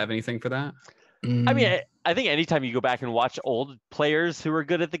 You guys have anything for that? I mean, I think anytime you go back and watch old players who are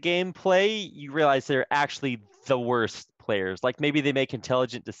good at the game play, you realize they're actually the worst players. Like maybe they make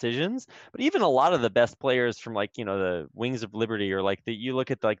intelligent decisions, but even a lot of the best players from like, the Wings of Liberty or like you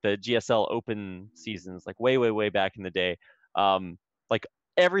look at like the GSL Open seasons, like way back in the day. Like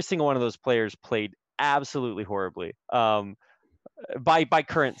every single one of those players played absolutely horribly by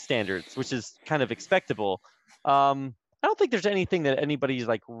current standards, which is kind of expectable. I don't think there's anything that anybody's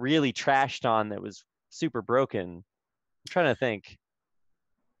like really trashed on that was super broken. I'm trying to think.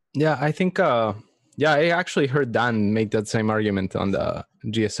 Yeah, I think I actually heard Dan make that same argument on the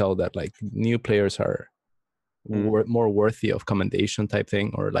GSL that like new players are more worthy of commendation type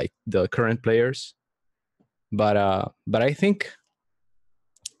thing, or like the current players. But I think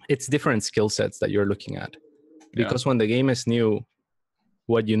it's different skill sets that you're looking at, because when the game is new,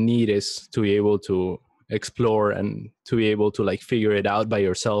 what you need is to be able to explore and to be able to like figure it out by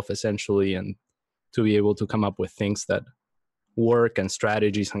yourself essentially, and to be able to come up with things that work and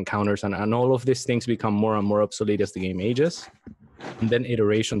strategies and counters, and all of these things become more and more obsolete as the game ages, and then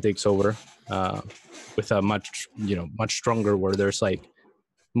iteration takes over with a much stronger, where there's like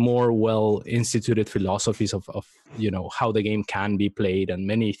more well instituted philosophies of how the game can be played, and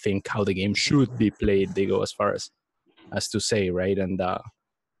many think how the game should be played. They go as far as to say, right? And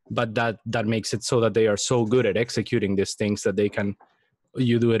but that makes it so that they are so good at executing these things that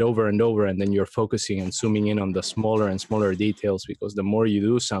you do it over and over, and then you're focusing and zooming in on the smaller and smaller details, because the more you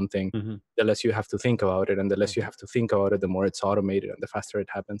do something, the less you have to think about it, and the less you have to think about it, the more it's automated and the faster it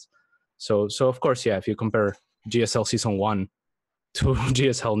happens. So of course, if you compare GSL Season 1 to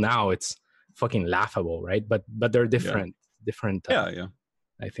GSL now, it's fucking laughable, right? But they're different.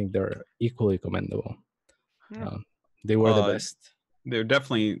 I think they're equally commendable. They were the best. They're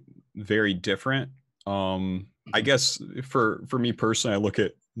definitely very different. I guess for me personally, I look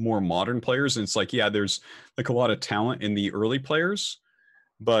at more modern players, and it's like, there's like a lot of talent in the early players,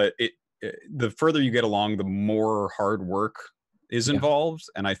 but the further you get along, the more hard work is involved.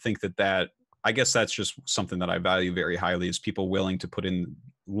 And I think that I guess that's just something that I value very highly, is people willing to put in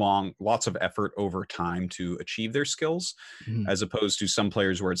lots of effort over time to achieve their skills, as opposed to some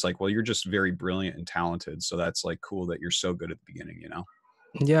players where it's like, well, you're just very brilliant and talented, so that's like cool that you're so good at the beginning,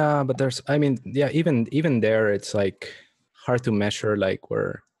 Yeah, but even there, it's like hard to measure, like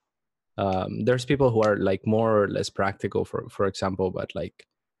where there's people who are like more or less practical, for example, but like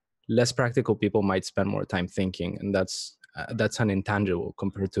less practical people might spend more time thinking, and that's an intangible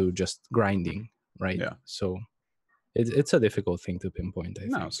compared to just grinding, right? Yeah. So it's a difficult thing to pinpoint, I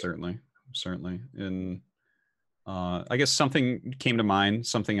think. Certainly. And I guess something came to mind,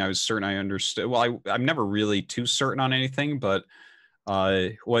 something I was certain I understood. Well, I'm never really too certain on anything, but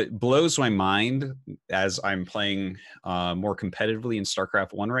what blows my mind as I'm playing more competitively in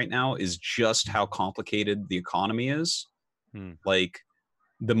StarCraft 1 right now is just how complicated the economy is. Like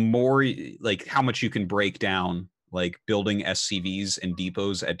the more, like how much you can break down, like building SCVs and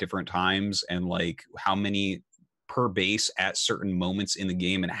depots at different times, and like how many per base at certain moments in the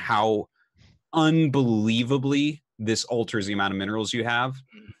game, and how unbelievably this alters the amount of minerals you have.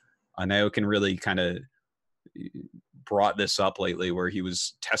 Neo can really kind of brought this up lately, where he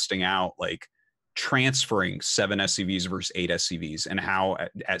was testing out like transferring 7 SCVs versus 8 SCVs, and how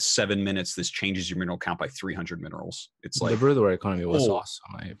at 7 minutes this changes your mineral count by 300 minerals. It's like the Brood War economy was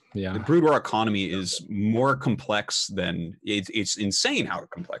awesome. The Brood War economy is more complex than it's insane how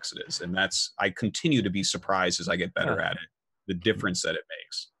complex it is, and I continue to be surprised as I get better at it, the difference that it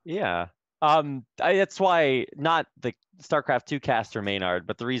makes. Yeah. That's why not the StarCraft 2 caster Maynard,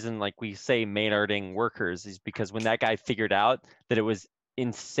 but the reason like we say Maynarding workers is because when that guy figured out that it was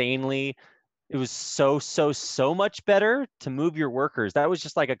so much better to move your workers. That was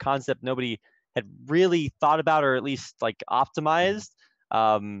just like a concept nobody had really thought about, or at least like optimized.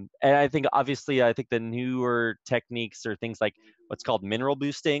 And I think the newer techniques are things like what's called mineral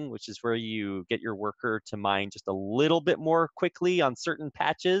boosting, which is where you get your worker to mine just a little bit more quickly on certain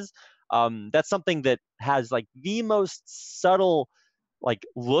patches. That's something that has like the most subtle like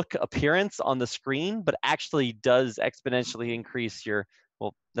look appearance on the screen, but actually does exponentially increase your,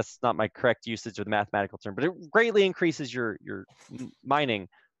 well, that's not my correct usage of the mathematical term, but it greatly increases your mining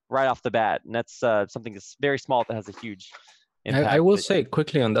right off the bat. And that's something that's very small that has a huge impact. I will say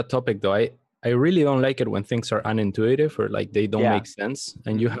quickly on that topic though, I really don't like it when things are unintuitive or like they don't make sense,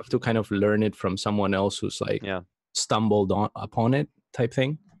 and you have to kind of learn it from someone else who's like stumbled upon it type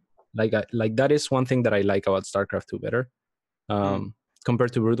thing. Like that is one thing that I like about StarCraft 2 better,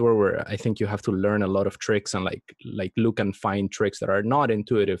 compared to Brood War, where I think you have to learn a lot of tricks and like look and find tricks that are not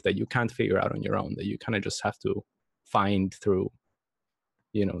intuitive, that you can't figure out on your own, that you kind of just have to find through,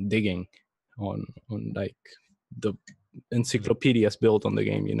 digging on like the encyclopedias built on the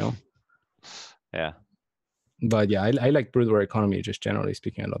game, you know. Yeah. But yeah, I like Brood War economy just generally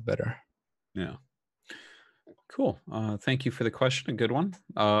speaking a lot better. Yeah. Cool. Thank you for the question. A good one.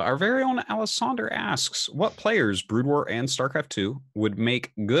 Our very own Alessander asks, what players, Brood War and StarCraft 2, would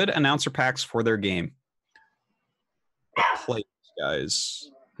make good announcer packs for their game? Players, guys.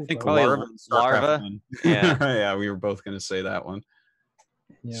 I think Probably Larva and StarCraft Larva. 1. Yeah. Yeah, we were both going to say that one.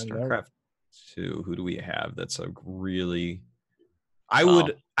 Yeah, StarCraft 2. Who do we have? That's a really... I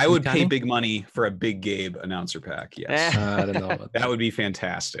would pay big money for a Big Gabe announcer pack. Yes. I don't know about that would be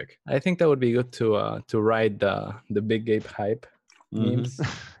fantastic. I think that would be good to ride the Big Gabe hype memes.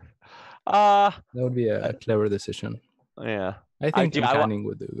 That would be a clever decision. Yeah. I think canning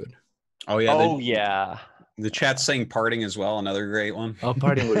would do good. Oh yeah. Oh yeah. The chat's saying parting as well. Another great one. Oh,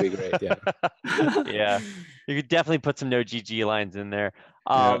 parting would be great. Yeah. Yeah. You could definitely put some no GG lines in there.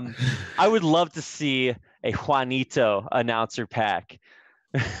 I would love to see a Juanito announcer pack.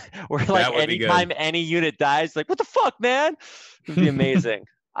 Where like anytime any unit dies, like what the fuck, man? It would be amazing.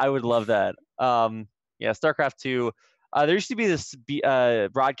 I would love that. Yeah, StarCraft 2. There used to be this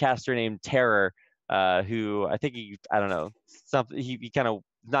broadcaster named Terror, who I think he kind of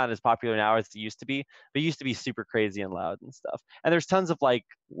not as popular now as he used to be, but he used to be super crazy and loud and stuff. And there's tons of like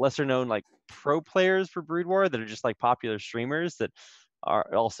lesser known like pro players for Brood War that are just like popular streamers that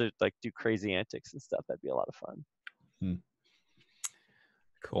are also like do crazy antics and stuff. That'd be a lot of fun.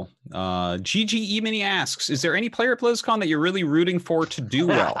 Cool. GG Emini asks, is there any player at BlizzCon that you're really rooting for to do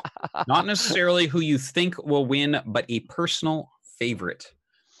well? Not necessarily who you think will win, but a personal favorite.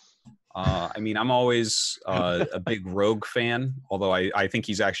 I mean, I'm always a big Rogue fan, although I think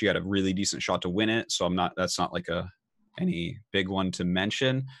he's actually got a really decent shot to win it. So that's not like any big one to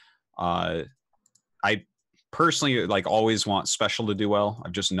mention. I personally like always want Special to do well.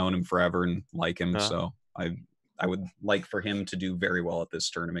 I've just known him forever and like him. So I would like for him to do very well at this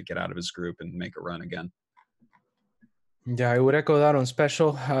tournament, get out of his group and make a run again. Yeah, I would echo that on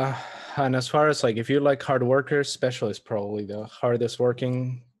Special. And as far as like, if you like hard workers, Special is probably the hardest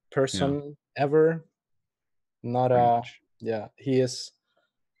working person ever.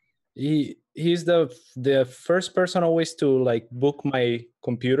 He's the first person always to like book my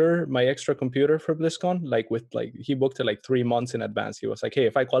extra computer for BlizzCon. He booked it like 3 months in advance. He was like, hey,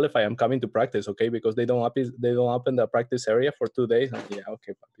 if I qualify, I'm coming to practice, okay? Because they don't open the practice area for 2 days. And yeah,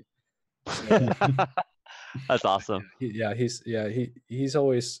 okay, puppy. So, that's awesome. He's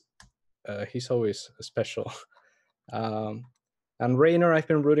always special. And Raynor, I've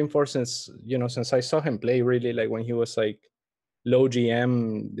been rooting for since I saw him play, really, like when he was like low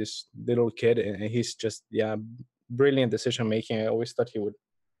GM, this little kid, and he's just brilliant decision making. I always thought he would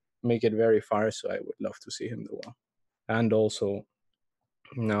make it very far, so I would love to see him do well. And also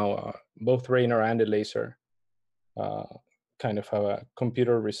now both Raynor and Laser kind of have a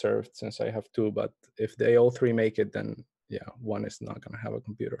computer reserved, since I have 2, but if they all 3 make it, then one is not going to have a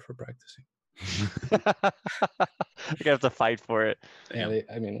computer for practicing. You have to fight for it. Yeah,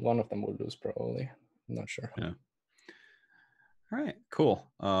 I mean, one of them will lose probably. I'm not sure. Yeah. All right,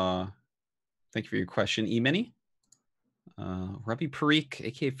 cool. Thank you for your question, E-Mini. Ravi Parikh,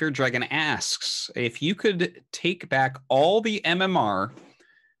 aka Fear Dragon, asks, if you could take back all the MMR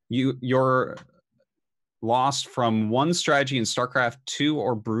you're lost from one strategy in StarCraft 2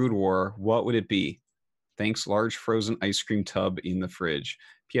 or Brood War, what would it be? Thanks, large frozen ice cream tub in the fridge.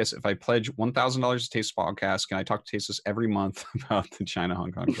 P.S. If I pledge $1,000 to Taste Podcast, can I talk to Tasteless every month about the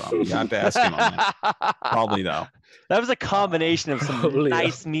China-Hong Kong problem? You have to ask him on that. Probably, though. That was a combination of some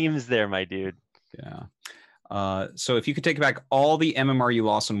nice memes there, my dude. Yeah. So if you could take back all the MMR you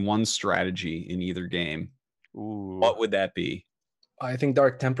lost in one strategy in either game, what would that be? I think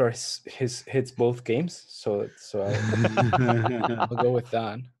Dark Templar hits both games, so I'll go with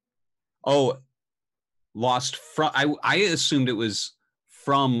that. Oh, lost from... I assumed it was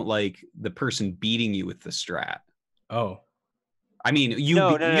from like the person beating you with the strat. Oh, I mean, you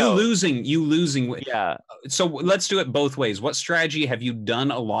losing. Yeah. So let's do it both ways. What strategy have you done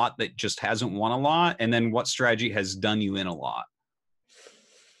a lot that just hasn't won a lot, and then what strategy has done you in a lot?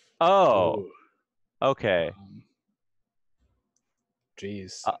 Oh, okay.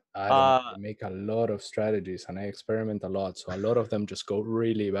 Geez, I make a lot of strategies and I experiment a lot, so a lot of them just go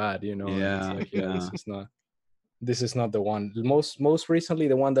really bad. This is not the one. Most recently,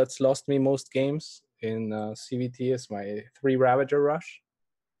 the one that's lost me most games in CVT is my 3 Ravager rush.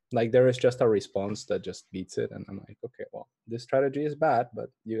 Like, there is just a response that just beats it, and I'm like, okay, well, this strategy is bad, but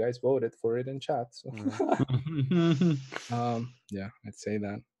you guys voted for it in chat, so I'd say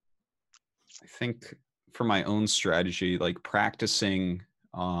that. I think for my own strategy, like practicing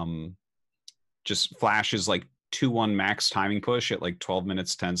just flashes like 2-1 max timing push at like 12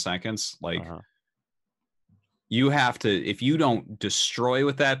 minutes 10 seconds. Like you have to, if you don't destroy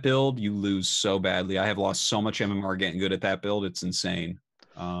with that build, you lose so badly. I have lost so much MMR getting good at that build. It's insane.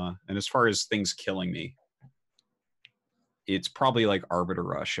 And as far as things killing me, it's probably like Arbiter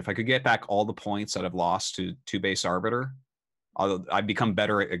Rush. If I could get back all the points that I've lost to 2-base Arbiter, I'd become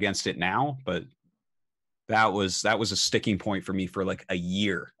better against it now, but that was a sticking point for me for like a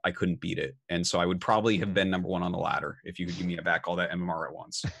year. I couldn't beat it. And so I would probably have been #1 on the ladder if you could give me back all that MMR at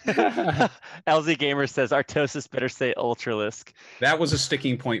once. LZ Gamer says Artosis better say Ultralisk. That was a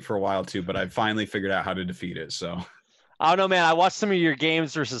sticking point for a while too, but I finally figured out how to defeat it. So I don't know, man. I watched some of your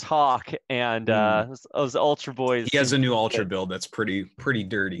games versus Hawk, and those Ultra boys. He has a new Ultra build that's pretty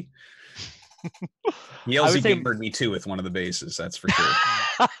dirty. He LZ Gamered me too with one of the bases, that's for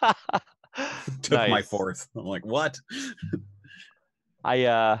sure. Took my 4th. I'm like, what?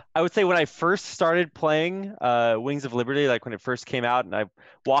 I would say when I first started playing Wings of Liberty, like when it first came out, and I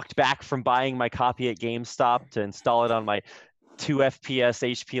walked back from buying my copy at GameStop to install it on my 2 FPS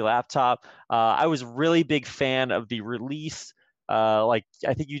HP laptop, I was really big fan of the release. Like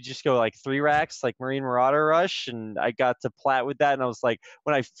I think you just go like 3 racks, like Marine Marauder Rush, and I got to plat with that. And I was like,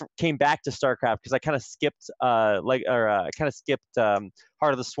 when I came back to StarCraft, because I kind of skipped Heart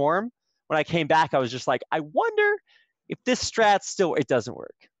of the Swarm. When I came back, I was just like, I wonder if this strat still, it doesn't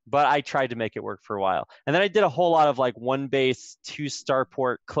work. But I tried to make it work for a while. And then I did a whole lot of like 1-base, 2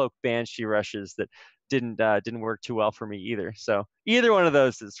 starport Cloak Banshee rushes that didn't work too well for me either. So either one of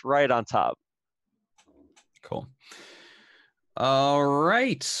those is right on top. Cool. All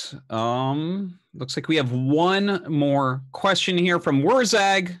right. Looks like we have one more question here from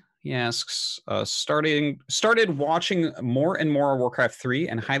Wurzag. He asks, started watching more and more Warcraft 3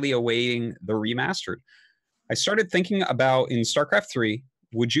 and highly awaiting the remastered. I started thinking about in StarCraft 3,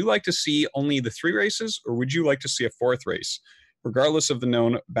 would you like to see only the 3 races or would you like to see a 4th race, regardless of the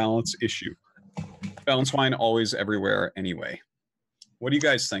known balance issue? Balance wine always everywhere anyway. What do you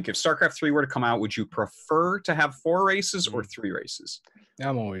guys think? If StarCraft 3 were to come out, would you prefer to have 4 races or 3 races?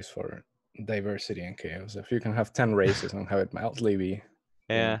 I'm always for diversity and chaos. If you can have 10 races and have it mildly be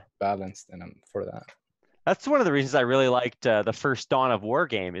balanced, then I'm for that. That's one of the reasons I really liked the first Dawn of War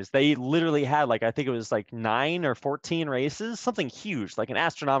game is they literally had like, I think it was like 9 or 14 races, something huge, like an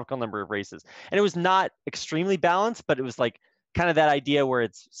astronomical number of races. And it was not extremely balanced, but it was like kind of that idea where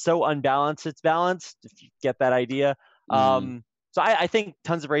it's so unbalanced, it's balanced, if you get that idea. So I think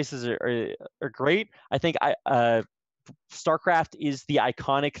tons of races are great. I think StarCraft is the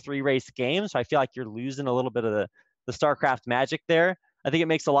iconic 3-race game, so I feel like you're losing a little bit of the StarCraft magic there. I think it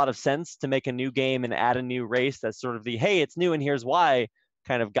makes a lot of sense to make a new game and add a new race that's sort of the, hey, it's new and here's why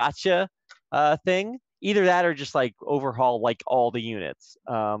kind of gotcha thing. Either that or just like overhaul like all the units.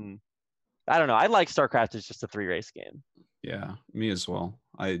 I don't know. I like StarCraft as just a 3-race game. Yeah, me as well.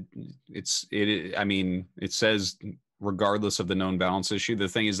 I mean, it says regardless of the known balance issue. The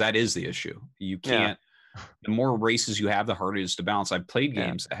thing is, that is the issue. You can't, the more races you have, the harder it is to balance. I've played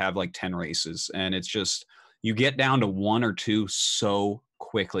games that have like 10 races and it's just, you get down to 1 or 2 so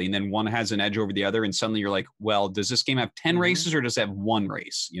quickly. And then one has an edge over the other. And suddenly you're like, well, does this game have 10 races or does it have 1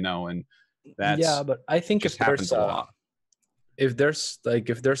 race? You know, and that's, but I think just happens a lot. If there's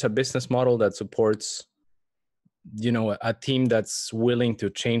a business model that supports, you know, a team that's willing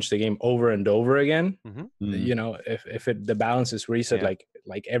to change the game over and over again, you know, if the balance is reset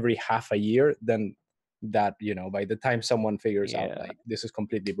like every half a year, then that, you know, by the time someone figures out like this is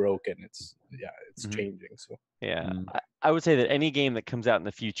completely broken, it's changing. So I would say that any game that comes out in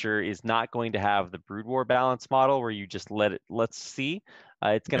the future is not going to have the Brood War balance model where you just let's see.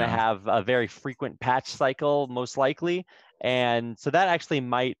 It's going to have a very frequent patch cycle, most likely. And so that actually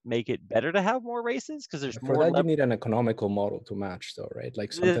might make it better to have more races because there's more. For that, you need an economical model to match, though, right?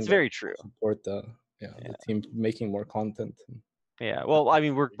 Like something that's very true. Support the team making more content. Yeah, well, I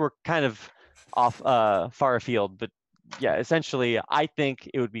mean, we're kind of off far afield, but yeah, essentially, I think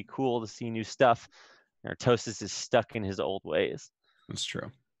it would be cool to see new stuff. Artosis is stuck in his old ways. That's true.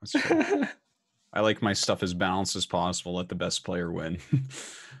 That's true. I like my stuff as balanced as possible. Let the best player win.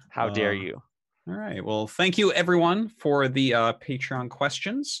 How dare you? All right. Well, thank you, everyone, for the Patreon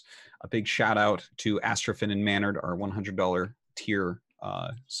questions. A big shout out to Astrofin and Manard, our $100 tier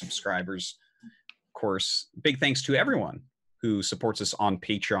subscribers. Of course, big thanks to everyone who supports us on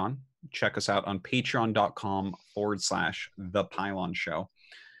Patreon. Check us out on patreon.com/ThePylonShow.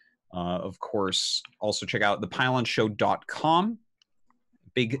 Of course, also check out ThePylonShow.com.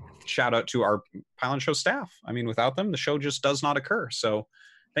 Big shout out to our Pylon Show staff. I mean, without them, the show just does not occur. So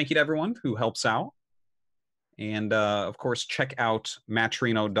thank you to everyone who helps out. And of course, check out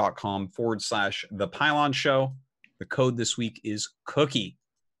matcherino.com/ThePylonShow. The code this week is cookie.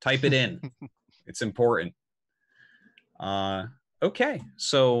 Type it in. It's important. Okay,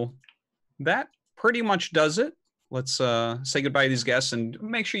 so that pretty much does it. Let's say goodbye to these guests and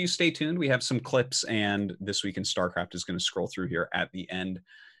make sure you stay tuned. We have some clips, and This Week in StarCraft is going to scroll through here at the end.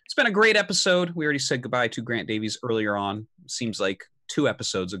 It's been a great episode. We already said goodbye to Grant Davies earlier on. Seems like 2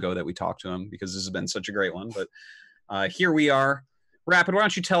 episodes ago that we talked to him because this has been such a great one. But here we are. Rapid, why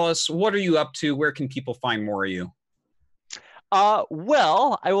don't you tell us, what are you up to? Where can people find more of you?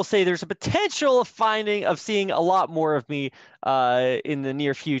 Well, I will say there's a potential of seeing a lot more of me in the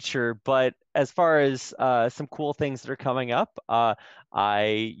near future. But as far as some cool things that are coming up,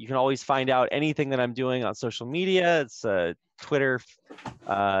 you can always find out anything that I'm doing on social media. It's Twitter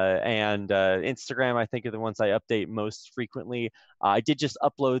and Instagram, I think, are the ones I update most frequently. I did just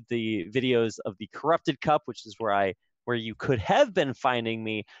upload the videos of the Corrupted Cup, which is where you could have been finding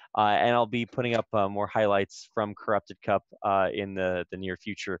me, and I'll be putting up more highlights from Corrupted Cup in the near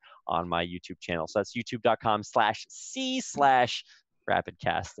future on my YouTube channel. So that's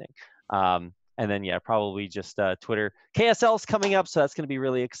youtube.com/c/rapidcasting. And then, yeah, probably just Twitter. KSL's coming up, so that's going to be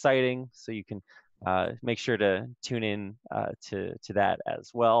really exciting. So you can make sure to tune in to that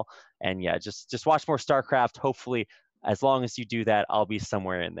as well. And yeah, just watch more StarCraft. Hopefully, as long as you do that, I'll be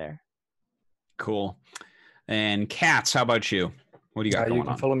somewhere in there. Cool. And CatZ, how about you? What do you got going on?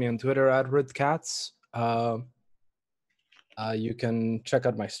 You can follow me on Twitter at RedCatz. You can check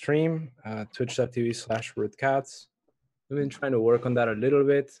out my stream, twitch.tv/RedCatz. I've been trying to work on that a little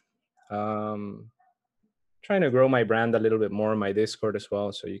bit. Trying to grow my brand a little bit more on my Discord as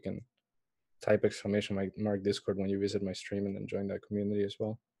well. So you can type !Discord when you visit my stream and then join that community as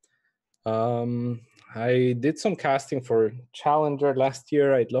well. I did some casting for Challenger last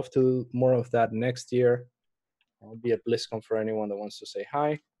year. I'd love to do more of that next year. I'll be at Blizzcon for anyone that wants to say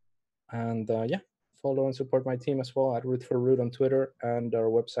hi. And yeah, follow and support my team as well at Root4Root on Twitter and our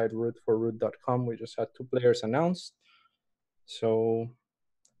website, root4root.com. We just had 2 players announced. So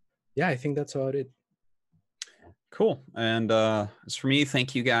yeah, I think that's about it. Cool. And as for me,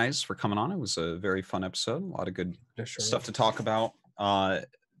 thank you guys for coming on. It was a very fun episode. A lot of good stuff to talk about.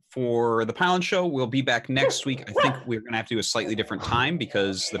 For the Pylon Show, we'll be back next week. I think we're going to have to do a slightly different time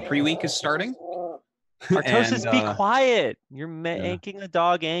because the pre-week is starting. Artosis, be quiet. You're making the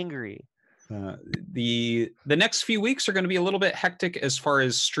dog angry. The next few weeks are going to be a little bit hectic as far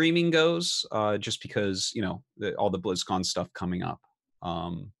as streaming goes, just because, all the BlizzCon stuff coming up.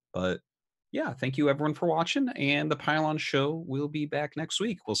 But yeah, thank you everyone for watching, and the Pylon Show will be back next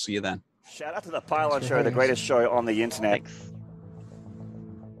week. We'll see you then. Shout out to the Pylon Show, the greatest show on the internet. Thanks.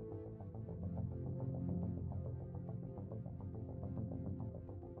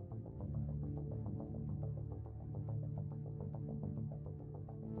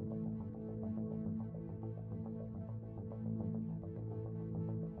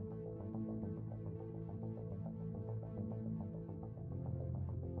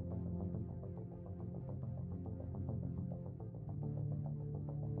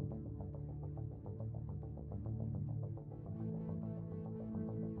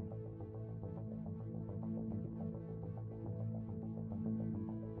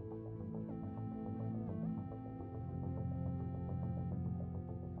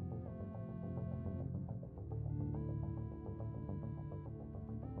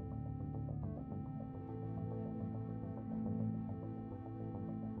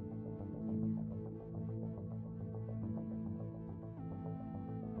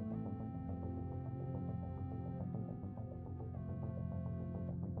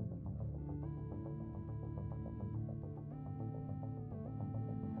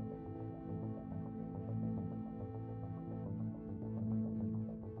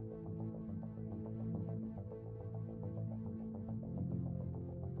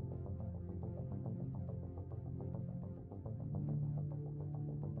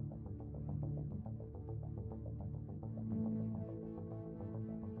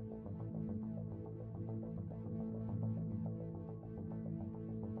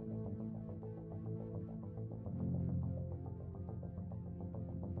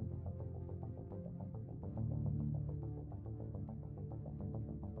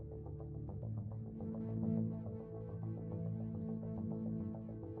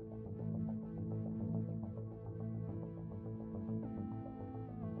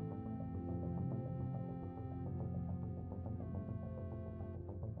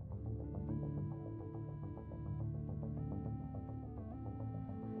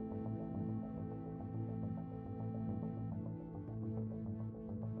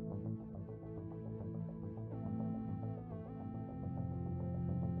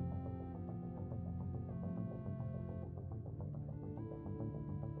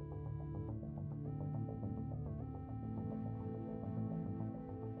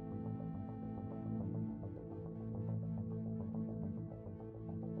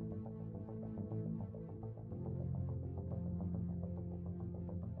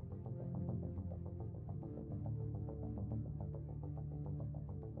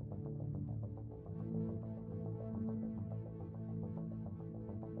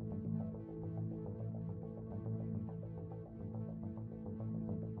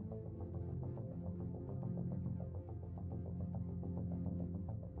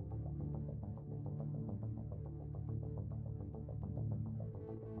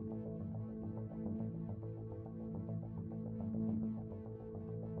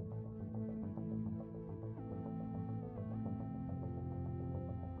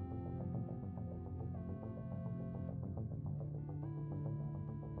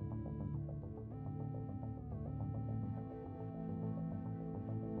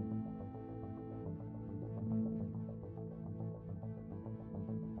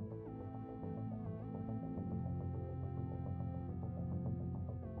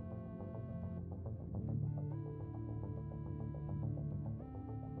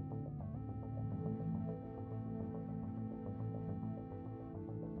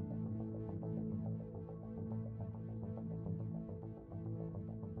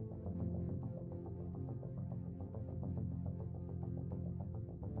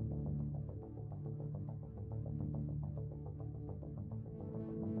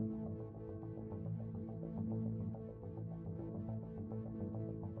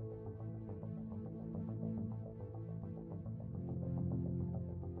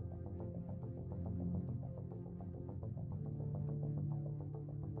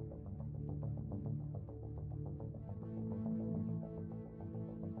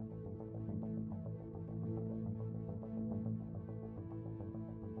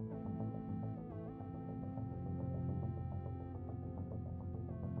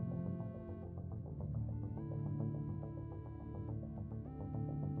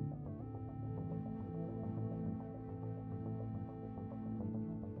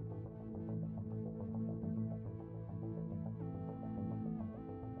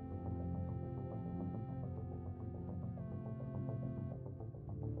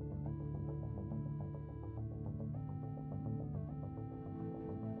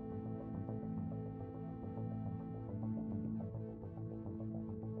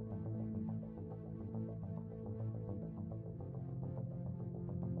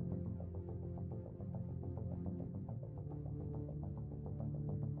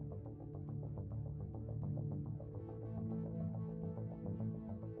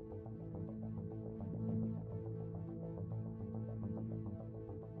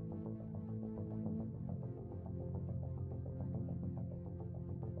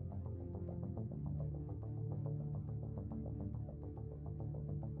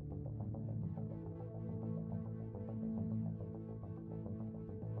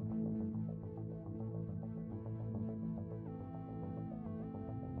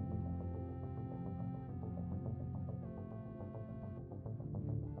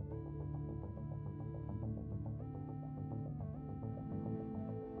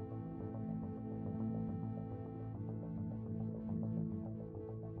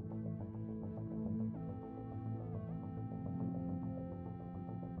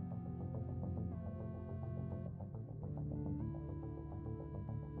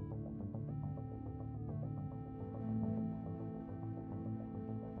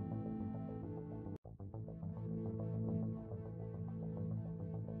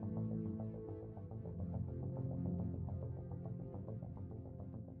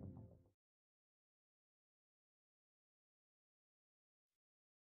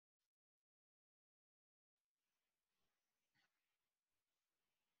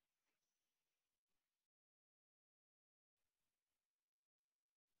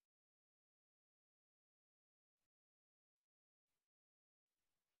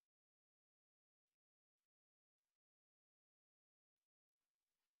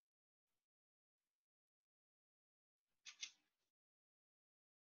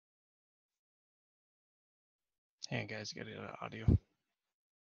 Hang on, guys, get it audio.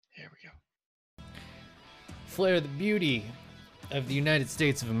 Here we go. Flair, the beauty of the United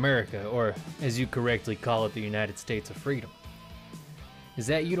States of America, or as you correctly call it, the United States of Freedom, is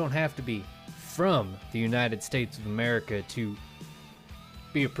that you don't have to be from the United States of America to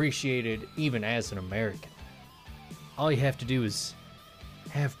be appreciated even as an American. All you have to do is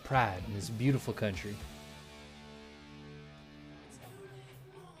have pride in this beautiful country.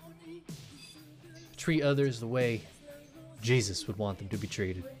 Treat others the way Jesus would want them to be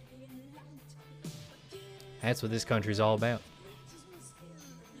treated. That's what this country's all about.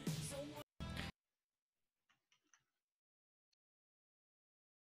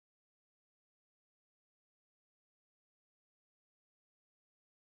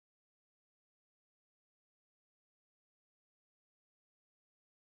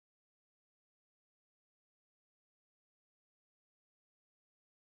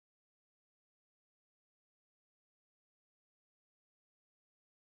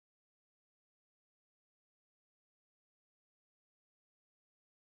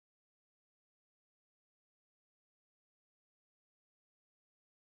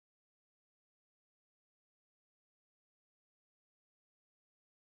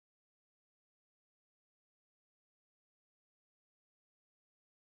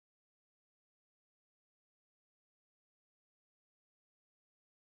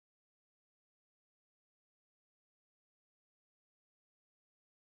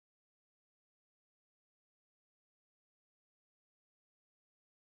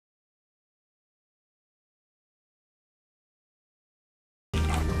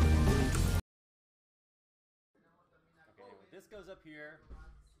 This goes up here.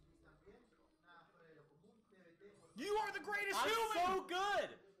 You are the greatest I'm human! so good!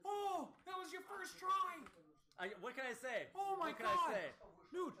 Oh, that was your first try! What can I say? Oh my what can god! I say?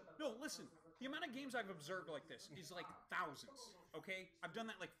 Dude, no, listen. The amount of games I've observed like this is like thousands, okay? I've done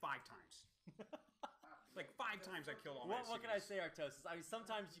that like 5 times. Like 5 times I killed all my What can I say, Artosis? I mean,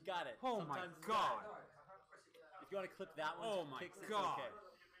 sometimes you got it. Oh sometimes my god! If you want to clip that one, Oh my fix it, god! Okay.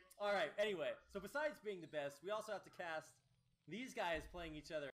 All right. Anyway, so besides being the best, we also have to cast these guys playing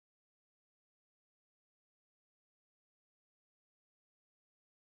each other.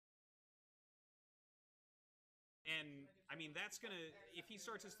 And, I mean, that's gonna, if he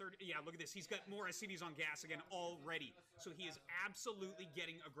starts his third, yeah, look at this. He's got more SCVs on gas again already. So he is absolutely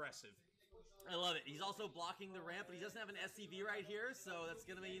getting aggressive. I love it. He's also blocking the ramp, but he doesn't have an SCV right here, so that's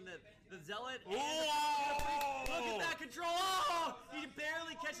going to mean that the Zealot and look at that control! Oh! He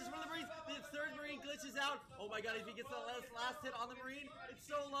barely catches one of the Marines. The third Marine glitches out. Oh my god, if he gets the last hit on the Marine, it's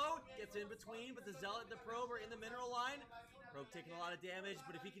so low. Gets in between, but the Zealot and the Probe are in the mineral line. Probe taking a lot of damage,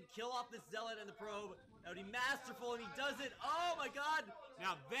 but if he can kill off this Zealot and the Probe, that would be masterful, and he does it. Oh my god!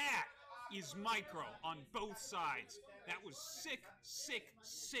 Now that is micro on both sides. That was sick, sick,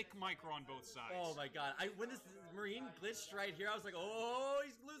 sick micro on both sides. Oh my god. When this Marine glitched right here, I was like, oh,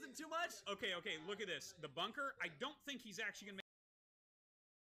 he's losing too much. Okay, look at this. The bunker, I don't think he's actually going to make...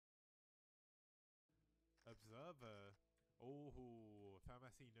 Observer. Oh,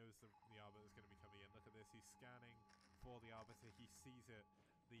 Pharmacy knows the Arbiter is going to be coming in. Look at this. He's scanning for the Arbiter. He sees it.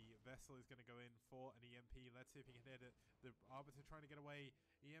 The vessel is going to go in for an EMP. Let's see if he can hit it. The Arbiter trying to get away.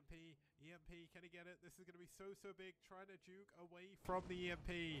 EMP, can he get it? This is going to be so big. Trying to juke away from the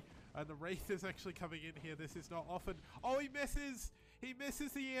EMP. And the Wraith is actually coming in here. This is not often. Oh, he misses! He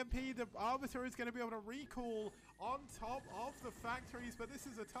misses the EMP. The Arbiter is going to be able to recall on top of the factories, but this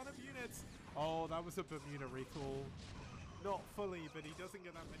is a ton of units. Oh, that was a Bermuda recall. Not fully, but he doesn't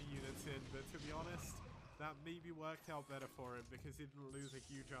get that many units in. But to be honest, that maybe worked out better for him because he didn't lose a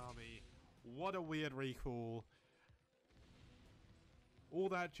huge army. What a weird recall. All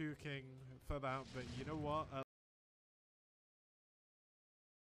that juking for that, but you know what?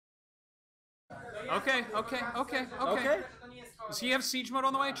 Okay. Does he have siege mode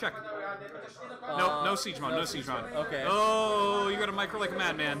on the way? Check. No siege mode, no siege mode. Okay. Oh, you got a micro like a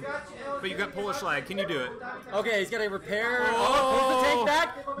madman. But you got Polish lag. Can you do it? Okay, he's got to repair. Pulls the tank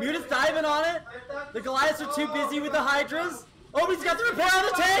back. Muta's diving on it. The Goliaths are too busy with the Hydras. Oh, he's got the repair on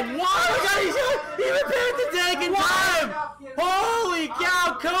the tank! What? Oh my god, he repaired the tank in time! Holy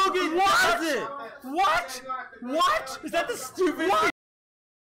cow, Kogan does it! What? Is that the stupidest thing?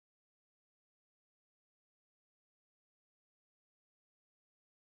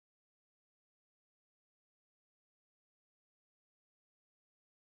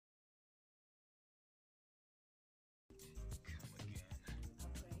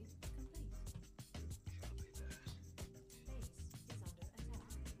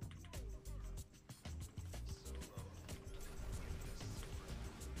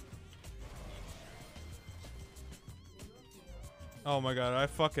 Oh my god, I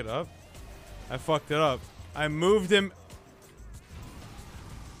fuck it up. I fucked it up. I moved him.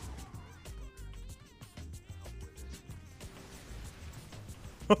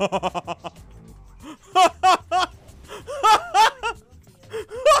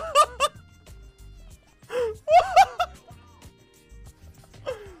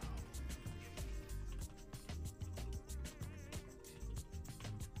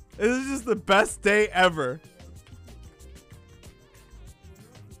 This is just the best day ever.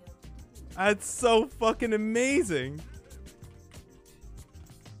 That's so fucking amazing.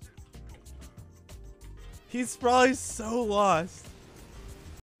 He's probably so lost.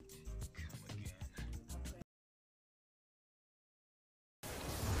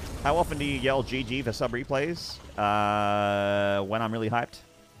 How often do you yell GG for sub replays? When I'm really hyped.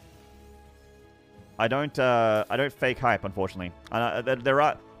 I don't fake hype, unfortunately.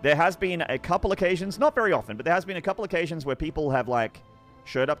 There has been a couple occasions, not very often, but there has been a couple occasions where people have like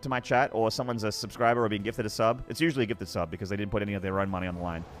showed up to my chat, or someone's a subscriber or being gifted a sub. It's usually a gifted sub because they didn't put any of their own money on the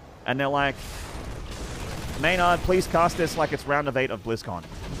line, and they're like, Maynard, please cast this like it's round of 8 of BlizzCon.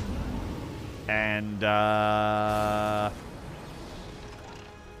 And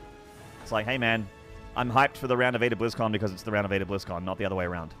it's like, hey man, I'm hyped for the round of 8 of BlizzCon because it's the round of 8 of BlizzCon, not the other way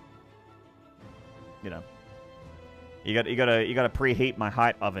around. You know, you gotta preheat my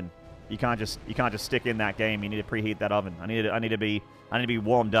hype oven. You can't just stick in that game. You need to preheat that oven. I need to be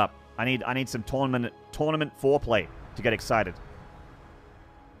warmed up. I need some tournament foreplay to get excited.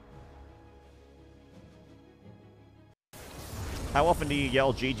 How often do you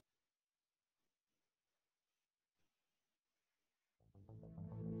yell GG?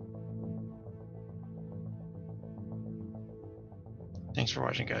 Thanks for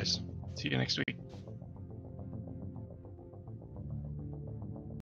watching, guys. See you next week.